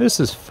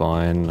 This is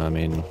fine, I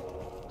mean,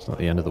 it's not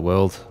the end of the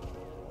world.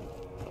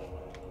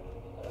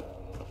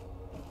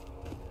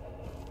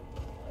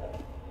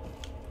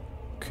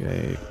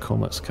 Okay,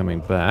 Comet's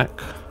coming back.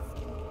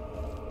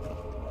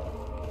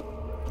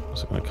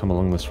 Is it going to come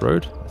along this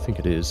road? I think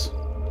it is.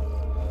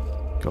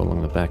 Go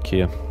along the back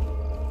here.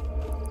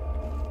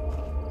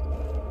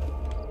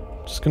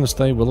 Just going to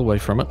stay well away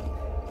from it.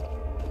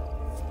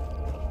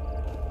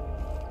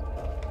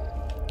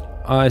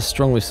 I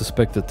strongly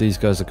suspect that these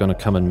guys are going to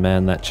come and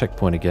man that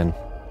checkpoint again.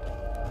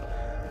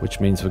 Which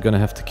means we're going to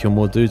have to kill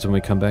more dudes when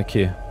we come back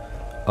here.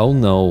 Oh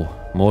no,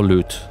 more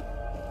loot.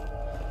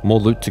 More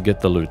loot to get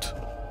the loot.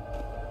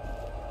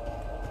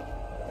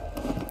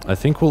 I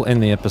think we'll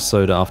end the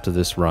episode after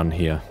this run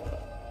here.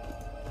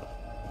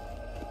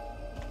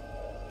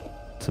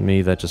 To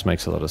me, that just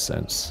makes a lot of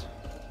sense.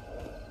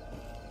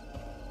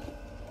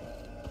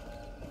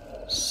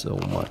 So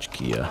much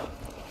gear.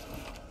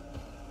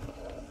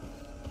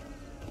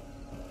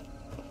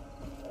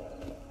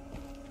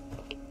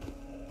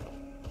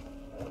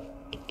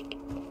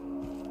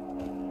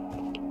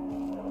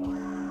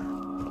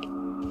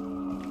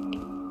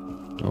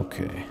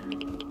 Okay.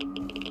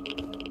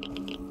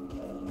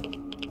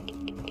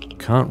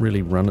 Can't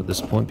really run at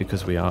this point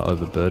because we are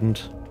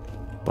overburdened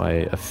by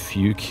a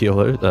few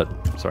kilos.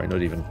 Sorry,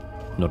 not even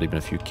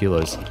a few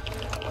kilos.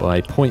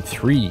 By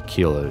 0.3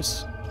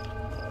 kilos.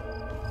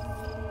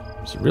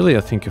 So really,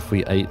 I think if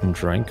we ate and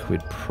drank,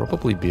 we'd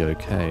probably be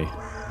okay.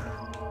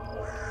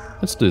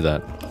 Let's do that.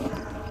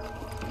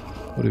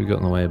 What have we got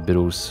in the way of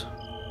biddles?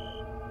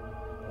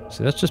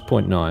 See, that's just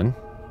 0.9.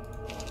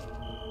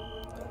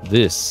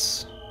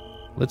 This.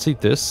 Let's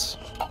eat this.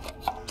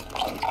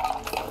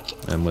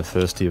 And we're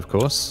thirsty, of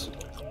course.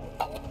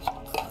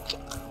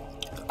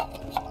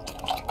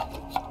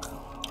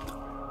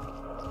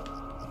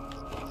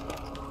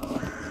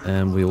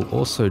 And we'll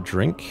also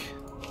drink.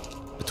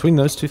 Between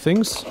those two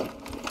things,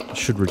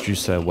 should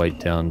reduce our weight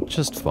down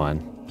just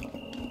fine.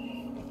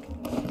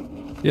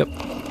 Yep.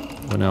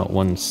 We're now at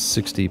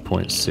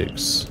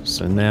 160.6.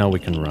 So now we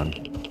can run.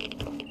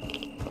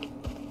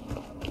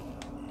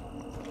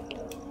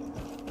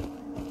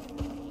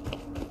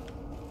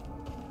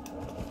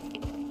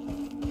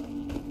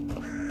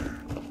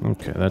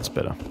 Okay, that's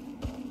better.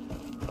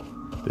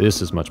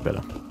 This is much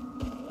better.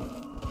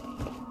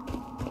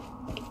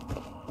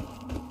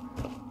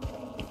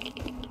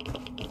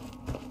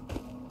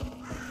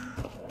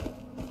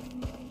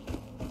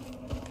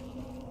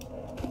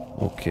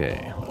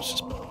 Okay, let's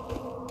just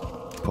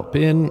pop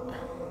in.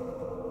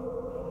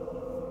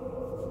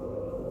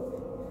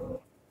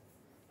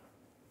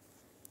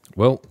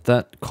 Well,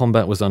 that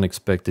combat was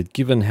unexpected,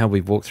 given how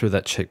we've walked through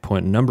that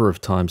checkpoint a number of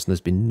times and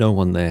there's been no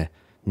one there.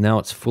 Now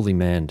it's fully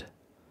manned.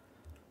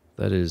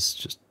 That is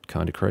just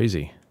kind of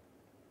crazy.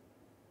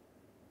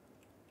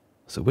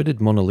 So where did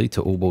Monolith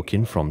all walk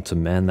in from to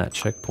man that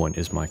checkpoint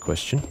is my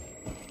question.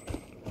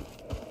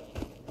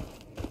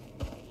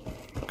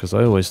 Because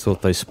I always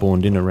thought they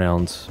spawned in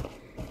around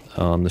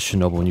the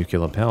Chernobyl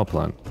nuclear power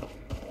plant.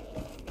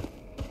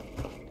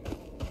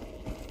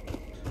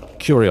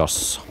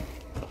 Curious.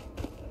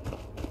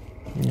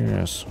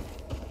 Yes.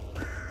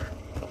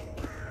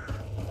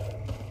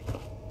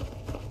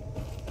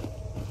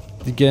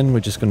 Again, we're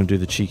just going to do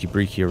the cheeky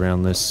breaky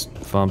around this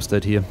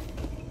farmstead here.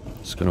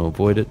 Just going to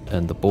avoid it,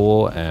 and the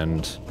boar,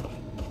 and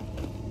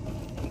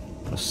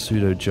the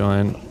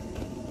pseudo-giant.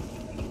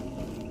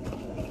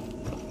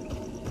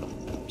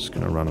 Just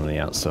going to run on the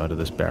outside of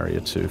this barrier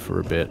too for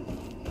a bit.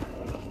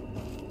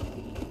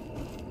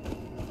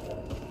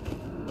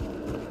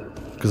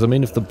 Because I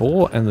mean, if the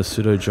boar and the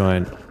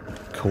pseudo-giant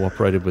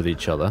cooperated with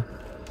each other,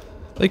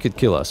 they could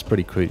kill us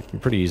pretty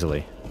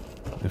easily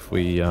if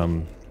we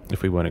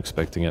weren't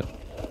expecting it.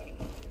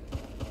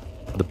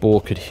 The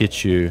boar could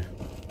hit you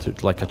to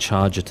like a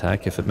charge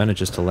attack if it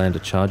manages to land a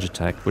charge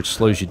attack, which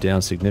slows you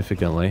down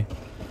significantly.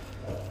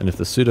 And if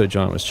the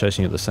pseudo-giant was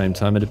chasing you at the same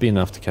time, it'd be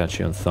enough to catch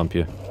you and thump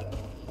you.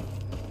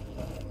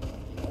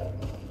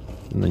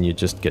 And then you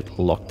just get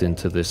locked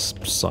into this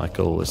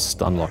cycle, this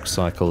stun lock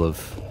cycle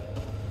of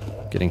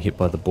getting hit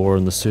by the boar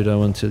and the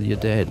pseudo until you're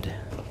dead.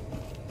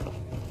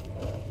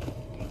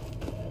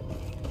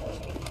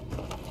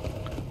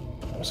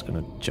 I'm just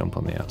going to jump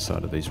on the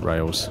outside of these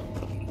rails.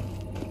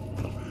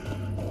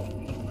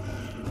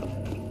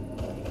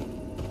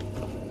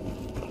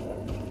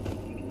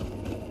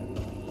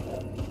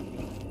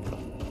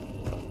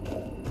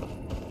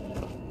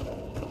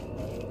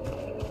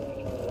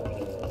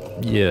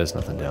 Yeah, there's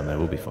nothing down there,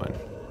 we'll be fine.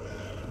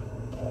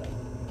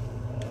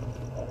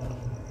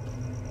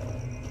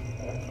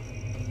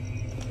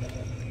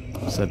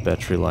 Is that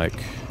battery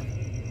like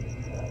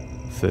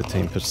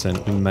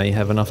 13%? We may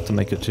have enough to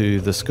make it to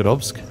the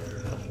Skodovsk.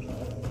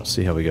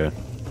 See how we go.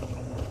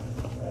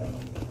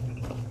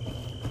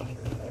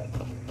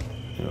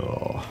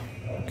 Oh,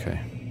 okay.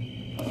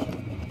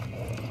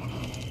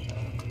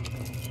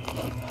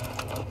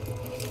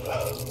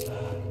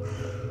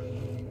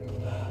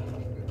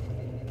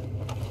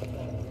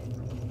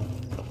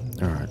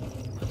 Alright,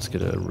 let's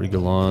get a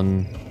wriggle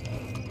on.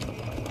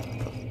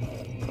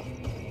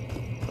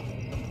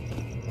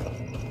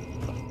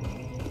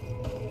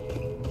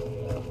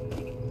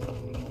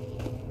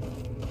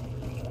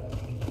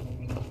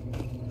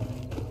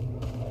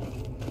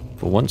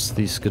 For once,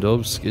 the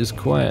Skodovsk is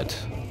quiet.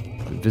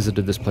 We've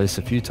visited this place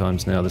a few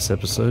times now this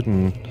episode,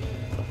 and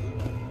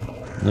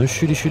no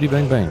shooty shooty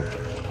bang bang.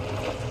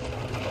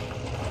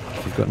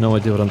 If you've got no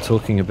idea what I'm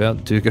talking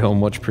about, do go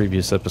and watch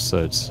previous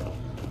episodes.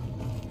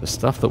 The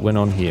stuff that went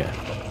on here.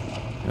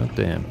 God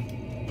damn.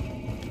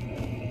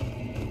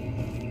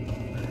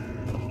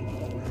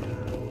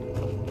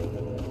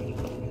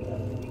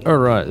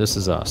 Alright, this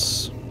is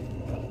us.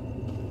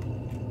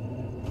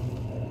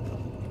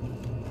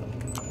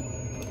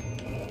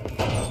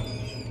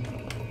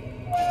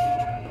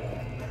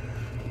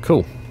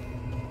 Cool.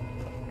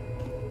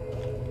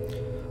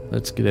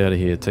 Let's get out of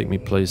here. Take me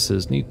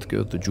places. Need to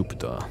go to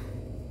Jupiter.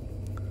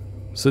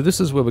 So this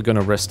is where we're going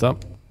to rest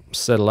up,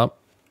 settle up,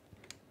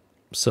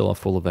 sell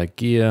off all of our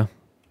gear,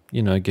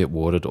 you know, get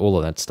watered, all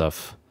of that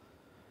stuff.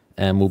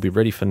 And we'll be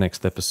ready for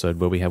next episode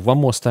where we have one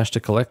more stash to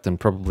collect and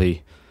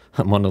probably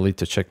a Monolith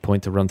to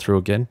checkpoint to run through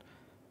again.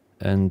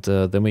 And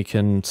then we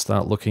can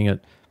start looking at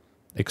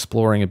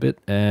exploring a bit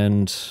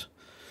and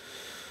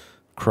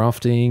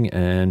crafting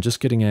and just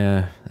getting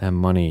our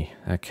money,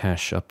 our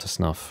cash up to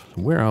snuff.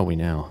 Where are we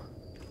now?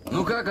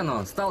 Ну как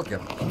оно, Stalker?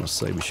 I'm gonna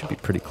say we should be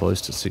pretty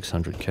close to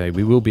 600k.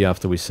 We will be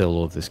after we sell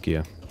all of this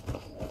gear.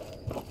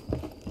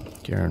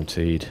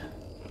 Guaranteed.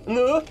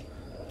 No.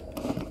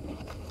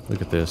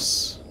 Look at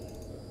this.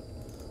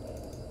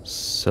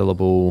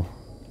 Sellable.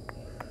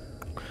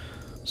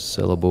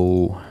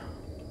 Sellable.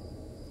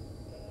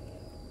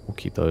 We'll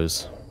keep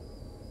those.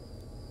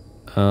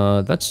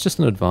 That's just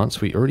an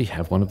advance. We already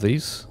have one of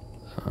these.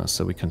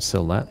 So we can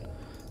sell that.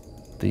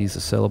 These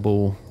are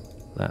sellable.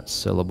 That's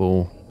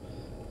sellable.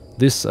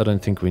 This I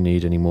don't think we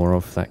need any more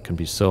of. That can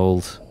be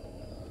sold.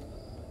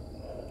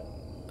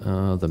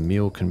 The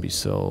meal can be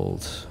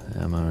sold.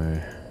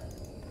 Ammo.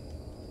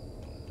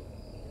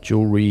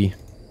 Jewelry.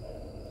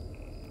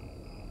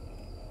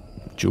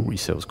 Jewelry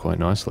sells quite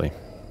nicely.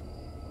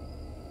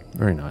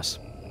 Very nice.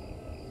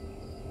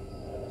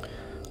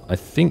 I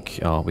think...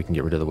 Oh, we can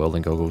get rid of the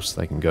welding goggles.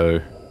 They can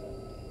go.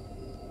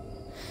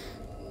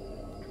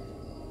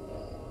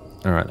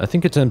 Alright, I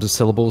think in terms of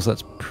sellables,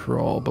 that's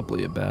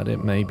probably about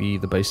it. Maybe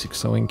the basic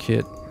sewing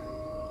kit.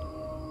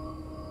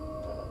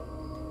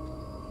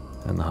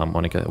 And the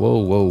harmonica. Whoa,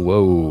 whoa,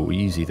 whoa.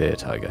 Easy there,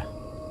 Tiger.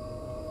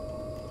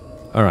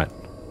 Alright.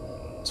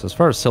 So as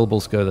far as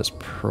sellables go, that's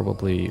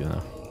probably...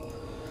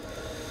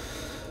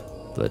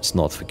 let's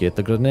not forget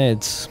the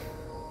grenades.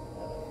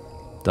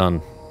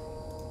 Done.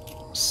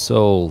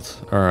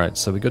 Sold. Alright,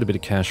 so we got a bit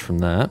of cash from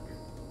that.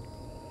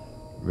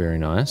 Very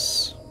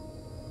nice.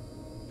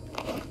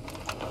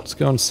 Let's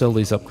go and sell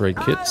these upgrade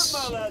kits.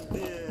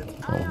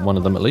 Well, one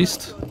of them at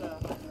least.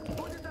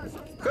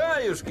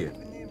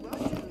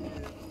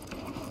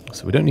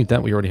 So we don't need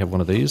that, we already have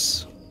one of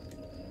these.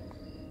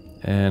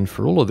 And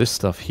for all of this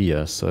stuff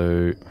here,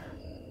 so...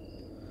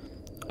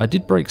 I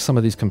did break some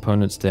of these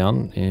components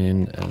down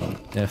in an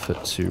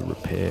effort to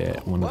repair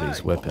one of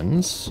these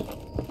weapons.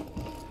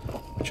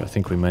 Which I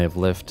think we may have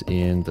left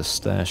in the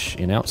stash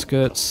in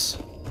Outskirts.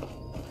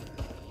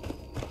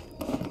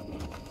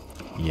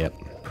 Yep.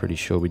 Pretty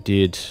sure we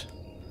did.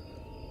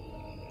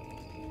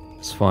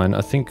 It's fine. I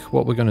think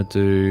what we're going to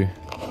do...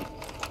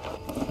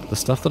 The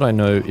stuff that I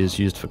know is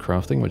used for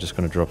crafting, we're just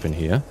going to drop in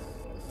here.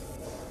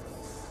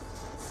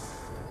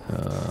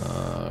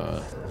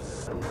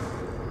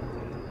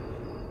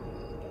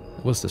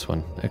 What's this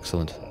one?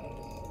 Excellent.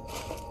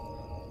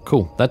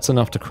 Cool. That's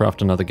enough to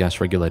craft another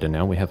gas regulator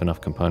now. We have enough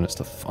components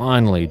to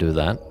finally do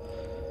that.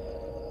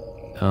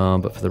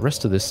 But for the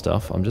rest of this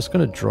stuff, I'm just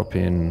going to drop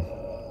in...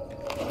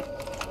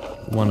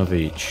 one of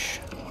each.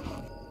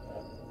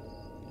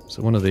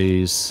 So one of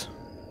these.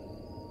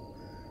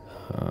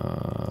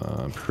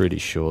 I'm pretty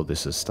sure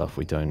this is stuff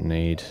we don't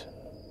need.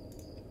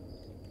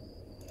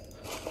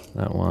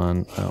 That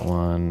one, that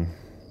one.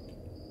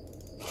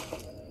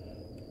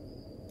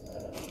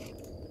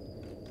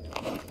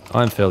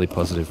 I'm fairly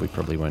positive we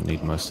probably won't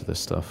need most of this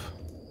stuff.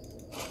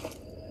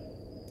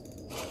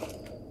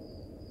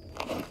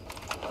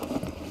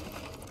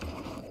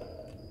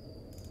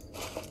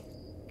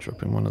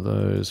 Drop in one of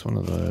those, one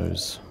of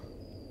those.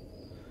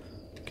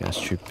 Gas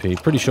tube P.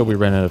 Pretty sure we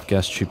ran out of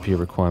gas tube P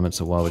requirements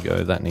a while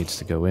ago. That needs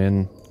to go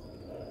in.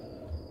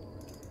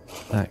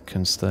 That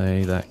can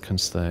stay, that can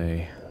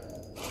stay.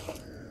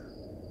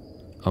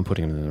 I'm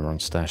putting it in the wrong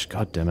stash.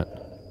 God damn it.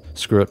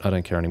 Screw it, I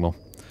don't care anymore.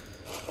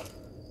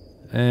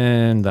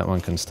 And that one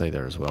can stay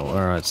there as well.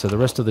 Alright, so the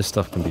rest of this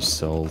stuff can be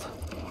sold.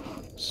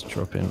 Let's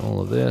drop in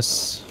all of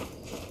this.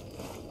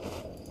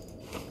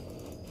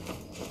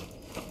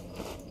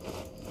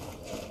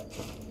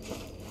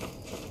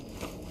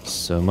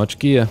 So much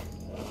gear.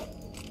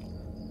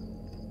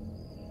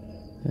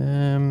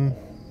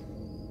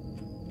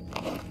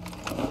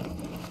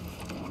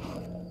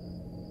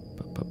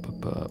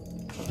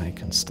 They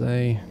can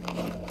stay.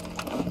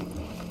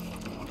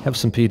 Have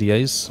some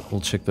PDAs. We'll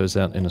check those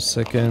out in a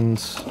second.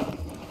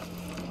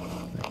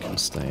 They can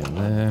stay in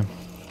there.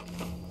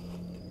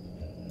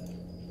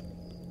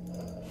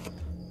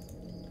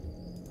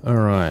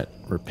 Alright,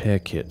 repair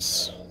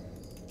kits.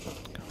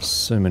 Got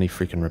so many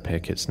freaking repair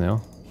kits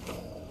now.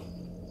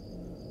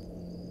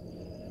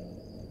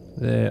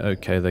 They're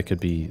okay, they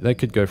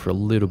could go for a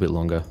little bit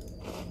longer.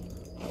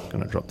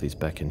 Gonna drop these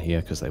back in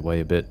here because they weigh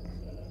a bit.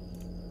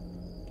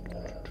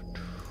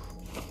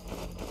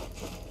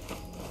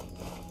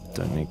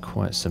 Don't need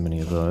quite so many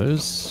of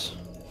those.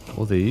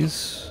 Or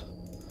these.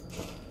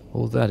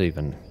 Or that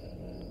even.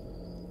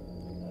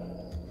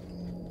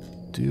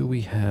 Do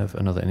we have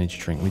another energy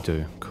drink? We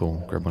do.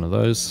 Cool. Grab one of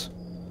those.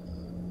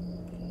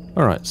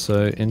 Alright,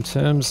 so in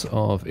terms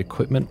of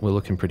equipment, we're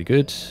looking pretty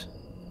good.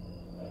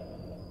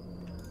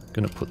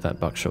 Gonna put that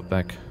buckshot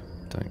back.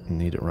 Don't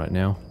need it right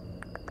now.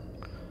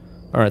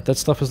 Alright, that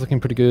stuff is looking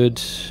pretty good.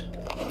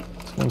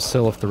 Let's go and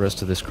sell off the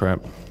rest of this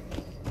crap.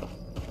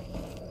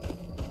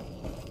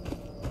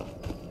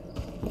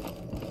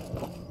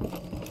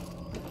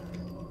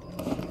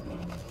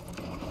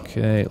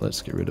 Okay,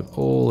 let's get rid of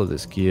all of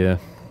this gear.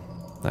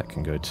 That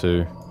can go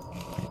too.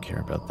 Don't care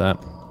about that.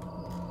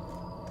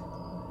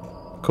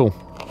 Cool.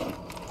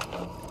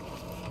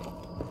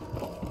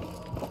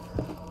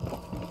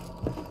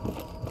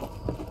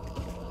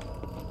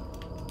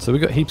 So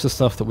we've got heaps of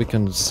stuff that we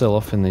can sell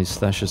off in these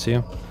stashes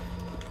here.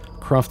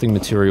 Crafting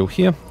material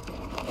here.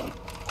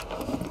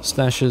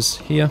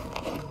 Stashes here.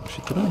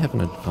 Actually, did I have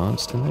an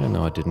advanced in there?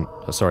 No, I didn't.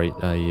 Oh, sorry,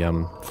 a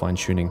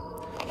fine-tuning.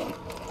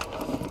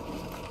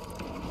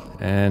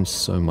 And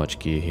so much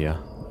gear here.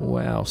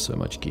 Wow, so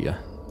much gear.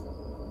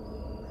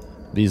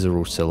 These are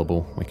all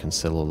sellable. We can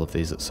sell all of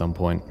these at some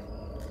point.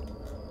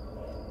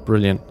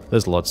 Brilliant.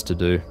 There's lots to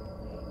do.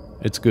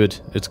 It's good.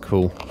 It's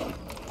cool.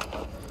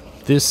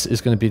 This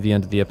is going to be the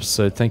end of the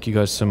episode. Thank you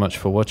guys so much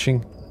for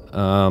watching.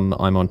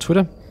 I'm on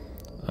Twitter.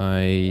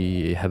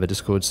 I have a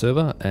Discord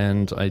server,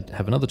 and I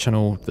have another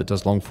channel that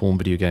does long-form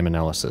video game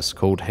analysis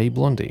called Hey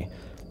Blondie.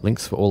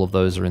 Links for all of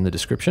those are in the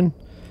description.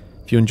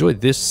 If you enjoyed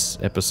this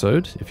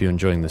episode, if you're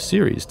enjoying the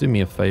series, do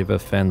me a favor,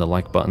 fan the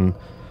like button,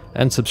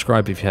 and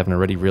subscribe if you haven't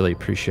already. Really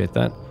appreciate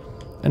that.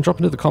 And drop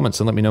into the comments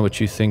and let me know what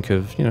you think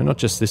of, you know, not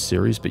just this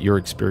series, but your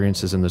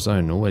experiences in the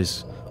zone.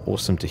 Always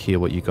awesome to hear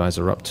what you guys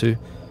are up to.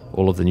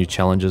 All of the new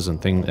challenges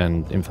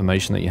and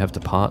information that you have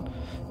to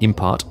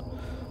impart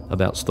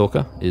about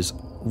Stalker is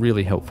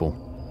really helpful.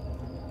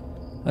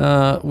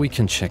 We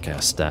can check our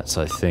stats,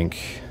 I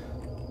think.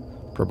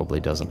 Probably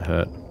doesn't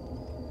hurt.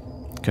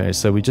 Okay,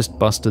 so we just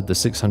busted the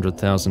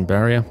 600,000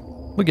 barrier.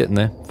 We're getting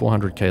there.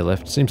 400k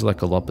left. Seems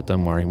like a lot, but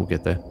don't worry, we'll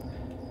get there.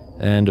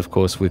 And of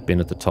course, we've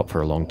been at the top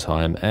for a long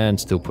time and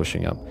still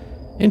pushing up.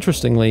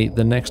 Interestingly,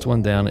 the next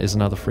one down is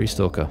another free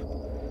Stalker.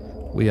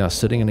 We are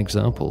setting an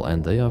example,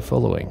 and they are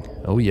following.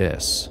 Oh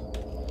yes.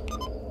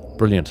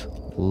 Brilliant.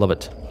 Love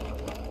it.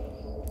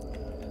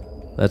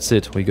 That's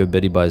it. We go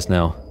Betty Buys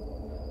now.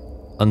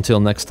 Until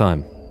next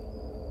time.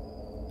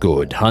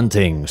 Good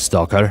hunting,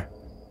 Stalker.